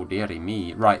 Oh dearie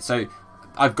me. Right, so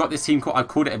I've got this team called, I've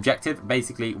called it objective.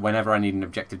 Basically, whenever I need an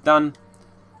objective done,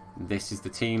 this is the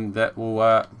team that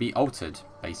will be altered,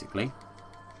 basically.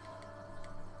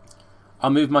 I'll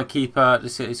move my keeper, the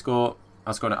city score.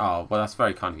 I'll score it. Oh, well, that's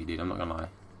very kind of you, dude. I'm not gonna lie.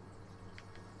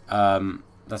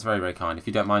 That's very, very kind. If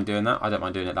you don't mind doing that, I don't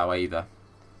mind doing it that way either.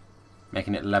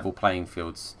 Making it level playing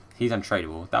fields. He's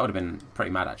untradeable. That would have been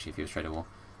pretty mad, actually, if he was tradable.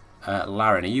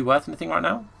 Laren, are you worth anything right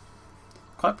now?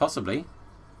 Quite possibly.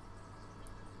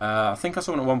 I think I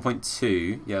saw one at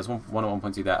 1.2. Yeah, there's one at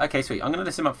 1.2 there. Okay, sweet. I'm going to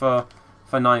list him up for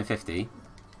 950.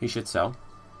 He should sell.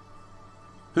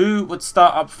 Who would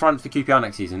start up front for QPR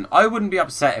next season? I wouldn't be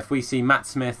upset if we see Matt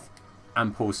Smith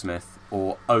and Paul Smith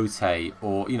or Ote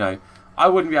or, you know, I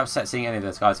wouldn't be upset seeing any of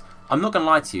those guys. I'm not going to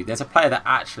lie to you. There's a player that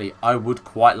actually I would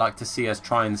quite like to see us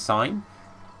try and sign.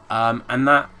 And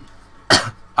that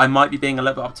I might be being a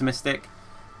little bit optimistic,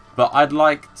 but I'd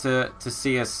like to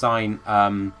see us sign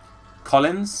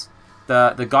Collins,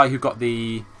 the guy who got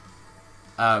the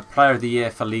Player of the Year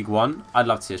for League One. I'd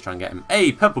love to see us try and get him.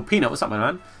 Hey, Purple Peanut, what's up, my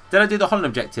man? Did I do the Holland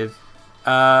objective?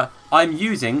 I'm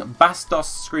using Bastos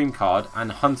Scream Card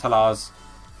and Huntelaar's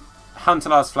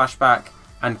Flashback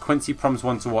and Quincy Prom's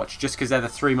One to Watch, just because they're the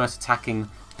 3 most attacking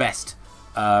best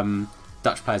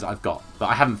Dutch players I've got. But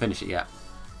I haven't finished it yet.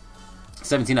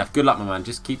 17F. Good luck, my man.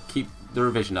 Just keep the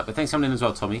revision up. But thanks for coming in as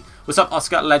well, Tommy. What's up,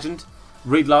 Oscar Legend?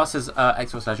 Reed Lars says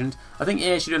Xbox Legend. I think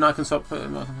EA should do an icon swap.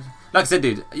 Like I said,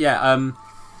 dude. Yeah.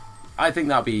 I think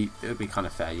it would be kind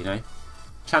of fair, you know.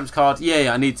 Champs card.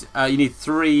 Yeah. I need you need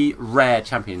 3 rare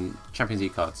Champions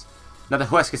League cards. Now the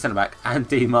Huesca centre back and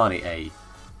Di Marni. Hey,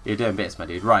 you're doing bits, my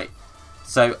dude. Right.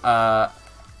 So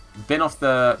been off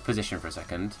the position for a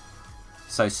second.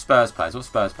 So Spurs players. What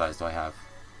Spurs players do I have?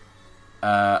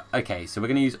 Okay, so we're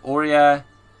going to use Aurier.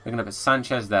 We're going to put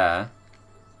Sanchez there.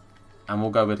 And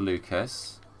we'll go with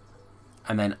Lucas.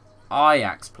 And then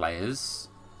Ajax players.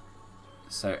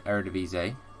 So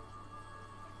Eredivisie.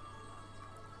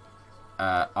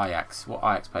 Ajax. What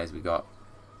Ajax players we got?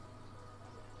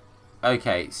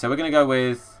 Okay, so we're going to go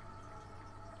with...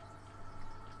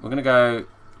 We're going to go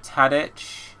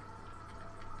Tadic.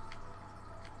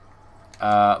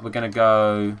 We're going to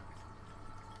go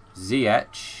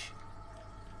Ziyech.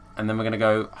 And then we're going to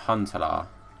go Huntelaar.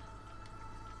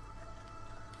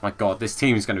 My god, this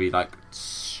team is going to be like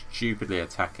stupidly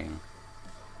attacking.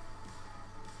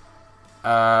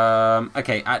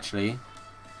 Okay, actually,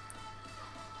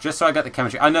 just so I get the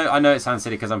chemistry. I know it sounds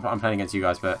silly because I'm playing against you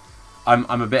guys, but I'm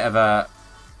a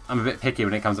bit picky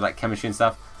when it comes to like chemistry and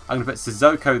stuff. I'm gonna put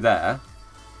Sissoko there.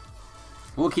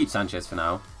 We'll keep Sanchez for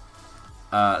now.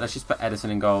 Let's just put Edison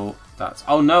in goal. That's...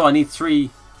 Oh no, I need 3.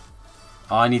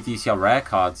 Oh, I need the UCL rare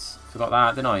cards. Forgot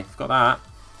that, didn't I? Forgot that.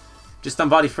 Just done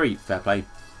Vardy free. Fair play.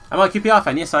 Am I a QPR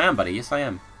fan? Yes, I am, buddy. Yes, I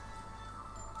am.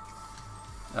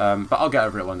 But I'll get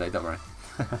over it one day. Don't worry.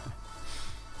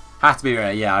 Have to be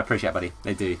rare. Yeah, I appreciate it, buddy.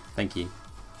 They do. Thank you.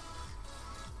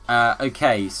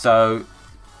 Okay, so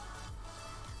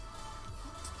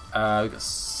we got...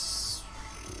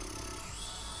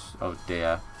 Oh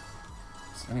dear.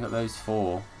 I've only got those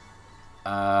 4.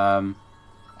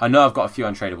 I know I've got a few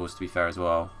untradables to be fair as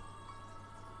well.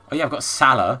 Oh yeah, I've got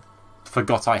Salah.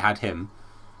 Forgot I had him.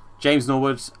 James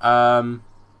Norwood.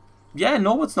 Yeah,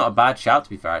 Norwood's not a bad shout to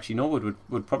be fair actually. Norwood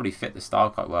would probably fit the style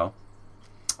quite well.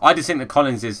 I just think that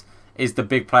Collins is the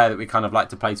big player that we kind of like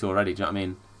to play to already, do you know what I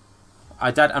mean?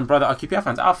 Our dad and brother are QPR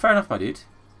fans. Oh, fair enough, my dude.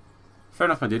 Fair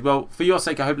enough, my dude. Well, for your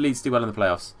sake, I hope Leeds do well in the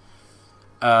playoffs.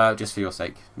 Just for your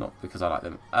sake, not because I like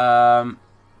them.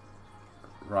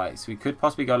 Right, so we could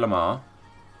possibly go Lamar.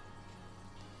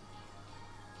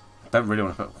 I don't really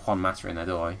want to put Juan Mata in there,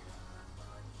 do I?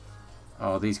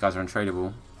 Oh, these guys are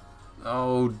untradeable.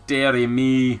 Oh, dear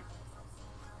me.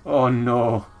 Oh,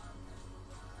 no.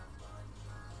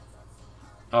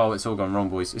 Oh, it's all gone wrong,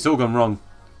 boys. It's all gone wrong.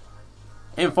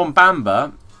 Inform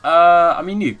Bamba. I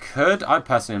mean, you could. I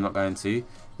personally am not going to.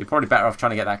 You're probably better off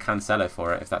trying to get that Cancelo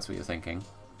for it, if that's what you're thinking.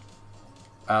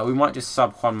 We might just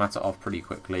sub Juan Mata off pretty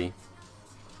quickly.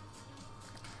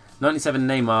 97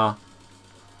 Neymar.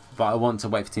 But I want to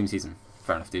wait for team season.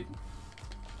 Fair enough, dude.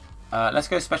 Let's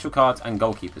go special cards and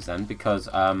goalkeepers then, because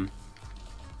I'm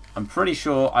pretty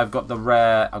sure I've got the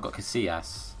rare... I've got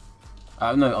Casillas.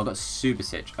 No, I've got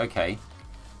Subasic. Okay.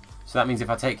 So that means if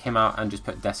I take him out and just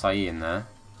put Desai in there,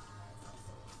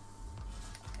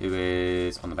 who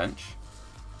is on the bench.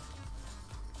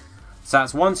 So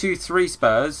that's 1, 2, 3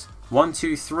 Spurs, 1,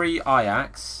 2, 3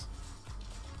 Ajax,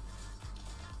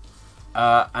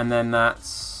 and then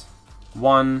that's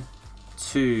 1,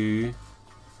 2.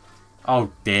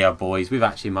 Oh dear, boys, we've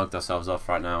actually mugged ourselves off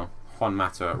right now. Juan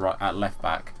Mata at left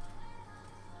back.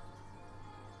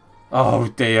 Oh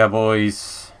dear,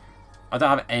 boys. I don't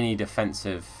have any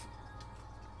defensive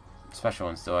special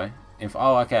ones, do I?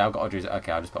 Oh, okay, I've got Audrey's.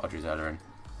 Okay, I'll just put Audrey's earlier in.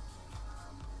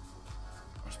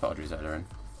 I'll just put Audrey's earlier in.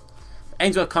 If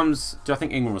Ainsworth comes, do I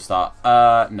think Ingram will start?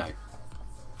 No.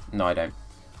 No, I don't.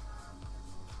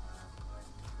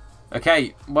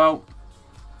 Okay, well,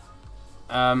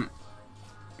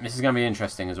 this is going to be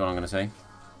interesting is what I'm going to say.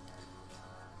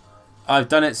 I've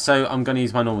done it, so I'm going to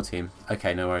use my normal team.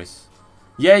 Okay, no worries.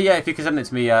 Yeah, if you could send it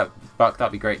to me, Buck,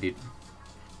 that'd be great, dude.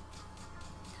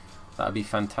 That'd be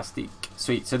fantastic.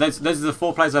 Sweet. So those are the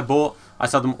 4 players I bought. I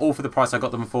sold them all for the price I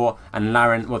got them for. And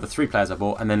Laren, well, the 3 players I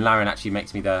bought. And then Laren actually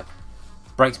makes me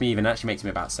actually makes me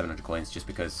about 700 coins just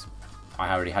because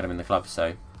I already had him in the club.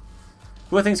 So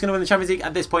who I think is going to win the Champions League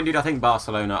at this point, dude? I think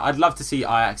Barcelona. I'd love to see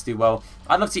Ajax do well.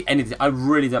 I'd love to see anything. I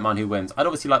really don't mind who wins. I'd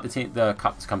obviously like the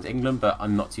cup to come to England, but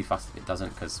I'm not too fussed if it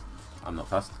doesn't because I'm not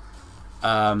fussed.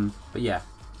 But yeah.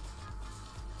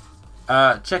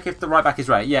 Check if the right back is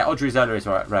right. Yeah, Audrey's earlier is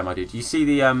right, my dude. You see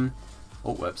the oh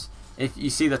whoops. If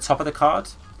you see the top of the card,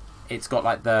 it's got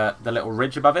like the little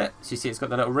ridge above it. So you see it's got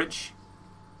the little ridge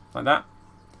like that.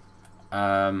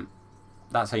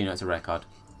 That's how you know it's a rare card.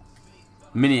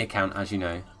 Mini account, as you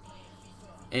know.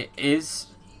 It is,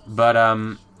 but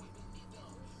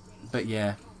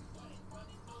yeah.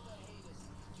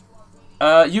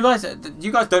 You guys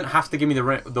don't have to give me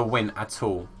the win at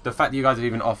all. The fact that you guys have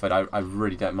even offered, I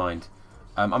really don't mind.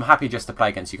 I'm happy just to play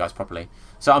against you guys properly.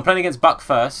 So I'm playing against Buck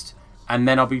first, and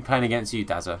then I'll be playing against you,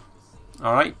 Dazza.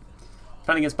 All right,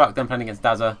 playing against Buck, then playing against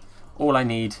Dazza. All I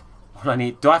need.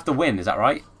 Do I have to win? Is that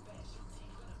right?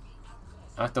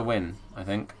 I have to win, I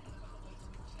think.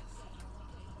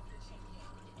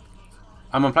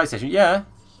 I'm on PlayStation. Yeah.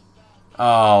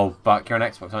 Oh, Buck, you're on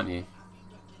Xbox, aren't you?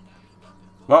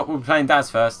 Well, we'll be playing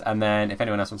Daz first, and then if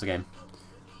anyone else wants a game.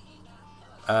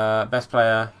 Best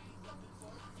player.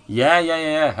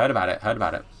 Yeah. Heard about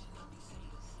it.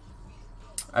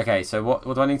 Okay, so what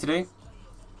do I need to do?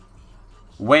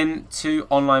 Win 2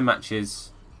 online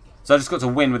matches So I just got to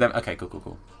win with them. Okay, cool, cool,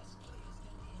 cool.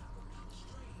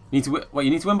 You need to wait.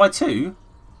 You need to win by 2.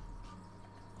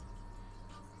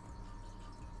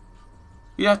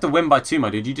 You don't have to win by 2, my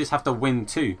dude. You just have to win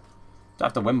 2. You don't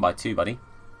have to win by 2, buddy.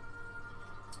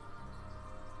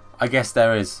 I guess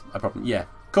there is a problem. Yeah.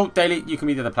 Cool, Daily. You can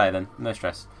be the other player then. No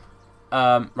stress.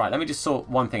 Right, let me just sort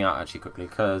one thing out actually quickly,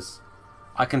 because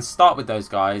I can start with those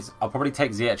guys. I'll probably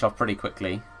take ZH off pretty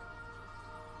quickly.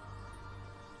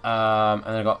 And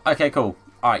then I got... Okay, cool.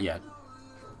 Alright, yeah.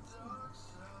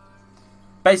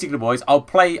 Basically, boys, I'll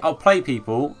play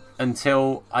people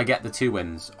until I get the 2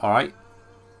 wins, alright?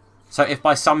 So if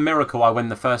by some miracle I win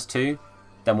the first 2,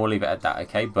 then we'll leave it at that,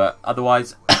 okay? But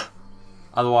otherwise...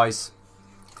 otherwise,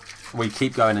 we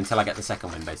keep going until I get the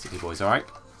second win, basically, boys, alright?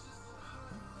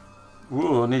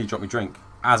 Ooh, I nearly dropped my drink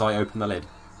as I open the lid.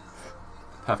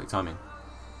 Perfect timing.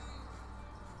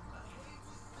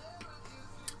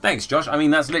 Thanks, Josh. I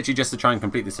mean, that's literally just to try and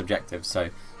complete this objective, so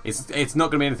it's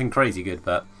not going to be anything crazy good,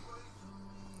 but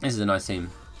this is a nice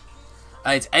team.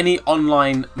 It's any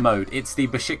online mode. It's the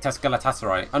Besiktas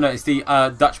Galatasaray. Oh no, it's the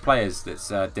Dutch players that's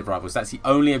Div Rivals. That's the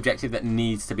only objective that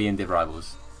needs to be in Div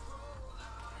Rivals.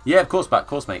 Yeah, of course, but of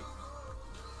course, mate.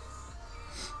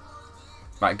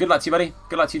 Right, good luck to you, buddy.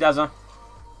 Good luck to you, Dazza.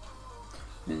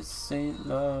 This ain't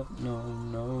love, no,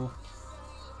 no.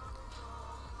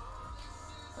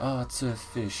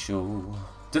 Artificial.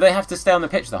 Do they have to stay on the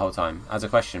pitch the whole time? As a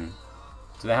question.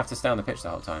 Do they have to stay on the pitch the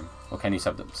whole time? Or can you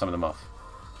sub some of them off?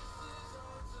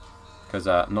 Because,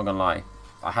 I'm not going to lie.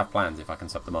 I have plans if I can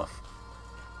sub them off.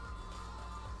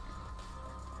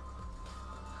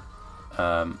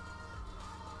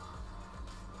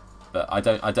 But I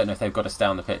don't know if they've got to stay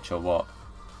on the pitch or what.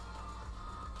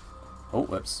 Oh,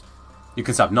 whoops. You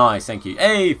can sub. Nice, thank you.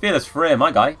 Hey, Fearless Freer,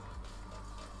 my guy.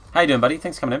 How you doing, buddy?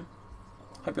 Thanks for coming in.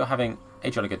 Hope you're having a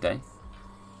jolly good day.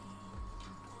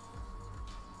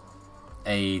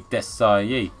 A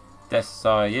Desai.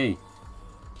 Desai.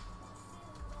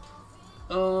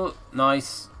 Oh,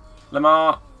 nice.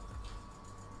 Lamar.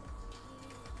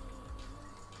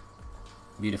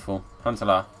 Beautiful.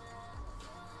 Huntala.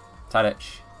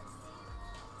 Tadic.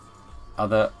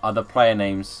 Other player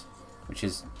names, which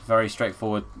is very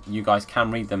straightforward. You guys can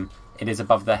read them. It is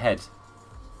above their head.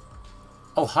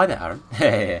 Oh, hi there,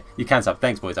 Aaron. You can sub.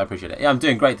 Thanks, boys. I appreciate it. Yeah, I'm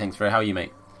doing great. Thanks, Freya. How are you,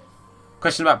 mate?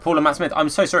 Question about Paul and Matt Smith. I'm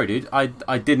so sorry, dude. I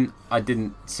didn't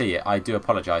see it. I do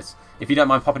apologise. If you don't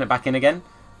mind popping it back in again,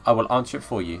 I will answer it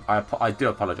for you. I do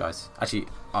apologise. Actually,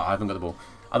 I haven't got the ball.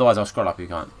 Otherwise, I'll scroll up if you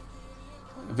can't.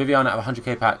 Viviana have a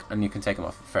 100k pack, and you can take them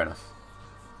off. Fair enough.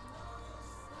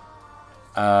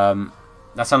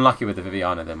 That's unlucky with the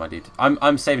Viviana then, my dude.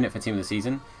 I'm saving it for Team of the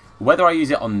Season. Whether I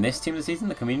use it on this Team of the Season,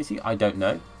 the community, I don't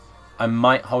know. I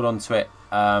might hold on to it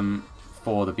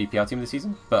for the BPL Team of the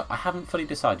Season, but I haven't fully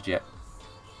decided yet.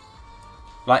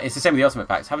 Like, it's the same with the Ultimate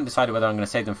Packs. I haven't decided whether I'm going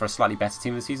to save them for a slightly better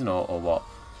Team of the Season or what.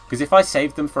 Because if I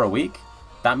save them for a week,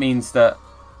 that means that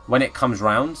when it comes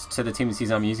round to the Team of the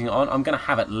Season I'm using it on, I'm going to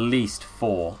have at least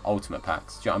 4 Ultimate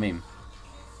Packs. Do you know what I mean?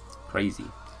 Crazy.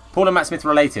 Paul and Matt Smith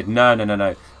related?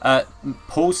 No.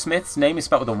 Paul Smith's name is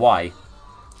spelled with a Y.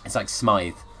 It's like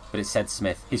Smythe, but it's said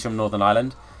Smith. He's from Northern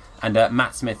Ireland. And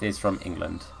Matt Smith is from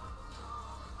England.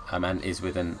 And is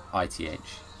with an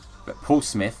ITH. But Paul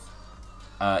Smith,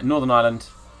 Northern Ireland,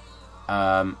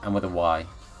 and with a Y.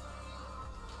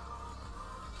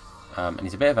 And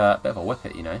he's a bit of a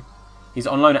whippet, you know. He's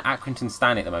on loan at Accrington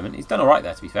Stanley at the moment. He's done all right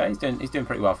there, to be fair. He's doing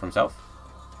pretty well for himself.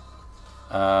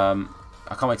 I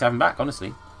can't wait to have him back,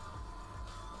 honestly.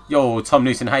 Yo, Tom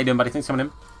Newson, how you doing, buddy? Thanks for coming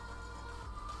in.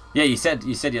 Yeah, you said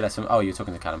you left some. Oh, you were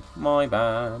talking to Callum. My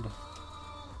bad.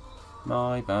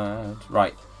 My bad.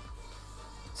 Right.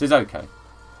 Sissoko.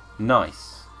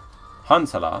 Nice.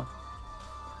 Huntelaar.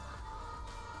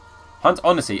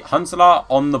 Honestly, Huntelaar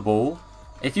on the ball.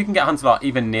 If you can get Huntelaar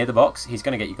even near the box, he's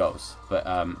going to get you goals. But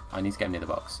I need to get him near the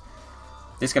box.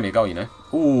 This is going to be a goal, you know.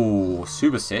 Ooh,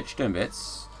 Subasic doing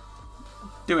bits.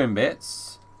 Doing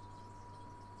bits.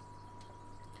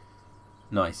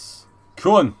 Nice.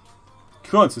 Come on.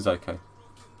 Come on, Sissoko.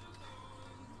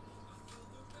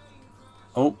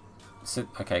 Oh.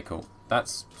 Okay, cool.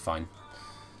 That's fine.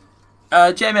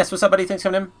 JMS, what's up, buddy? Thanks for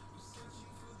coming in.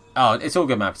 Oh, it's all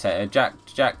good, man, Potato.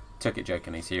 Jack took it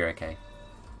jokingly, so you're okay.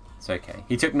 It's okay.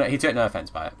 He took no offense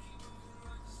by it.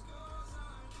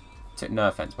 Took no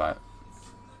offense by it.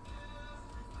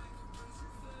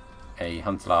 A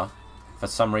Huntelaar, for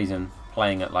some reason,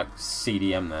 playing at like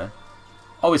CDM there.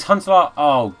 Oh, is Huntelaar?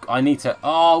 Oh, I need to.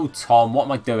 Oh, Tom, what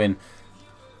am I doing?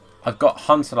 I've got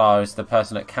Huntelaar as the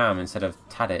person at Cam instead of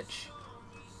Tadic.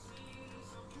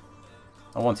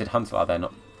 I wanted Huntelaar there,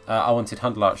 not. I wanted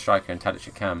Huntelaar at striker and Tadic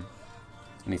at Cam.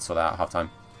 I need to sort that out at half time.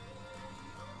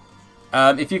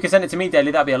 If you can send it to me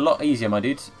daily, that'd be a lot easier, my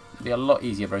dude. It'd be a lot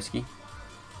easier, broski.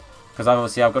 Because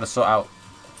obviously I've got to sort out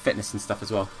fitness and stuff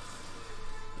as well.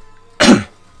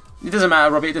 It doesn't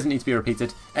matter, Robbie. It doesn't need to be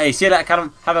repeated. Hey, see you later,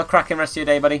 Callum. Have a cracking rest of your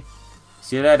day, buddy.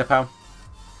 See you later, pal.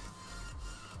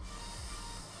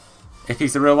 If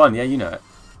he's the real one, yeah, you know it.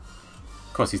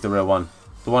 Of course he's the real one.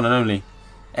 The one and only.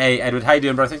 Hey, Edward, how you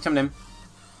doing, bro? Thanks for coming in.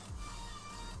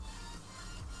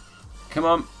 Come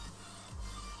on.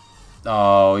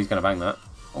 Oh, he's going to bang that.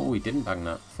 Oh, he didn't bang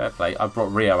that. Fair play. I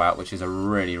brought Rio out, which is a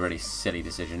really, really silly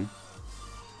decision.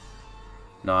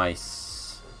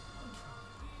 Nice.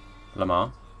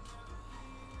 Lamar.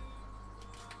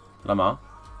 Lamar.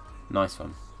 Nice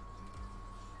one.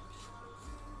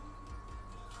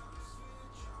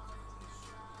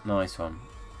 Nice one.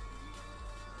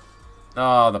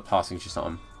 Oh, the passing's just not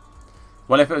on.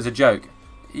 Well, if it was a joke.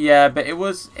 Yeah, but it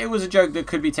was a joke that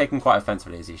could be taken quite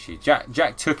offensively as issue.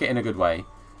 Jack took it in a good way.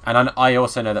 And I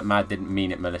also know that Mad didn't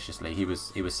mean it maliciously. He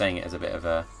was saying it as a bit of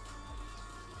a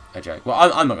joke. Well,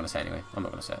 I'm not going to say it anyway. I'm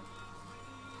not going to say it.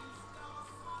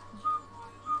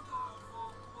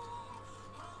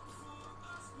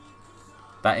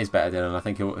 That is better, Dylan. I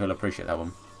think he'll appreciate that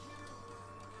one.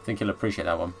 I think he'll appreciate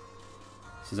that one.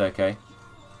 This is okay.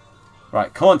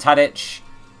 Right, come on, Tadic.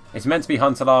 It's meant to be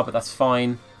Huntelaar, but that's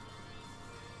fine.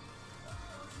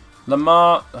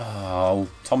 Lamar. Oh,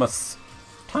 Thomas.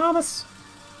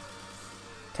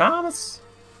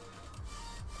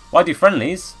 Why do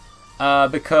friendlies?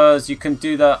 Because you can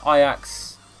do the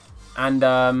Ajax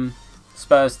and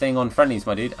Spurs thing on friendlies,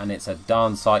 my dude, and it's a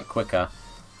darn sight quicker.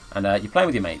 And you're playing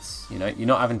with your mates, you know. You're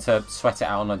not having to sweat it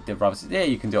out on like the brothers. Yeah,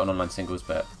 you can do it on online singles,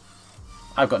 but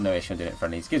I've got no issue on doing it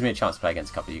friendlies. Gives me a chance to play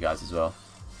against a couple of you guys as well.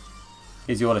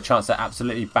 Gives you all a chance to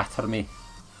absolutely batter me.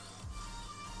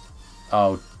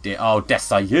 Oh dear. Oh,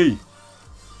 Desailly.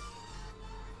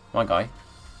 My guy.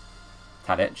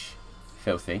 Tadic.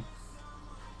 Filthy.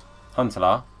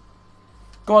 Huntelaar.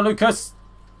 Go on, Lucas.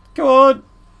 Go on.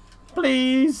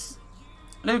 Please.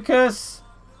 Lucas.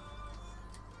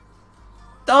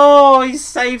 Oh, he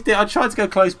saved it. I tried to go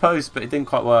close post, but it didn't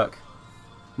quite work.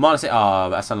 Minus it. Oh,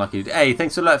 that's unlucky. Hey,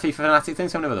 thanks for the FIFA Fanatic.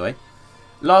 Thanks for coming over the way.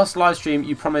 Last live stream,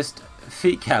 you promised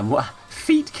feet cam. What?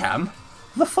 Feet cam?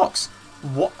 The fox.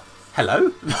 What?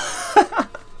 Hello?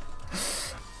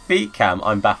 Feet cam.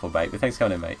 I'm baffled, mate. But thanks for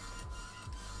coming in, mate.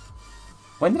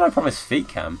 When did I promise feet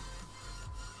cam?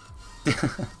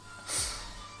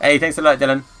 Hey, thanks a lot,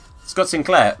 Dylan. Scott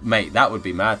Sinclair. Mate, that would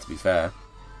be mad, to be fair.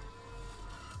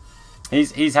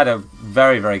 He's had a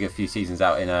very, very good few seasons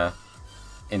out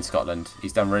in Scotland.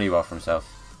 He's done really well for himself.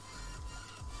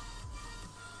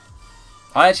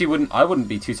 I wouldn't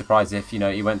be too surprised if, you know,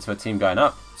 he went to a team going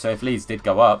up. So if Leeds did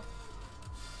go up,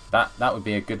 that would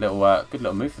be a good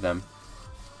little move for them.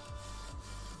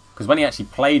 Because when he actually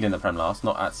played in the Prem last,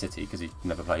 not at City because he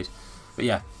never played, but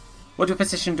yeah. What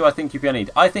position do I think UPL need?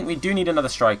 I think we do need another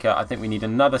striker. I think we need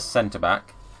another centre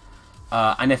back.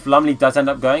 And if Lumley does end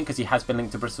up going, because he has been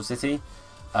linked to Bristol City,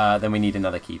 then we need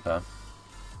another keeper.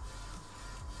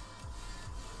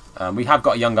 We have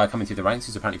got a young guy coming through the ranks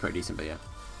who's apparently pretty decent, but yeah.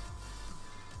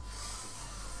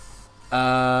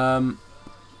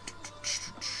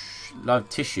 Love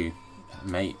tissue,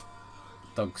 mate.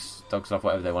 Dogs love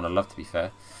whatever they want to love, to be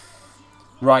fair.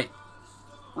 Right.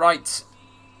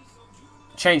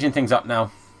 Changing things up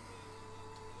now.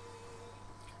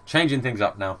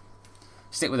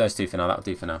 Stick with those two for now. That'll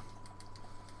do for now.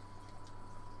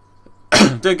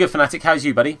 Doing good, Fnatic. How's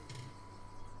you, buddy?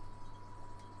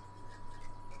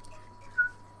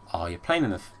 Oh, you're playing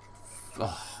in the...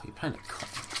 Oh, you're playing at the cottage.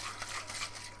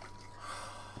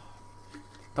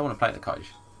 Don't want to play at the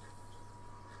cottage.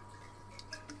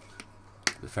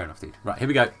 But fair enough, dude. Right, here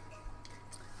we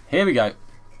go.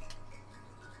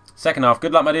 Second half.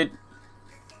 Good luck, my dude.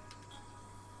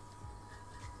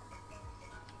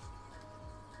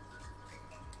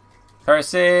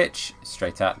 Perisic,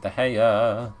 straight at De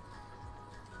Gea.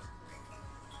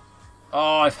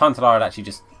 Oh, if Huntelaar had actually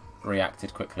just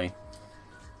reacted quickly,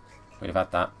 we'd have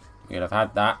had that.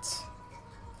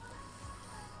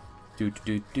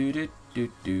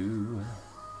 Do.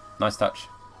 Nice touch.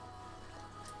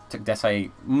 Took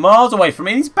Desai miles away from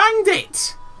me and he's banged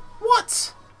it!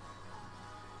 What?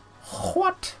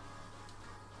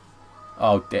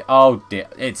 Oh dear.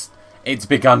 It's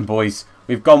begun, boys.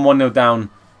 We've gone 1-0 down.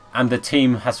 And the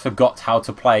team has forgot how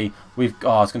to play. I was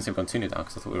going to say we've gone 2-0 down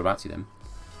because I thought we were about to then.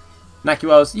 Naki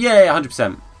Wells, yeah,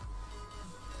 100%.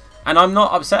 And I'm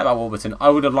not upset about Warburton. I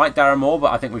would have liked Darren Moore,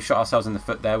 but I think we've shot ourselves in the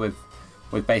foot there with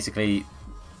basically...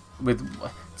 Did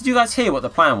you guys hear what the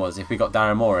plan was if we got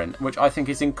Darren Moore in? Which I think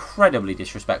is incredibly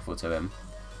disrespectful to him.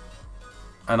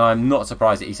 And I'm not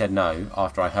surprised that he said no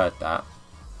after I heard that.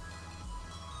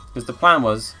 Because the plan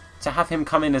was to have him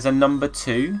come in as a number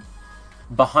 2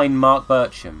 behind Mark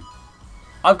Bircham.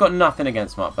 I've got nothing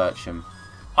against Mark Bircham.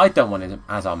 I don't want him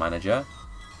as our manager.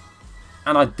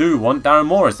 And I do want Darren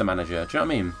Moore as the manager. Do you know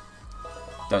what I mean?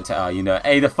 Don't tell, you know.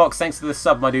 Hey, the Fox, thanks for the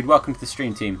sub, my dude. Welcome to the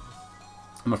stream team.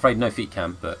 I'm afraid no feet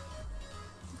cam, but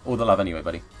all the love anyway,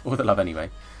 buddy. All the love anyway.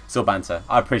 Still banter.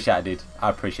 I appreciate it, dude. I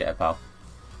appreciate it, pal.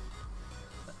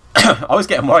 I was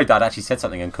getting worried that I'd actually said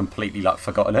something and completely, like,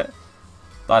 forgotten it.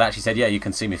 I'd actually said, yeah, you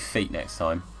can see my feet next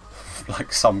time.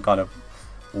 Like some kind of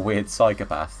weird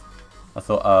psychopath. I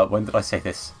thought, when did I say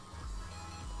this?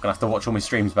 I'm gonna have to watch all my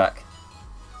streams back.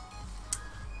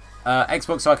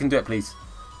 Xbox, so I can do it, please.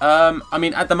 I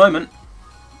mean, at the moment,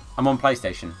 I'm on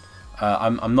PlayStation.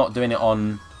 I'm not doing it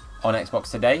on Xbox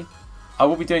today. I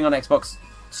will be doing it on Xbox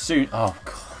soon. Oh,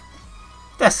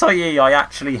 God. SIE, I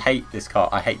actually hate this card.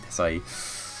 I hate SIE.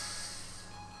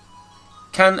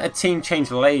 Can a team change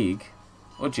the league?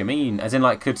 What do you mean? As in,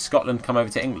 like, could Scotland come over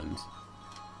to England?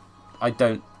 I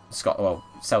don't... Well,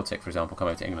 Celtic, for example, come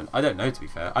over to England. I don't know, to be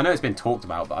fair. I know it's been talked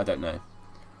about, but I don't know.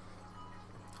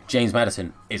 James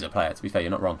Maddison is a player, to be fair.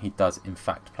 You're not wrong. He does, in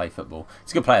fact, play football.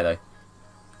 He's a good player, though.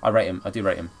 I rate him. I do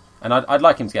rate him. And I'd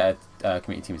like him to get a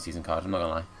community team of season card. I'm not going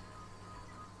to lie.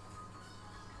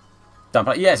 Don't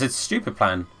play. Yeah, it's a stupid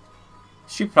plan.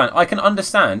 Stupid plan. I can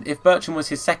understand if Bircham was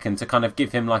his second to kind of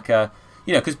give him like a...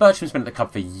 You know, because Bircham's been at the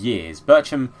club for years.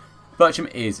 Bircham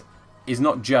is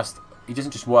not just... He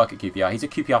doesn't just work at QPR. He's a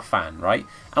QPR fan, right?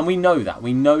 And we know that.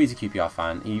 We know he's a QPR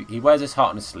fan. He wears his heart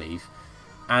on his sleeve.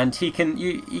 And he can...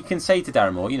 You can say to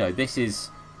Darren Moore, you know, this is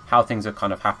how things have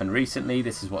kind of happened recently.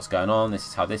 This is what's going on. This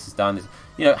is how this is done.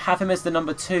 You know, have him as the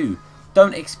number 2.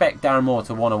 Don't expect Darren Moore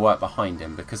to want to work behind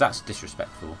him because that's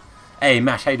disrespectful. Hey,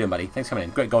 Mash, how you doing, buddy? Thanks for coming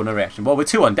in. Great goal, no reaction. Well, we're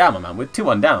 2-1 down, my man. We're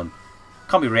 2-1 down.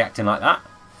 Can't be reacting like that.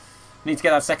 We need to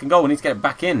get that second goal. We need to get it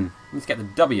back in. We need to get the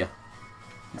W.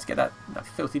 Let's get that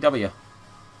filthy W.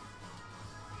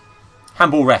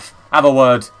 Handball ref. Have a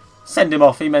word. Send him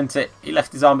off. He meant it. He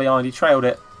left his arm behind. He trailed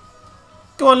it.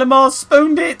 Go on, Lamar.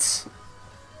 Spooned it.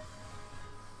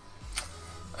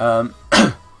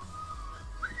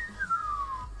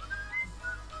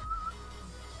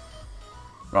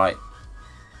 Right.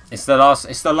 It's the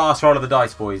last roll of the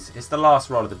dice, boys. It's the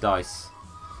last roll of the dice.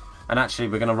 And actually,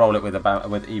 we're going to roll it with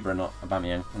Ibra, not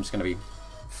Aubameyang. I'm just going to be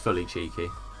fully cheeky.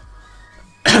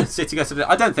 City goes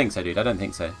to... I don't think so, dude. I don't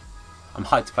think so. I'm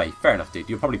hyped to play. Fair enough, dude.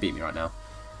 You'll probably beat me right now.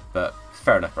 But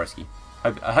fair enough, Broski.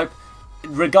 I hope,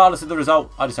 regardless of the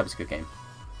result, I just hope it's a good game.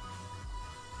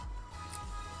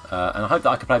 And I hope that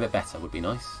I can play a bit better. Would be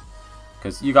nice.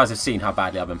 Because you guys have seen how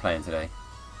badly I've been playing today.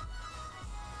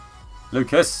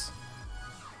 Lucas.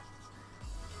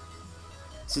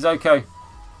 Sissoko.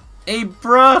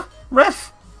 Ibra.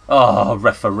 Ref. Oh,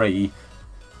 referee.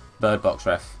 Bird box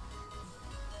ref.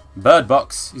 Bird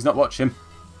box. He's not watching.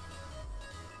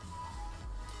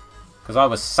 Because I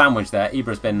was sandwiched there.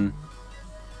 Ibra's been...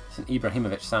 It's an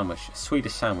Ibrahimovic sandwich. A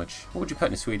Swedish sandwich. What would you put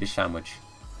in a Swedish sandwich?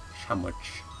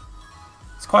 Sandwich.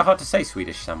 It's quite hard to say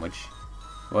Swedish sandwich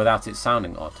without it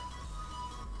sounding odd.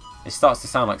 It starts to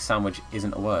sound like sandwich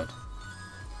isn't a word.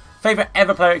 Favourite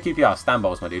ever player at QPR? Stan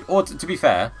Bowles, my dude. Or to be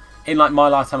fair, in like my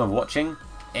lifetime of watching,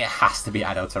 it has to be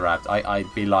Adel Tarab. I'd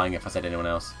be lying if I said anyone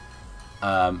else.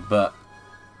 But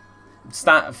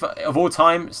of all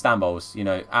time, Stan Bowles, you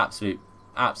know, absolute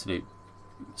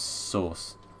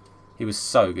sauce. He was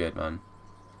so good, man.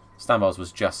 Stan Bowles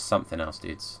was just something else,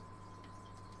 dudes.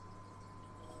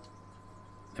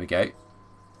 There we go.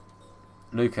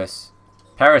 Lucas.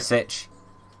 Perisic.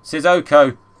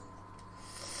 Sissoko.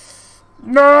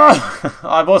 No!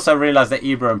 I've also realised that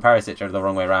Ibra and Perisic are the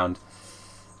wrong way around.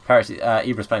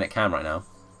 Ibra's playing at Cam right now.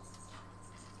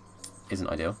 Isn't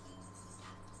ideal.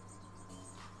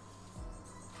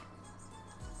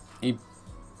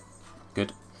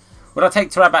 Good. Would I take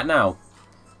Tarab back now?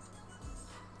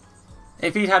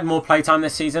 If he'd had more playtime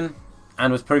this season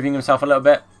and was proving himself a little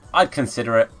bit, I'd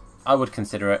consider it. I would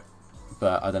consider it.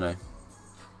 But I don't know.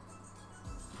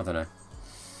 I don't know.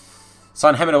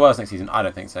 Sign him in Wales next season? I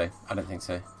don't think so. I don't think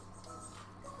so.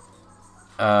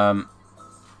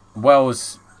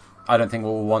 Wells, I don't think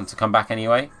will want to come back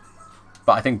anyway.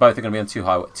 But I think both are going to be on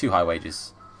too high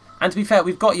wages. And to be fair,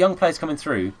 we've got young players coming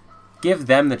through. Give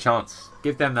them the chance.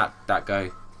 Give them that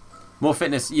go. More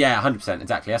fitness, yeah, 100%,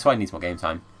 exactly. That's why he needs more game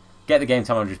time. Get the game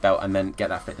time under his belt and then get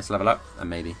that fitness level up, and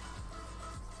maybe.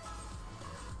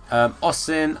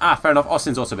 Austin, fair enough.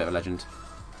 Austin's also a bit of a legend.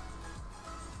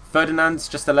 Ferdinand's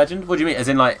just a legend? What do you mean? As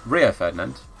in like Rio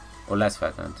Ferdinand? Or Les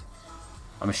Ferdinand?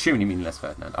 I'm assuming you mean Les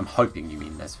Ferdinand. I'm hoping you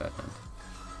mean Les Ferdinand.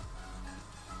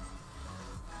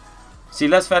 See,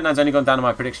 Les Ferdinand's only gone down in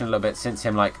my prediction a little bit since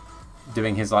him, like,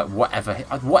 doing his, like, whatever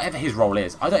his role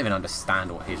is. I don't even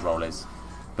understand what his role is.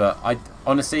 But I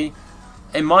honestly,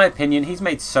 in my opinion, he's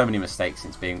made so many mistakes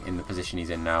since being in the position he's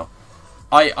in now.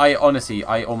 I honestly,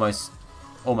 I almost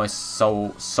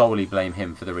solely blame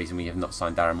him for the reason we have not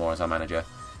signed Darren Moore as our manager.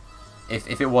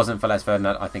 If it wasn't for Les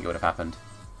Ferdinand, I think it would have happened.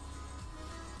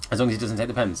 As long as he doesn't take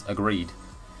the pens. Agreed.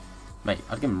 Mate,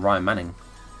 I'd give him Ryan Manning.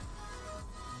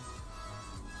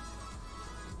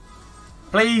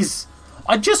 Please!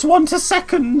 I just want a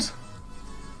second!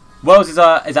 Wells is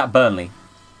at Burnley.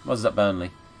 Wells is at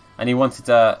Burnley. And he wanted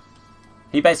to...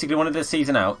 He basically wanted the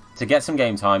season out to get some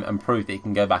game time and prove that he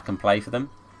can go back and play for them.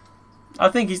 I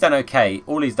think he's done okay.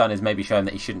 All he's done is maybe show him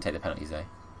that he shouldn't take the penalties, though.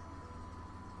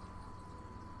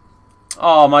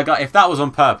 Oh my god, if that was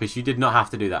on purpose, you did not have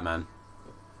to do that, man.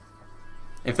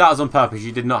 If that was on purpose,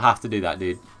 you did not have to do that,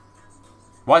 dude.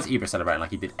 Why is Ibra celebrating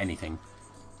like he did anything?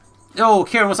 Oh,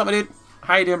 Kieran, what's up, my dude?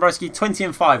 How you doing, broski? 20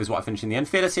 and 5 is what I finished in the end.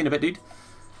 Fearless in a bit, dude.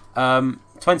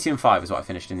 20 and 5 is what I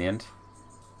finished in the end.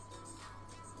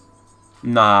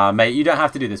 Nah, mate, you don't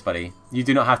have to do this, buddy. You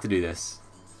do not have to do this.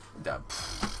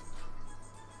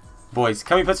 Boys,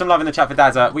 can we put some love in the chat for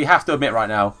Dazza? We have to admit right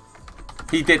now,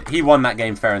 he won that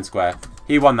game fair and square.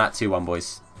 He won that 2-1,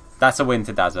 boys. That's a win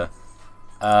to Dazza.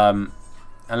 And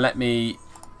let me...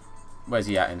 Where's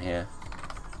he at in here?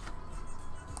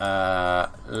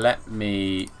 Let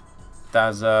me...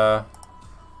 Dazza...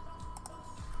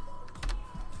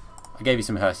 I gave you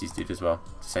some Hershey's, dude, as well,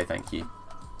 to say thank you.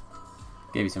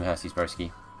 Gave you some Hershey's,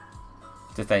 broski.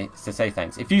 To say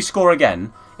thanks. If you score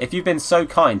again, if you've been so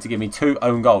kind to give me 2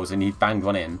 own goals and you banged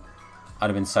one in, I'd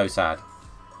have been so sad.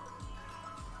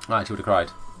 I actually would have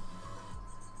cried.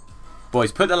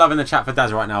 Boys, put the love in the chat for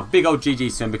Dazza right now. Big old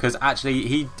GG to him, because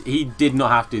actually he did not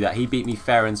have to do that. He beat me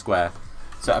fair and square.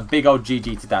 So a big old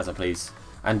GG to Dazza, please.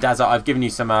 And Dazza, I've given you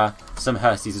some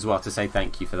Hershey's as well to say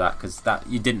thank you for that, because that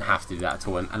you didn't have to do that at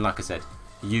all. And like I said,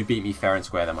 you beat me fair and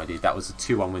square there, my dude. That was a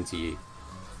 2-1 win to you.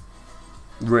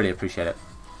 Really appreciate it.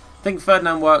 I think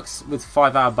Ferdinand works with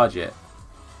 5-hour budget,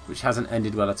 which hasn't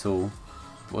ended well at all.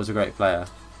 But was a great player.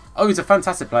 Oh, he's a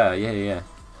fantastic player. Yeah.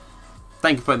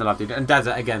 Thank you for putting the love, dude. And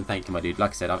Dazza, again, thank you, my dude.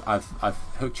 Like I said, I've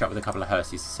hooked you up with a couple of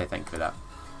Hershey's to say thank you for that,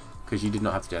 because you did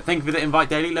not have to do it. Thank you for the invite,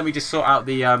 Daily. Let me just sort out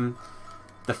the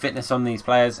fitness on these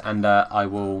players, and I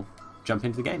will jump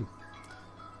into the game.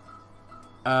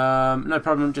 No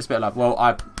problem. Just a bit of love. Well,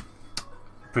 I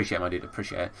appreciate it, my dude.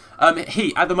 Appreciate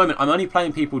it. At the moment, I'm only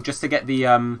playing people just to get the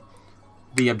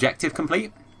objective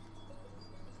complete.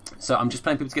 So I'm just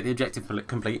playing people to get the objective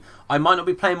complete. I might not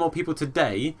be playing more people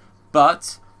today,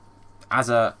 but as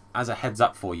a heads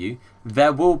up for you,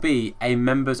 there will be a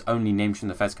members only Names from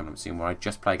the Feds coming up soon, where I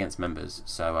just play against members.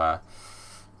 So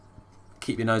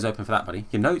keep your nose open for that, buddy.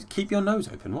 Keep your nose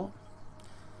open. What?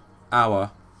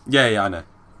 Yeah, I know.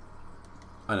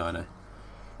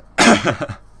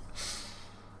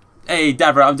 Hey,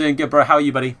 Davra, I'm doing good, bro. How are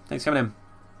you, buddy? Thanks for coming in.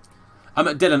 I'm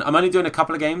at Dylan. I'm only doing a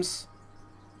couple of games.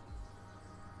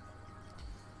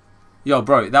 Yo,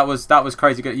 bro, that was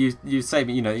crazy good. You saved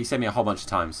me. You saved me a whole bunch of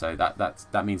times, so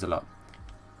that means a lot.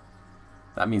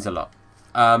 That means a lot.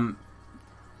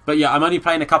 But yeah, I'm only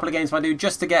playing a couple of games, my dude,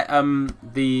 just to get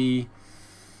the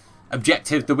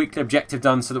weekly objective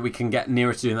done, so that we can get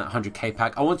nearer to doing that 100k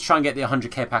pack. I want to try and get the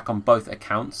 100k pack on both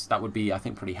accounts. That would be, I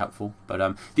think, pretty helpful.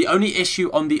 But the only issue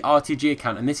on the RTG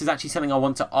account, and this is actually something I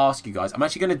want to ask you guys. I'm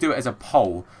actually going to do it as a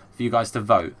poll for you guys to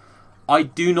vote. I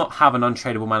do not have an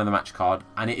untradeable man of the match card,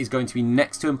 and it is going to be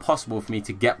next to impossible for me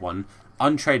to get one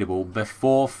untradeable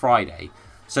before Friday.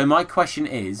 So my question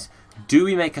is, do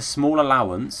we make a small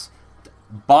allowance,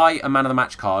 buy a man of the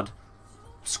match card,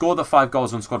 score the 5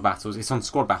 goals on squad battles? It's on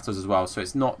squad battles as well, so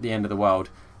it's not the end of the world.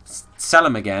 Sell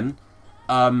them again,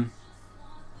 and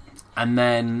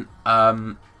then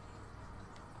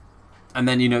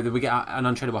we get an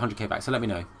untradeable 100k back. So let me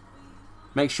know.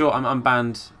 Make sure I'm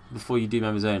unbanned before you do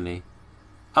members only.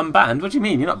 Unbanned? What do you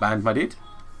mean? You're not banned, my dude.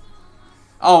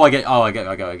 I get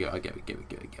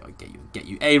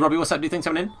you. Hey, Robbie, what's up? Do you think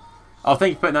someone in? Oh,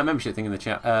 thank you for putting that membership thing in the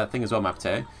chat thing as well,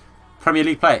 Mapateo. Premier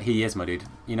League player, he is, my dude.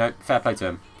 Fair play to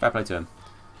him. Fair play to him.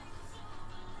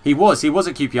 He was at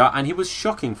QPR, and he was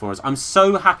shocking for us. I'm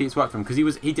so happy it's worked for him,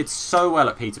 because he did so well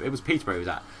at Peterborough. It was Peterborough he was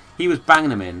at. He was banging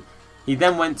them in. He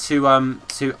then went to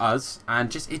us,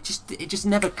 and it just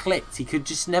never clicked. He could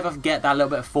just never get that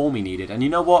little bit of form he needed. And you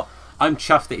know what? I'm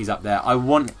chuffed that he's up there. I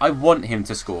want him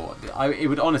to score. It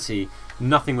would honestly,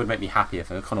 nothing would make me happier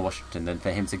for Connor Washington than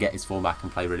for him to get his form back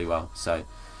and play really well. So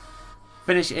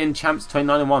finish in champs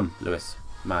 29-1, Lewis.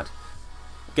 Mad.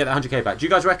 Get that 100k back. Do you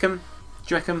guys reckon? Do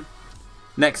you reckon?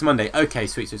 Next Monday. Okay,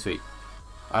 sweet.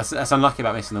 That's unlucky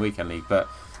about missing the weekend league, but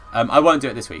I won't do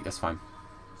it this week. That's fine.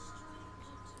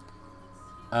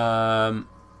 I'm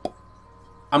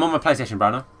on my PlayStation,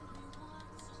 Browner.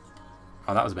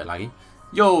 Oh, that was a bit laggy.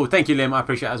 Yo, thank you, Liam. I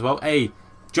appreciate it as well. Hey,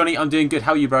 Johnny, I'm doing good.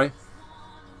 How are you, bro?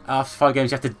 After 5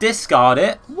 games, you have to discard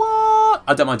it. What?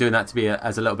 I don't mind doing that to be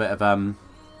as a little bit of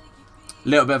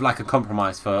like a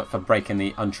compromise for breaking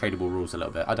the untradeable rules a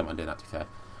little bit. I don't mind doing that, to be fair.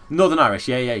 Northern Irish,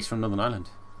 yeah, he's from Northern Ireland.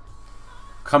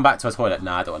 Come back to us, Hoylett.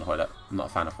 Nah, I don't want Hoylett. I'm not a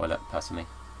fan of Hoylett, personally.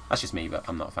 That's just me, but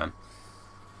I'm not a fan.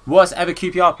 Worst ever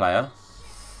QPR player?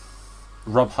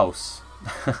 Rob Hulse.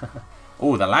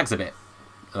 Oh, the lag's a bit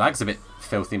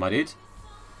filthy, my dude.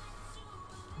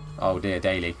 Oh dear,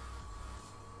 Daly.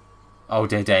 Oh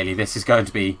dear, Daly. This is going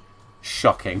to be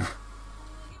shocking.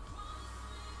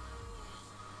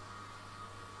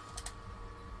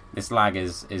 This lag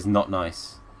is not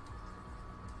nice.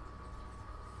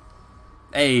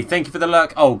 Hey, thank you for the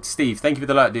lurk. Oh, Steve, thank you for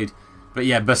the lurk, dude. But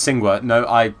yeah, Basingwa.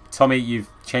 No, Tommy, you've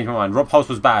changed my mind. Rob Hulse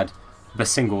was bad.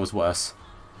 Basingwa was worse.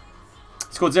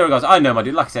 Scored 0 goals. I know, my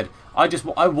dude. Like I said,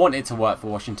 I want it to work for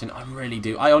Washington. I really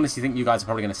do. I honestly think you guys are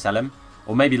probably going to sell him.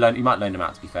 Or maybe you might loan him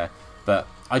out, to be fair. But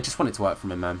I just want it to work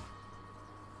from him, man.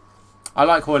 I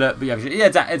like Hoylett, but yeah,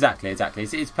 exactly.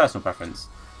 It's personal preference.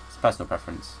 It's personal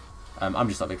preference. I'm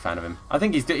just not a big fan of him. I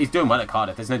think he's doing well at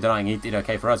Cardiff. There's no denying he did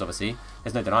okay for us, obviously.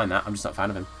 There's no denying that. I'm just not a fan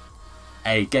of him.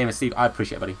 Hey, Gamer Steve, I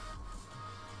appreciate it, buddy.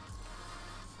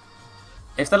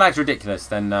 If the lag's ridiculous,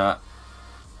 then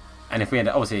and if we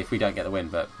obviously if we don't get the win,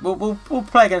 but we'll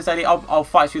play against Daly. I'll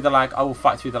fight through the lag. I will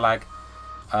fight through the lag.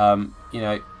 You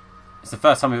know, it's the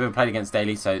first time we've ever played against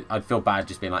Daly, so I'd feel bad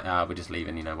just being like, we're just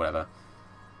leaving. You know, whatever.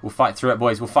 We'll fight through it,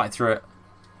 boys. We'll fight through it.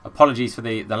 Apologies for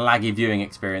the laggy viewing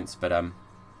experience, but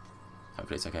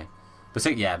hopefully it's okay.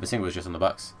 Basingwa was just on the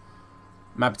Bucks.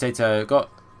 Mad Potato got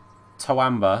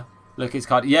Tawamba. Look, his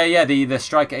card. Yeah. The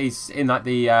striker. He's in like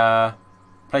the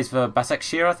plays for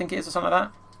Başakşehir, I think it is, or something like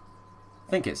that.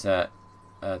 I think it's a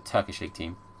Turkish league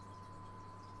team.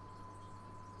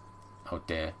 Oh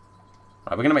dear.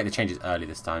 Right, we're gonna make the changes early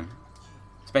this time,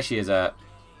 especially as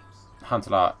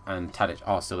Huntelaar and Tadic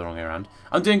are still the wrong way around.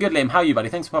 I'm doing good, Liam. How are you, buddy?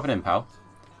 Thanks for popping in, pal.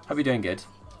 Hope you're doing good.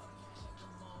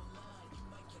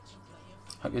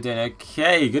 Hope you're doing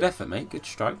okay. Good effort, mate. Good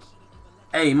strike.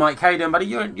 Hey, Mike, how you doing, buddy?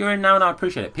 You're in now, and I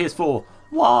appreciate it. PS4.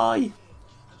 Why?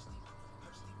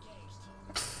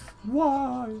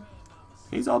 Why?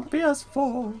 He's on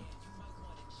PS4.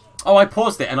 Oh, I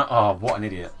paused it, and oh, what an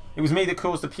idiot! It was me that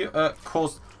caused the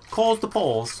caused the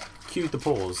pause. Cued the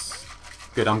pause.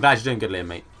 Good. I'm glad you're doing good, Liam,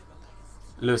 mate.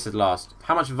 Lewis is last.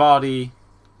 How much Vardy?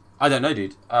 I don't know,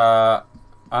 dude. I'll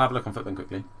have a look on Footbin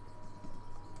quickly.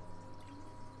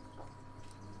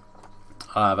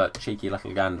 I'll have a cheeky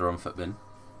little gander on Footbin.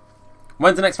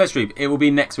 When's the next Fed stream? It will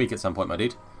be next week at some point, my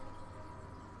dude.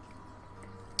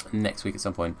 Next week at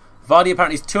some point. Vardy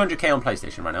apparently is 200k on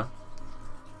PlayStation right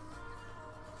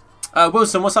now.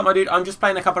 Wilson, what's up, my dude? I'm just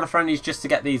playing a couple of friendlies just to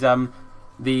get these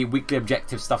the weekly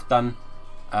objective stuff done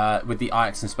with the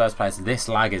Ajax and Spurs players. This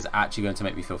lag is actually going to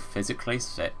make me feel physically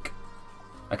sick.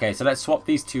 Okay, so let's swap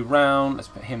these two round. Let's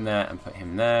put him there and put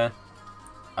him there.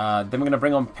 Then we're going to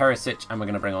bring on Perisic and we're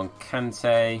going to bring on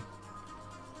Kante.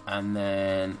 And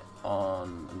then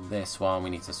on this one,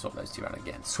 we need to swap those two around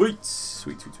again. Sweet.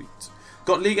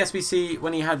 Got League SBC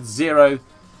when he had 0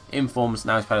 informs.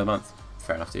 Now he's player of the month.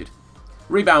 Fair enough, dude.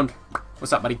 Rebound.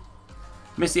 What's up, buddy?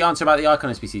 Missed the answer about the Icon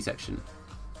SBC section.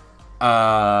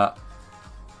 I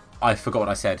forgot what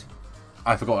I said.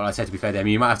 To be fair,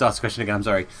 Demi. You might have to ask the question again. I'm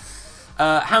sorry.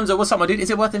 Hamza, what's up, my dude?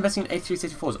 Is it worth investing in 83s,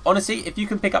 84s? Honestly, if you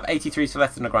can pick up 83s for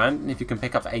less than £1,000, and if you can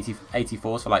pick up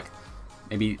 84s for like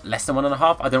maybe less than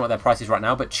 1.5, I don't know what their price is right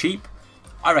now, but cheap,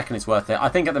 I reckon it's worth it. I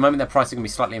think at the moment their price is going to be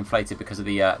slightly inflated because of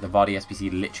the Vardy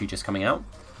SBC literally just coming out.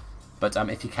 But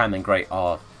if you can, then great.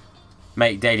 Oh,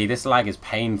 mate, Daily, this lag is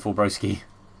painful, broski.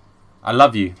 I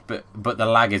love you, but the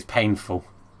lag is painful.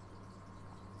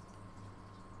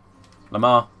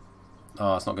 Lamar.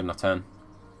 Oh, it's not good enough turn.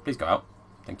 Please go out.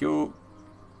 Thank you.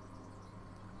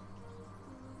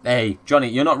 Hey, Johnny,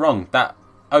 you're not wrong. That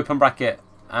open bracket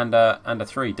and a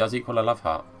 3 does equal a love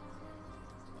heart.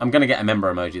 I'm going to get a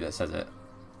member emoji that says it.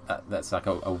 That's like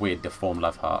a weird deformed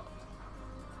love heart.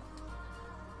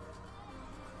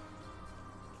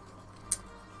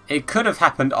 It could have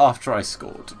happened after I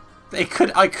scored. I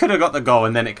could have got the goal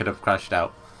and then it could have crashed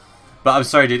out. But I'm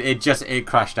sorry, dude. It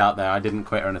crashed out there. I didn't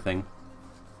quit or anything.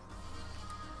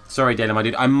 Sorry, Dana, my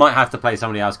dude. I might have to play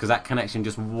somebody else because that connection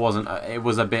just wasn't. It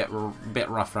was a bit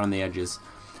rough around the edges.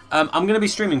 I'm going to be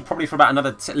streaming probably for about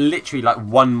another, literally like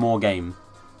one more game.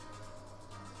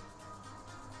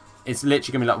 It's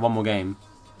literally going to be like one more game.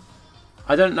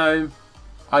 I don't know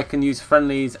I can use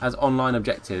friendlies as online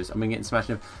objectives. I'm getting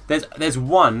smashed. There's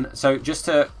one. So just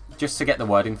to get the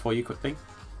wording for you quickly.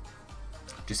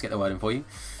 Just get the wording for you.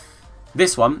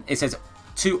 This one, it says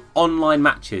 2 online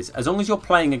matches. As long as you're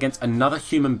playing against another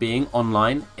human being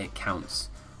online, it counts.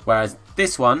 Whereas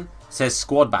this one says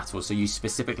squad battles, so you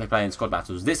specifically play in squad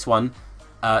battles. This one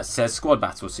says squad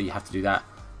battles, so you have to do that.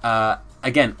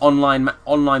 Again, online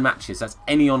matches. That's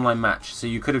any online match. So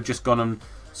you could have just gone and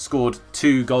scored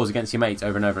 2 goals against your mates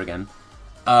over and over again.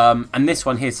 And this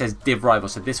one here says div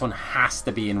rivals, so this one has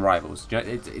to be in rivals. You know,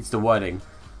 it's the wording.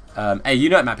 Hey, you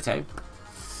know it, Matt Potato.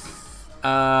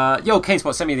 Yo,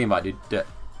 Canespot, send me the invite, dude.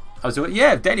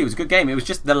 Yeah, Daily was a good game. It was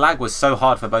just the lag was so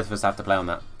hard for both of us to have to play on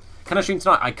that. Can I stream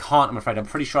tonight? I can't, I'm afraid. I'm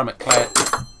pretty sure I'm at Claire.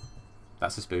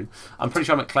 That's a spoon. I'm pretty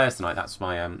sure I'm at Claire's tonight. That's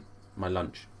my my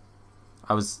lunch.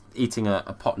 I was eating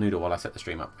a pot noodle while I set the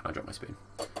stream up and I dropped my spoon.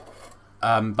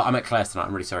 But I'm at Claire's tonight.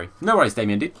 I'm really sorry. No worries,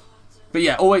 Damien, dude. But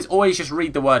yeah, always just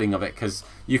read the wording of it, because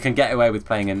you can get away with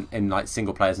playing in like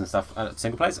single players and stuff.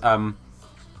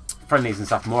 Friendlies and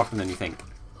stuff more often than you think.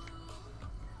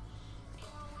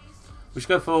 We should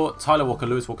go for Tyler Walker,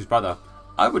 Lewis Walker's brother.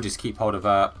 I would just keep hold of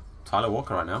Tyler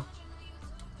Walker right now.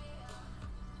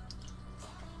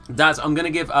 Daz, I'm gonna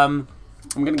give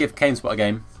Canespot a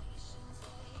game.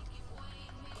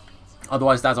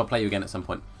 Otherwise, Daz, I'll play you again at some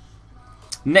point.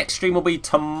 Next stream will be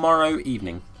tomorrow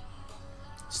evening,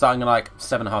 starting at like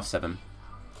 7, half 7.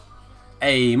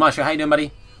 Hey, Marshall, how you doing,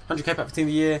 buddy? 100k pack for team of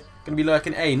the year. Gonna be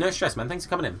lurking. Hey, no stress, man. Thanks for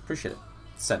coming in. Appreciate it.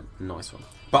 Sent. Nice one.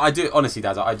 But I do, honestly,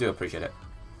 Daz, I do appreciate it.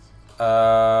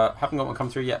 Haven't got one come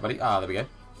through yet, buddy. Ah, there we go.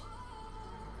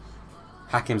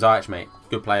 Hakim's Arch, mate.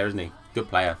 Good player, isn't he? Good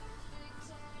player.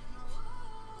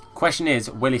 Question is,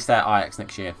 will he stay at Ajax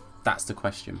next year? That's the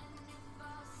question.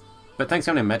 But thanks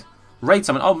for coming in, Med. Raid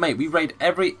someone. Oh, mate, we raid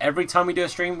every time we do a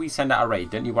stream, we send out a raid.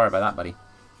 Don't you worry about that, buddy.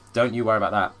 Don't you worry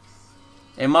about that.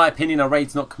 In my opinion, a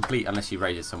raid's not complete unless you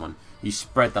raided someone. You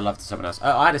spread the love to someone else.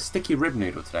 Oh, I had a sticky rib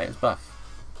noodle today. It was buff.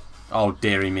 Oh,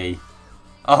 dearie me.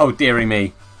 Oh, dearie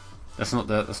me. That's not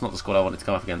the squad I wanted to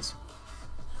come up against.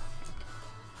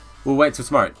 We'll wait till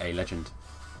tomorrow. A legend.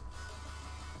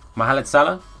 Mohamed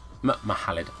Salah?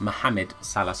 Mohamed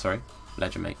Salah, sorry.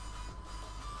 Legend, mate.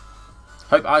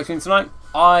 Hope I win tonight.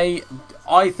 I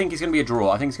think it's going to be a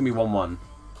draw. I think it's going to be 1-1.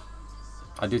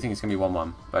 I do think it's going to be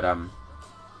 1-1. But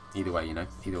either way, you know.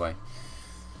 Either way.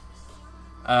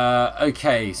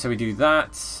 Okay, so we do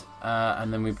that.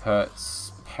 And then we put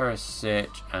Perisic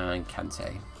and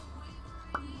Kante.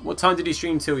 What time did you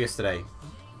stream till yesterday?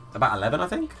 About 11, I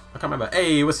think? I can't remember.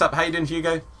 Hey, what's up? How you doing,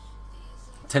 Hugo?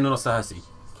 10 lost to Hersey.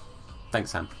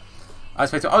 Thanks, Sam. I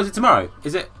expect. Oh, is it tomorrow?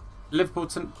 Is it Liverpool?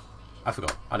 I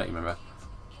forgot. I don't remember.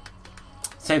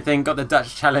 Same thing. Got the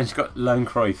Dutch challenge. Got Lone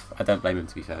Cruyff. I don't blame him,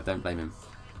 to be fair. I don't blame him.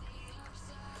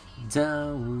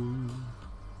 Down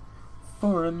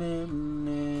for a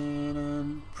minute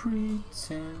and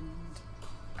pretend.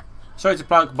 Sorry to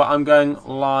plug, but I'm going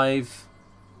live.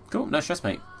 Cool. No stress,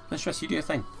 mate. No stress. You do your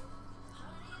thing.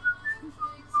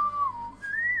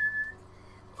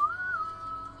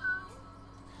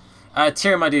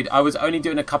 Tyrion, my dude, I was only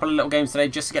doing a couple of little games today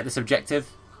just to get this objective.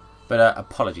 But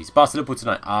apologies. Barca Liverpool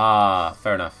tonight. Ah,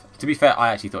 fair enough. To be fair,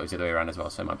 I actually thought it was the other way around as well,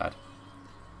 so my bad.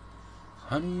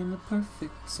 Honey in the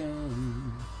perfect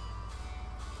time.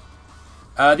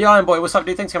 The Iron Boy, what's up,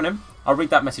 dude? Thanks for coming in. I'll read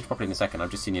that message properly in a second. I've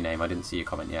just seen your name. I didn't see your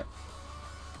comment yet.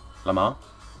 Lamar.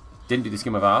 Didn't do the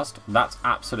skill move I asked. That's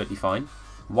absolutely fine.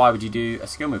 Why would you do a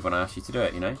skill move when I asked you to do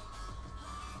it, you know?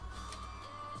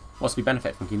 What's the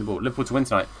benefit from keeping the ball? Liverpool to win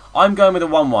tonight. I'm going with a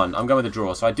 1-1. I'm going with a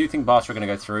draw. So I do think Barca are going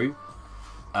to go through.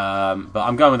 But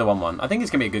I'm going with a 1-1. I think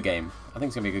it's going to be a good game. I think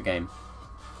it's going to be a good game.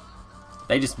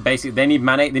 They just basically... They need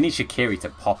Mane. They need Shaqiri to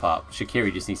pop up.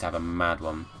 Shaqiri just needs to have a mad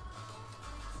one.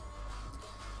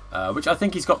 Which I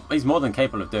think he's more than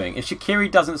capable of doing. If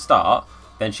Shaqiri doesn't start,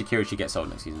 then Shaqiri should get sold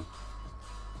next season.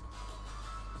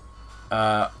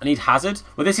 I need Hazard.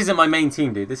 Well, this isn't my main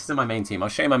team, dude. This isn't my main team. I'll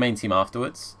show you my main team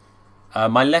afterwards.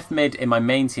 My left mid in my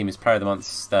main team is Player of the Month,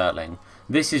 Sterling.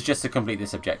 This is just to complete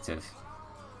this objective.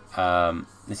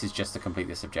 This is just to complete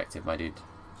this objective, my dude.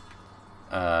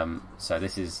 So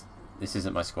this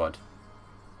isn't my squad.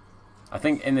 I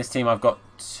think in this team I've got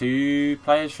 2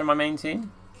 players from my main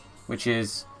team, which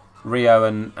is Rio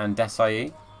and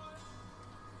Desai.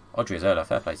 Audrey Zola,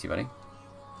 fair play to you, buddy.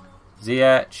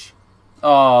 Ziyech.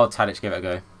 Oh, Tadic, give it a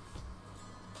go.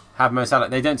 Have Mo Salah.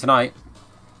 They don't tonight.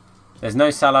 There's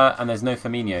no Salah and there's no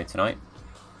Firmino tonight.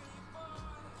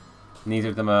 Neither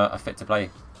of them are fit to play.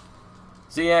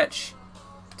 Ziyech.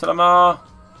 To Lamar.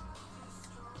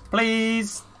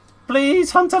 Please. Please,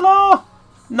 Hunter Law.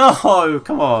 No,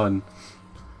 come on.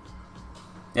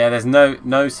 Yeah, there's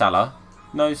no Salah.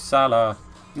 No Salah.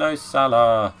 No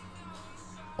Salah.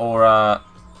 Or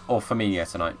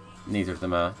Firmino tonight. Neither of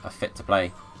them are fit to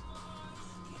play.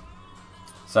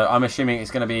 So I'm assuming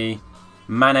it's going to be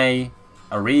Mane,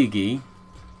 Origi,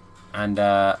 and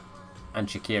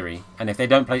Shaqiri. And if they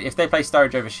play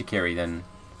Sturridge over Shaqiri, then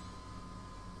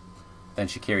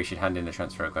Shaqiri should hand in a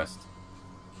transfer request.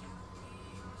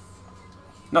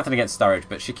 Nothing against Sturridge,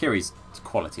 but Shaqiri's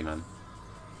quality, man.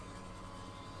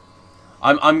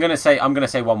 I'm gonna say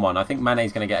 1-1. I think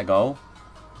Mane's gonna get a goal,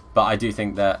 but I do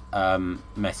think that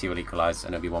Messi will equalise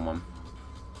and it'll be 1-1.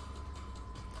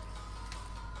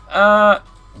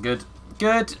 Good.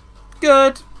 Good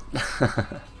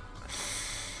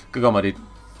goal, my dude.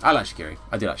 I like Shaqiri.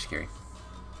 I do like Shaqiri.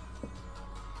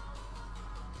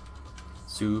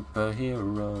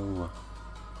 Superhero.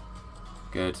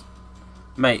 Good.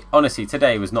 Mate, honestly,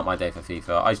 today was not my day for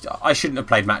FIFA. I shouldn't have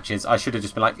played matches. I should have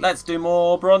just been like, let's do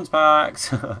more bronze packs.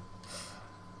 That's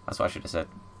what I should have said.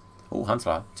 Oh,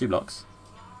 Huntelaar, 2 blocks.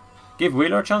 Give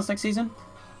Wheeler a chance next season?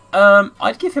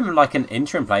 I'd give him like an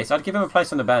interim place. I'd give him a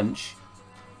place on the bench.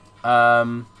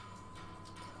 I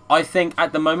think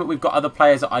at the moment we've got other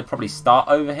players that I'd probably start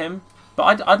over him.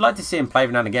 But I'd like to see him play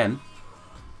every now and again.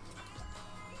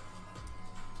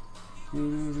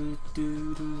 One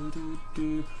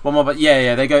more, but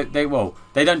yeah, they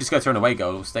don't just go through on away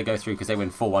goals. They go through because they win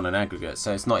 4-1 on aggregate,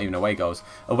 so it's not even away goals.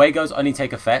 Away goals only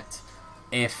take effect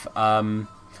if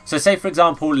so say for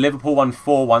example Liverpool won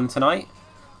 4-1 tonight.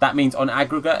 That means on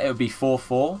aggregate it would be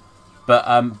 4-4,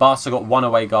 but Barca got 1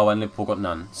 away goal and Liverpool got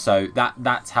none. So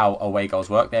that's how away goals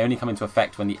work. They only come into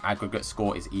effect when the aggregate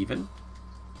score is even.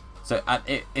 So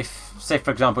if say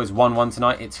for example it's 1-1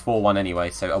 tonight, it's 4-1 anyway.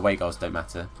 So away goals don't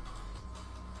matter.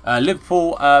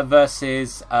 Liverpool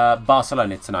versus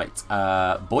Barcelona tonight.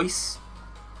 Boyce,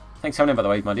 thanks for coming in, by the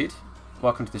way, my dude.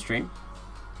 Welcome to the stream.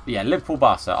 But yeah, Liverpool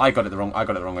Barca. I got it the wrong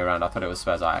way around. I thought it was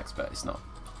Spurs Ajax, but it's not.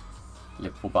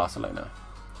 Liverpool Barcelona,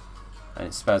 and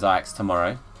it's Spurs Ajax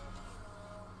tomorrow.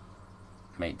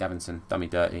 Mate, Davinson done me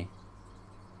dirty.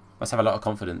 Must have a lot of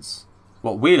confidence.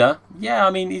 What, Wheeler? Yeah,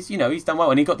 I mean he's done well,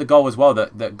 and he got the goal as well.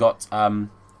 That got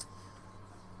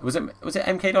was it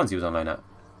MK Dons he was on loan at?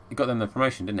 He got them the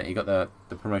promotion, didn't it? He got the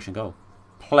promotion goal.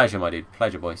 Pleasure, my dude.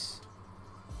 Pleasure, boys.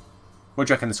 What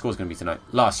do you reckon the score's going to be tonight?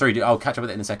 Last, sorry, dude. I'll catch up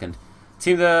with it in a second.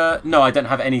 No, I don't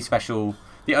have any special.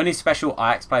 The only special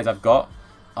Ajax players I've got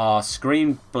are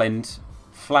Screen Blind,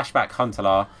 Flashback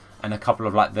Huntelaar, and a couple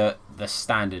of like the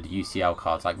standard UCL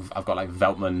cards. Like I've got like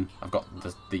Veltman. I've got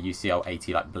the UCL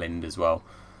 80 like Blind as well.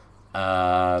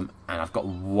 And I've got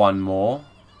one more,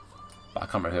 but I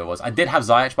can't remember who it was. I did have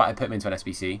Ziyech, but I put him into an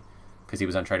SBC. Because he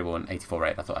was untradeable in 84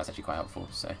 rate. I thought that's actually quite helpful.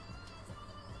 So,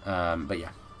 but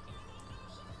yeah.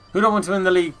 Who do I want to win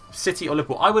the league? City or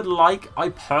Liverpool? I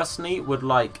personally would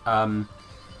like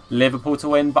Liverpool to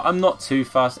win, but I'm not too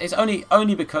fast. It's only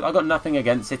because I've got nothing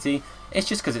against City. It's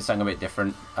just because it's something a bit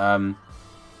different. Something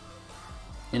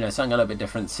a little bit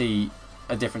different. See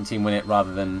a different team win it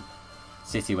rather than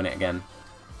City win it again.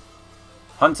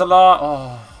 Huntelaar,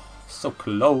 oh, so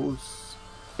close.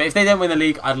 But if they don't win the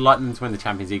league, I'd like them to win the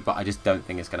Champions League, but I just don't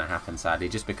think it's going to happen, sadly,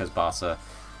 just because Barca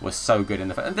was so good in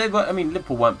the first. And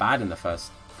Liverpool weren't bad in the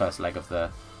first leg of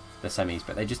the semis,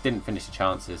 but they just didn't finish the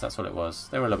chances. That's what it was.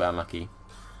 They were a little bit unlucky.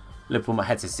 Liverpool might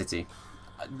head to City.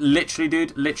 Literally,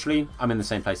 dude, I'm in the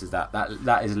same place as that.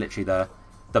 That is literally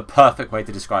the perfect way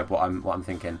to describe what I'm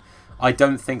thinking. I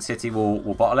don't think City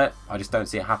will bottle it. I just don't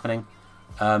see it happening.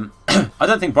 I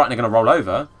don't think Brighton are going to roll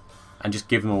over and just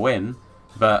give them a win,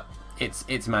 but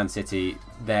it's Man City.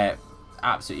 They're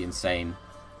absolutely insane.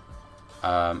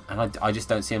 And I just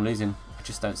don't see him losing.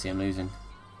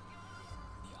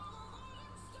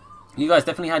 You guys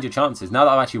definitely had your chances. Now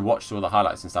that I've actually watched all the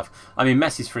highlights and stuff. I mean,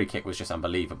 Messi's free kick was just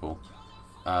unbelievable.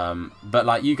 But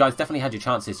like, you guys definitely had your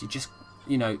chances. You just,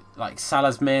 like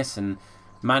Salah's miss and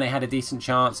Mane had a decent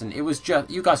chance. And it was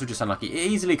just, you guys were just unlucky.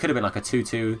 It easily could have been like a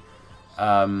 2-2.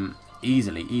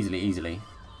 Easily.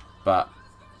 But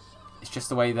it's just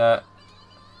the way that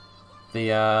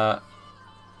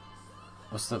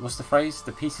what's the phrase?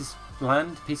 The pieces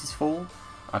land, pieces fall.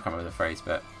 I can't remember the phrase,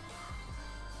 but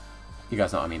you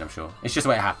guys know what I mean, I'm sure. It's just the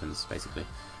way it happens, basically.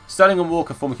 Sterling and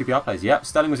Walker, former QPR players. Yep,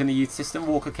 Sterling was in the youth system.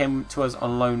 Walker came to us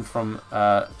on loan from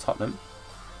Tottenham.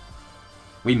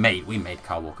 We made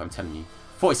Kyle Walker, I'm telling you.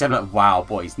 47, wow,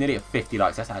 boys, nearly at 50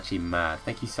 likes. That's actually mad.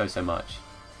 Thank you so much.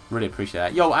 Really appreciate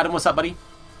that. Yo, Adam, what's up, buddy?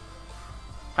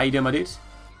 How you doing, my dude?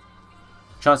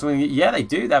 Chance of winning? Yeah, they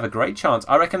do. They have a great chance.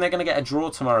 I reckon they're going to get a draw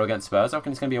tomorrow against Spurs. I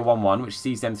reckon it's going to be a 1-1, which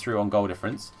sees them through on goal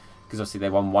difference. Because obviously they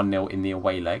won 1-0 in the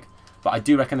away leg. But I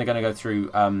do reckon they're going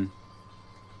to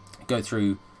go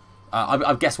through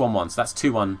I've guessed 1-1, so that's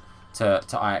 2-1 to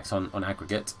Ajax on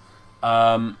aggregate.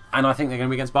 And I think they're going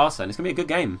to be against Barca, and it's going to be a good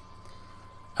game.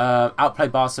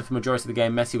 Outplayed Barca for majority of the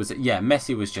game.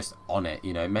 Messi was just on it,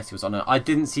 you know. Messi was on it. I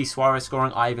didn't see Suarez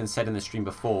scoring. I even said in the stream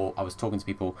before, I was talking to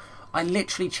people, I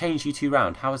literally changed you 2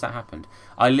 round. How has that happened?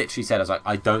 I literally said, I was like,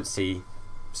 I don't see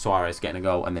Suarez getting a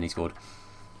goal, and then he scored.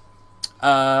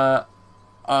 No,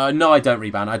 I don't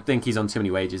rebound. I think he's on too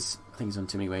many wages.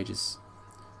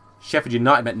 Sheffield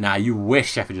United, but nah, you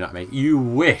wish Sheffield United make. You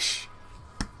wish.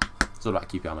 It's all about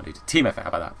QPR, my dude. Team effort, how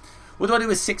about that? What do I do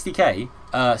with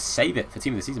 60k? Save it for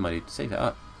Team of the Season, my dude. Save it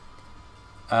up.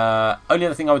 Only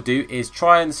other thing I would do is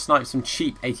try and snipe some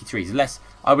cheap 83s.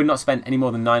 I would not spend any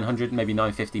more than 900, maybe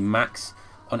 950 max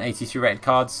on 83 rated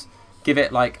cards. Give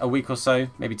it like a week or so,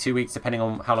 maybe 2 weeks, depending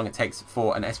on how long it takes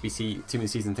for an SBC Team of the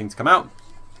Season thing to come out.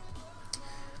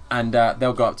 And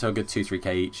they'll go up to a good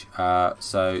 2-3k each.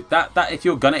 So that if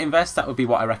you're gonna invest, that would be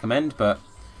what I recommend. But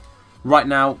right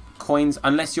now, coins,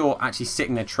 unless you're actually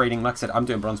sitting there trading, like I said, I'm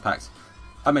doing bronze packs.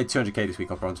 I made 200k this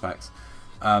week off bronze packs.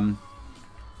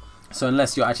 So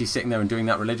unless you're actually sitting there and doing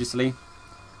that religiously,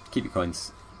 keep your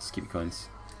coins. Just keep your coins.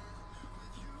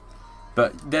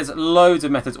 But there's loads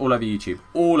of methods all over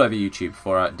YouTube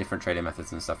for different trading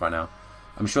methods and stuff right now.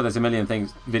 I'm sure there's a million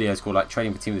videos called like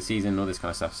trading for Team of the Season and all this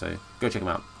kind of stuff. So go check them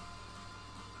out.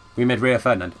 We made Rio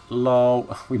Ferdinand.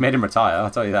 Lol. We made him retire, I'll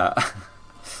tell you that.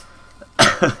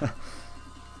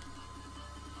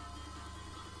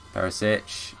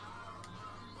 Perisic.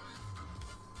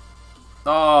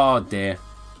 Oh dear.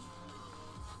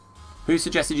 Who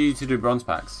suggested you to do bronze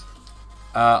packs?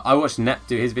 I watched Nep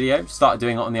do his video. Started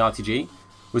doing it on the RTG.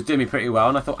 Was doing me pretty well.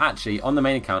 And I thought, actually, on the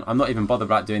main account, I'm not even bothered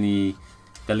about doing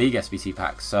the League SBC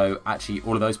packs. So actually,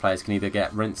 all of those players can either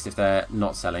get rinsed if they're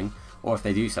not selling, or if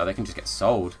they do sell, they can just get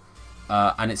sold.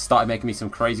 And it started making me some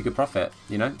crazy good profit,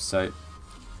 you know. So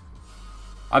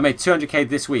I made 200k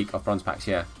this week off bronze packs,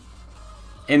 yeah.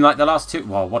 In like the last two,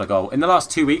 well, what a goal. In the last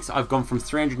 2 weeks, I've gone from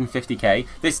 350k.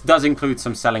 This does include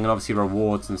some selling and obviously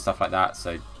rewards and stuff like that.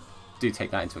 So do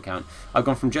take that into account. I've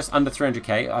gone from just under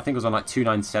 300k, I think it was on like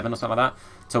 297 or something like that,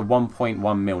 to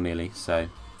 1.1 mil nearly. So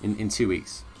in 2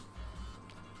 weeks.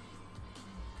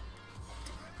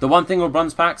 The one thing with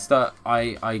bronze packs that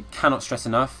I cannot stress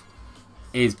enough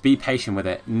is be patient with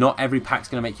it. Not every pack's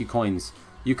going to make you coins.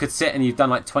 You could sit and you've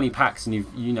done like 20 packs and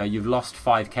you've lost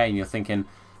 5k and you're thinking,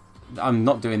 I'm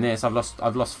not doing this. I've lost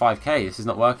 5k. This is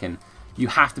not working. You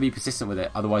have to be persistent with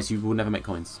it, otherwise you will never make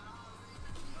coins.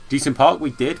 Jason Park,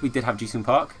 we did have Jason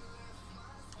Park.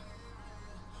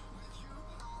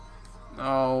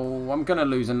 Oh, I'm gonna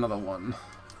lose another one.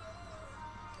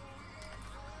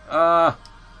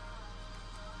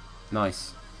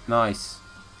 Nice.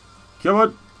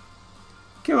 Come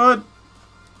on.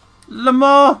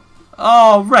 Lamar.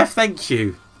 Oh, ref, thank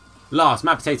you. Last,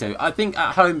 Matt Potato. I think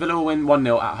at home, Villa will win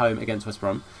 1-0 at home against West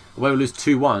Brom. Away will lose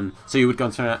 2-1, so you would go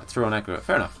through on aggregate.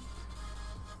 Fair enough.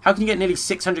 How can you get nearly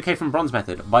 600k from bronze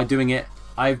method? By doing it,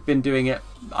 I've been doing it,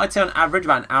 I'd say on average,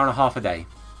 about an hour and a half a day.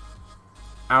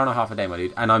 Hour and a half a day, my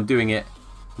dude. And I'm doing it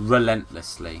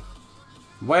relentlessly.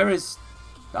 Where is...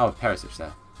 Oh, Perisic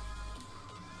there.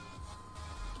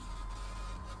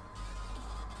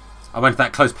 I went to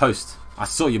that close post. I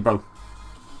saw you, bro.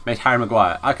 Made Harry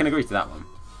Maguire. I can agree to that one.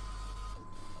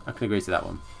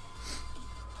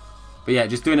 But yeah,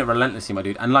 just doing it relentlessly, my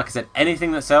dude. And like I said,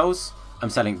 anything that sells, I'm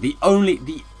selling. The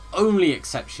only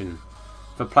exception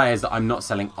for players that I'm not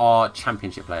selling are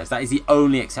championship players. That is the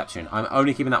only exception. I'm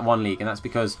only keeping that one league, and that's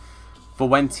because for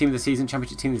when Team of the Season,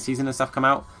 Championship Team of the Season and stuff come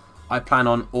out, I plan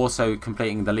on also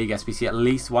completing the League SBC at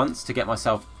least once to get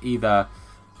myself either...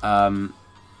 Oh,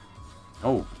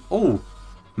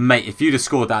 mate, if you'd have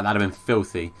scored that, that'd have been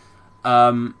filthy.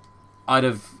 I'm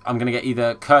going to get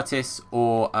either Curtis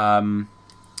or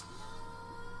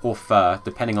Fur,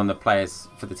 depending on the players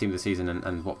for the Team of the Season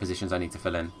and what positions I need to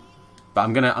fill in. But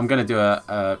I'm gonna do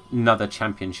another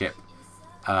championship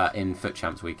in Foot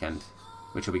Champs weekend,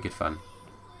 which will be good fun.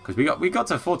 Because we got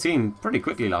to 14 pretty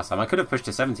quickly last time. I could have pushed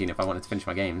to 17 if I wanted to finish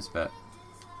my games, but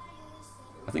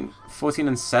I think 14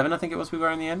 and 7. I think it was we were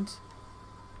in the end.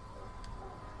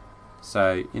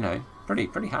 So you know, pretty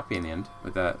happy in the end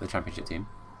with the championship team.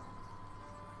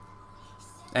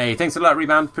 Hey, thanks a lot,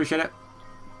 Rebound. Appreciate it.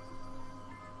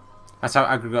 That's how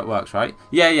aggregate works, right?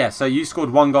 Yeah. So you scored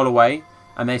 1 goal away,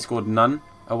 and they scored none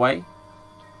away.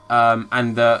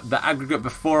 And the aggregate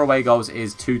before away goals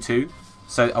is 2-2.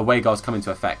 So away goals come into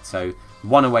effect. So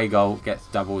 1 away goal gets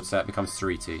doubled, so it becomes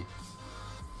 3-2. Does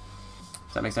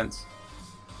that make sense?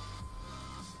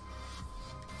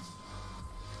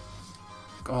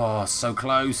 Oh, so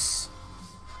close.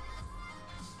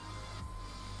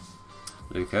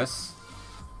 Lucas.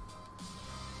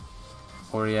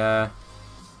 Aurier.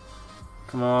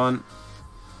 Come on.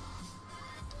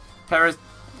 Perez.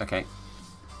 Okay.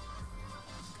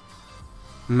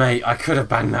 Mate, I could have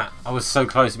banged that. I was so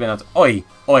close to being able to... Oi!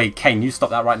 Oi, Kane, you stop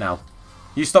that right now.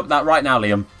 You stop that right now,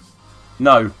 Liam.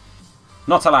 No.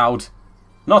 Not allowed.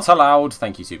 Not allowed.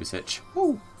 Thank you, Subasic.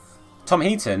 Woo. Tom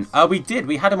Heaton. We did.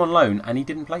 We had him on loan and he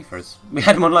didn't play for us. We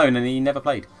had him on loan and he never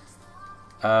played.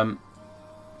 I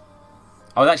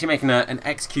was actually making an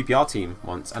ex-QPR team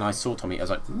once and I saw Tommy. I was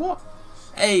like, what?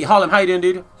 Hey, Harlem, how you doing,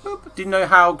 dude? Boop. Didn't know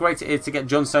how great it is to get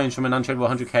John Stones from an untradeable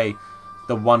 100k,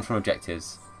 the one from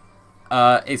objectives.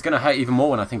 It's going to hurt even more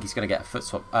when I think he's going to get a foot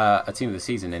swap, a team of the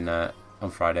season in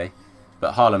on Friday.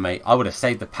 But Harlem, mate, I would have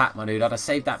saved the pack, my dude. I'd have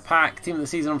saved that pack. Team of the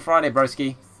season on Friday,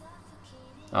 broski.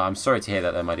 Oh, I'm sorry to hear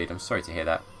that, though, my dude. I'm sorry to hear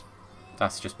that.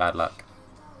 That's just bad luck.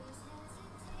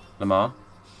 Lamar.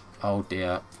 Oh,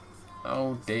 dear.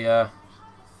 Oh, dear.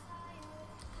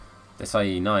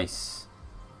 Desai, nice.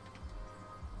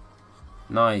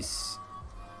 Nice.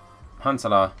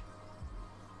 Huntelaar.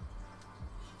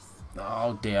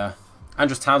 Oh, dear.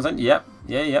 Andrews Townsend. Yep.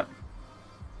 Yeah, yep.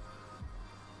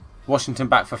 Washington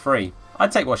back for free.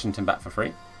 I'd take Washington back for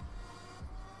free.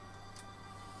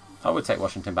 I would take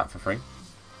Washington back for free.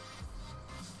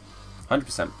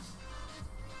 100%.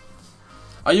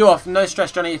 Are you off? No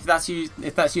stress, Johnny. If that's you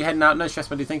heading out, no stress,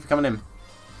 buddy. Thank you for coming in.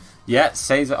 Yeah,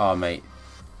 Caesar. Oh, mate.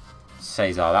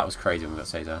 Caesar. That was crazy when we got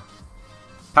Caesar.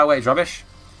 Power weight is rubbish.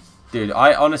 Dude,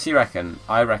 I honestly reckon.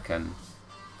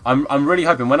 I'm really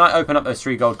hoping when I open up those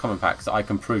 3 gold common packs that I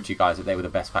can prove to you guys that they were the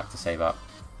best pack to save up.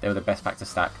 They were the best pack to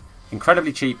stack.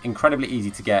 Incredibly cheap, incredibly easy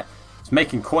to get. It's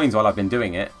making coins while I've been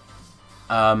doing it.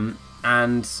 And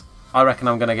I reckon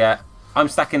I'm going to get... I'm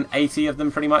stacking 80 of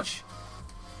them pretty much.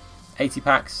 80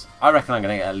 packs. I reckon I'm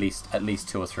going to get at least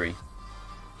 2 or 3.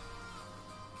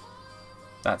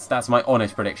 That's my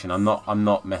honest prediction. I'm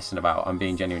not messing about. I'm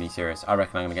being genuinely serious. I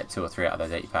reckon I'm going to get 2 or 3 out of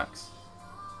those 80 packs.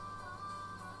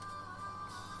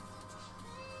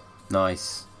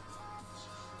 Nice.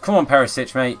 Come on,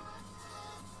 Perisic, mate.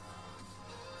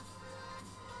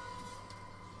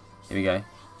 Here we go.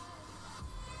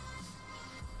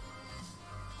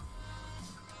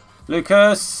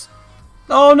 Lucas.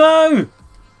 Oh, no.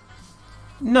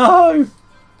 No.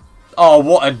 Oh,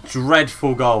 what a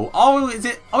dreadful goal. Oh, is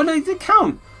it? Oh, no, it did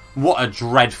count. What a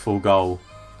dreadful goal.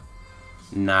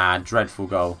 Nah, dreadful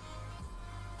goal.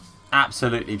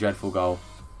 Absolutely dreadful goal.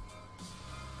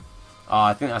 Oh,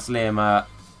 I think that's Liam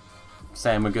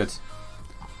saying we're good.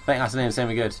 I think that's Liam saying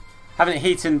we're good. Having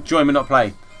Heaton join but not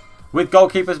play. With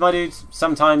goalkeepers, my dudes,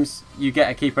 sometimes you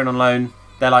get a keeper in on loan.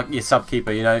 They're like your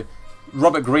sub-keeper, you know.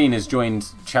 Robert Green has joined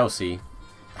Chelsea.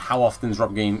 How often is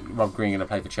Rob Green going to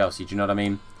play for Chelsea? Do you know what I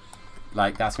mean?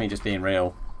 Like, that's me just being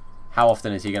real. How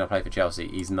often is he going to play for Chelsea?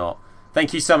 He's not.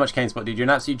 Thank you so much, Canespot, dude. You're an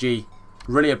absolute G.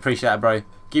 Really appreciate that, bro.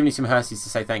 Giving you some Hersies to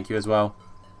say thank you as well.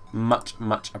 Much,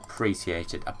 much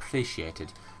appreciated.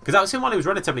 Appreciated. Because that was him while he was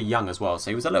relatively young as well. So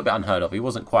he was a little bit unheard of. He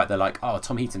wasn't quite the, like, oh,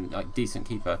 Tom Heaton, like, decent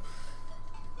keeper.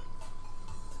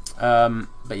 But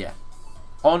yeah.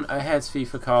 On a heads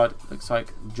FIFA card, looks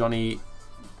like Johnny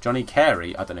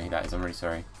Carey. I don't know who that is. I'm really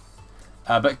sorry.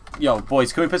 But, yo,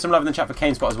 boys, can we put some love in the chat for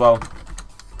Canespot as well?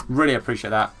 Really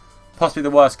appreciate that. Possibly the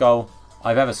worst goal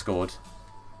I've ever scored.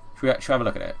 Should we have a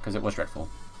look at it? Because it was dreadful.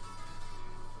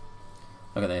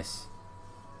 Look at this.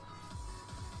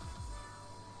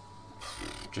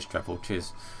 Just dreadful.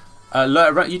 Cheers.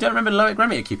 You don't remember Loic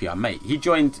Remy at QPR? Mate, he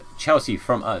joined Chelsea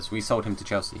from us. We sold him to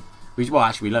Chelsea. Well,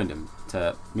 actually, we loaned him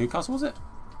to Newcastle, was it?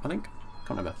 I think.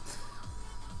 Can't remember.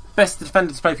 Best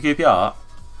defender to play for QPR?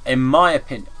 In my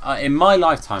opinion, in my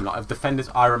lifetime, like, of defenders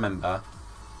I remember,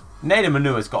 Nader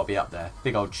Manua's got to be up there.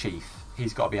 Big old chief.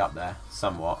 He's got to be up there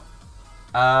somewhat.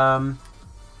 I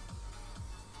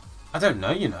don't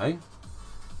know, you know.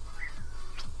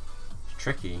 It's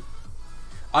tricky.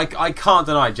 I can't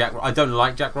deny Jack. I don't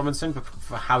like Jack Robinson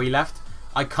for how he left.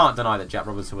 I can't deny that Jack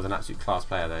Robinson was an absolute class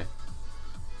player, though.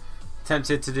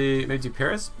 Tempted to maybe do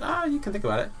Pires? Ah, you can think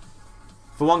about it.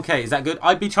 For 1k, is that good?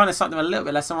 I'd be trying to start them a little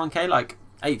bit less than 1k, like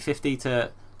 850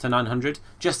 to 900,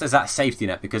 just as that safety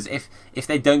net, because if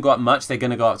they don't go up much, they're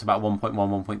going to go up to about 1.1,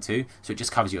 1.2, so it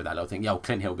just covers you with that little thing. Yo,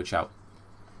 Clint Hill, good shout.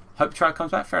 Hope Trout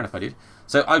comes back. Fair enough, I did.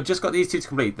 So I've just got these 2 to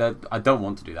complete. I don't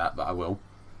want to do that, but I will.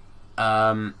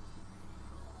 And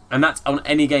that's on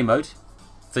any game mode,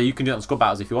 so you can do it on squad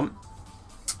battles if you want.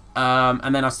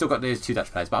 And then I've still got those 2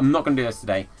 Dutch players, but I'm not going to do this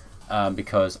today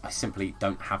because I simply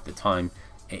don't have the time.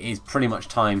 It is pretty much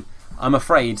time, I'm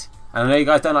afraid, and I know you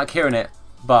guys don't like hearing it,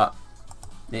 but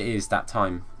it is that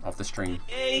time of the stream.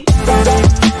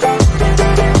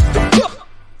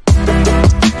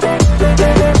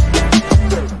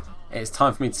 It's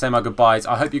time for me to say my goodbyes.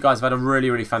 I hope you guys have had a really,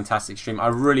 really fantastic stream. I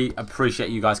really appreciate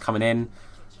you guys coming in.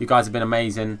 You guys have been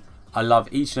amazing. I love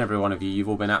each and every one of you. You've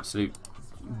all been absolute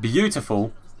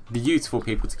beautiful, beautiful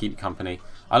people to keep me company.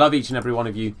 I love each and every one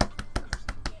of you.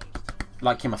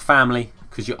 Like you're my family,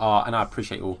 because you are, and I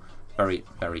appreciate you all very,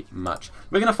 very much.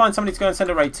 We're going to find somebody to go and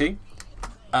send a raid to.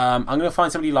 I'm going to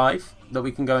find somebody live that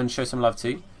we can go and show some love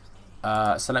to.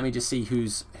 So let me just see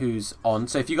who's on.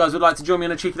 So if you guys would like to join me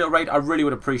on a cheeky little raid, I really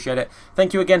would appreciate it.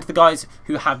 Thank you again to the guys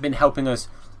who have been helping us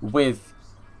with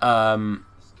FIFA,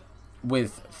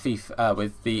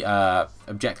 with the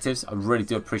objectives. I really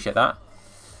do appreciate that.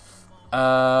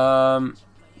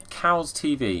 Cows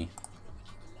TV.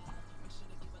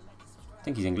 I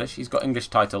think he's English. He's got English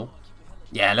title.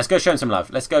 Yeah, let's go show him some love.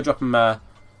 Let's go drop him a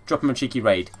cheeky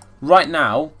raid. Right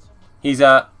now, he's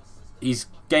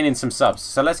gaining some subs.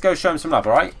 So let's go show him some love,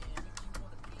 alright?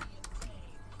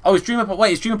 Oh, his Dreamer...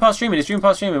 Wait, his Dreamer Pass streaming. His Dreamer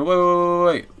Pass streaming.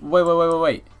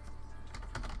 Wait.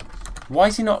 Why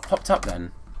is he not popped up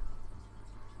then?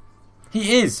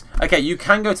 He is. Okay, you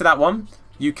can go to that one.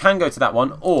 You can go to that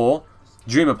one. Or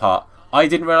Dreamer Part. I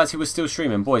didn't realise he was still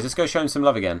streaming. Boys, let's go show him some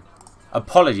love again.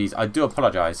 Apologies. I do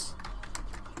apologise.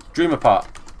 Dreamer Part.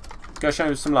 Go show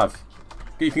him some love.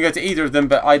 You can go to either of them,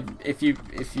 but if you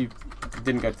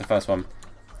didn't go to the first one.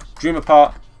 Dreamer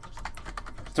Part.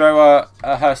 Throw a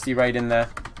Hursty raid in there.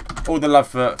 All the love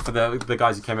for the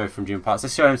guys who came over from Dreamer Parts.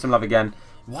 Let's show him some love again.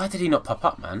 Why did he not pop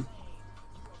up, man?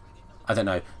 I don't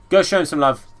know. Go show him some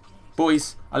love.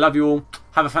 Boys, I love you all.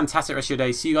 Have a fantastic rest of your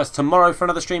day. See you guys tomorrow for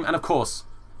another stream. And of course,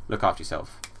 look after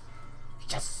yourself.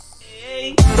 Yes.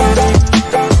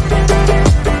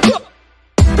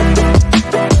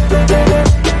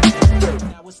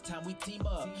 It's time we team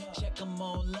up. Check them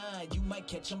online. You might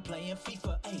catch them playing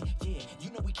FIFA. Hey, yeah, you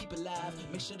know we keep it live.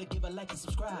 Make sure to give a like and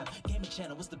subscribe. Gaming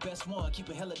channel was the best one. Keep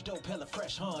it hella dope, hella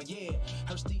fresh, huh? Yeah.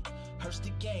 Hursty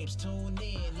Games. Tune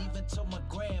in. Even told my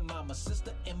grandmama,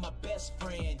 sister, and my best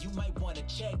friend. You might want to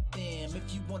check them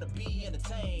if you want to be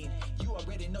entertained. You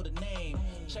already know the name.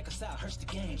 Check us out, Hursty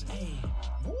Games. Hey.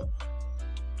 Woo.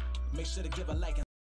 Make sure to give a like and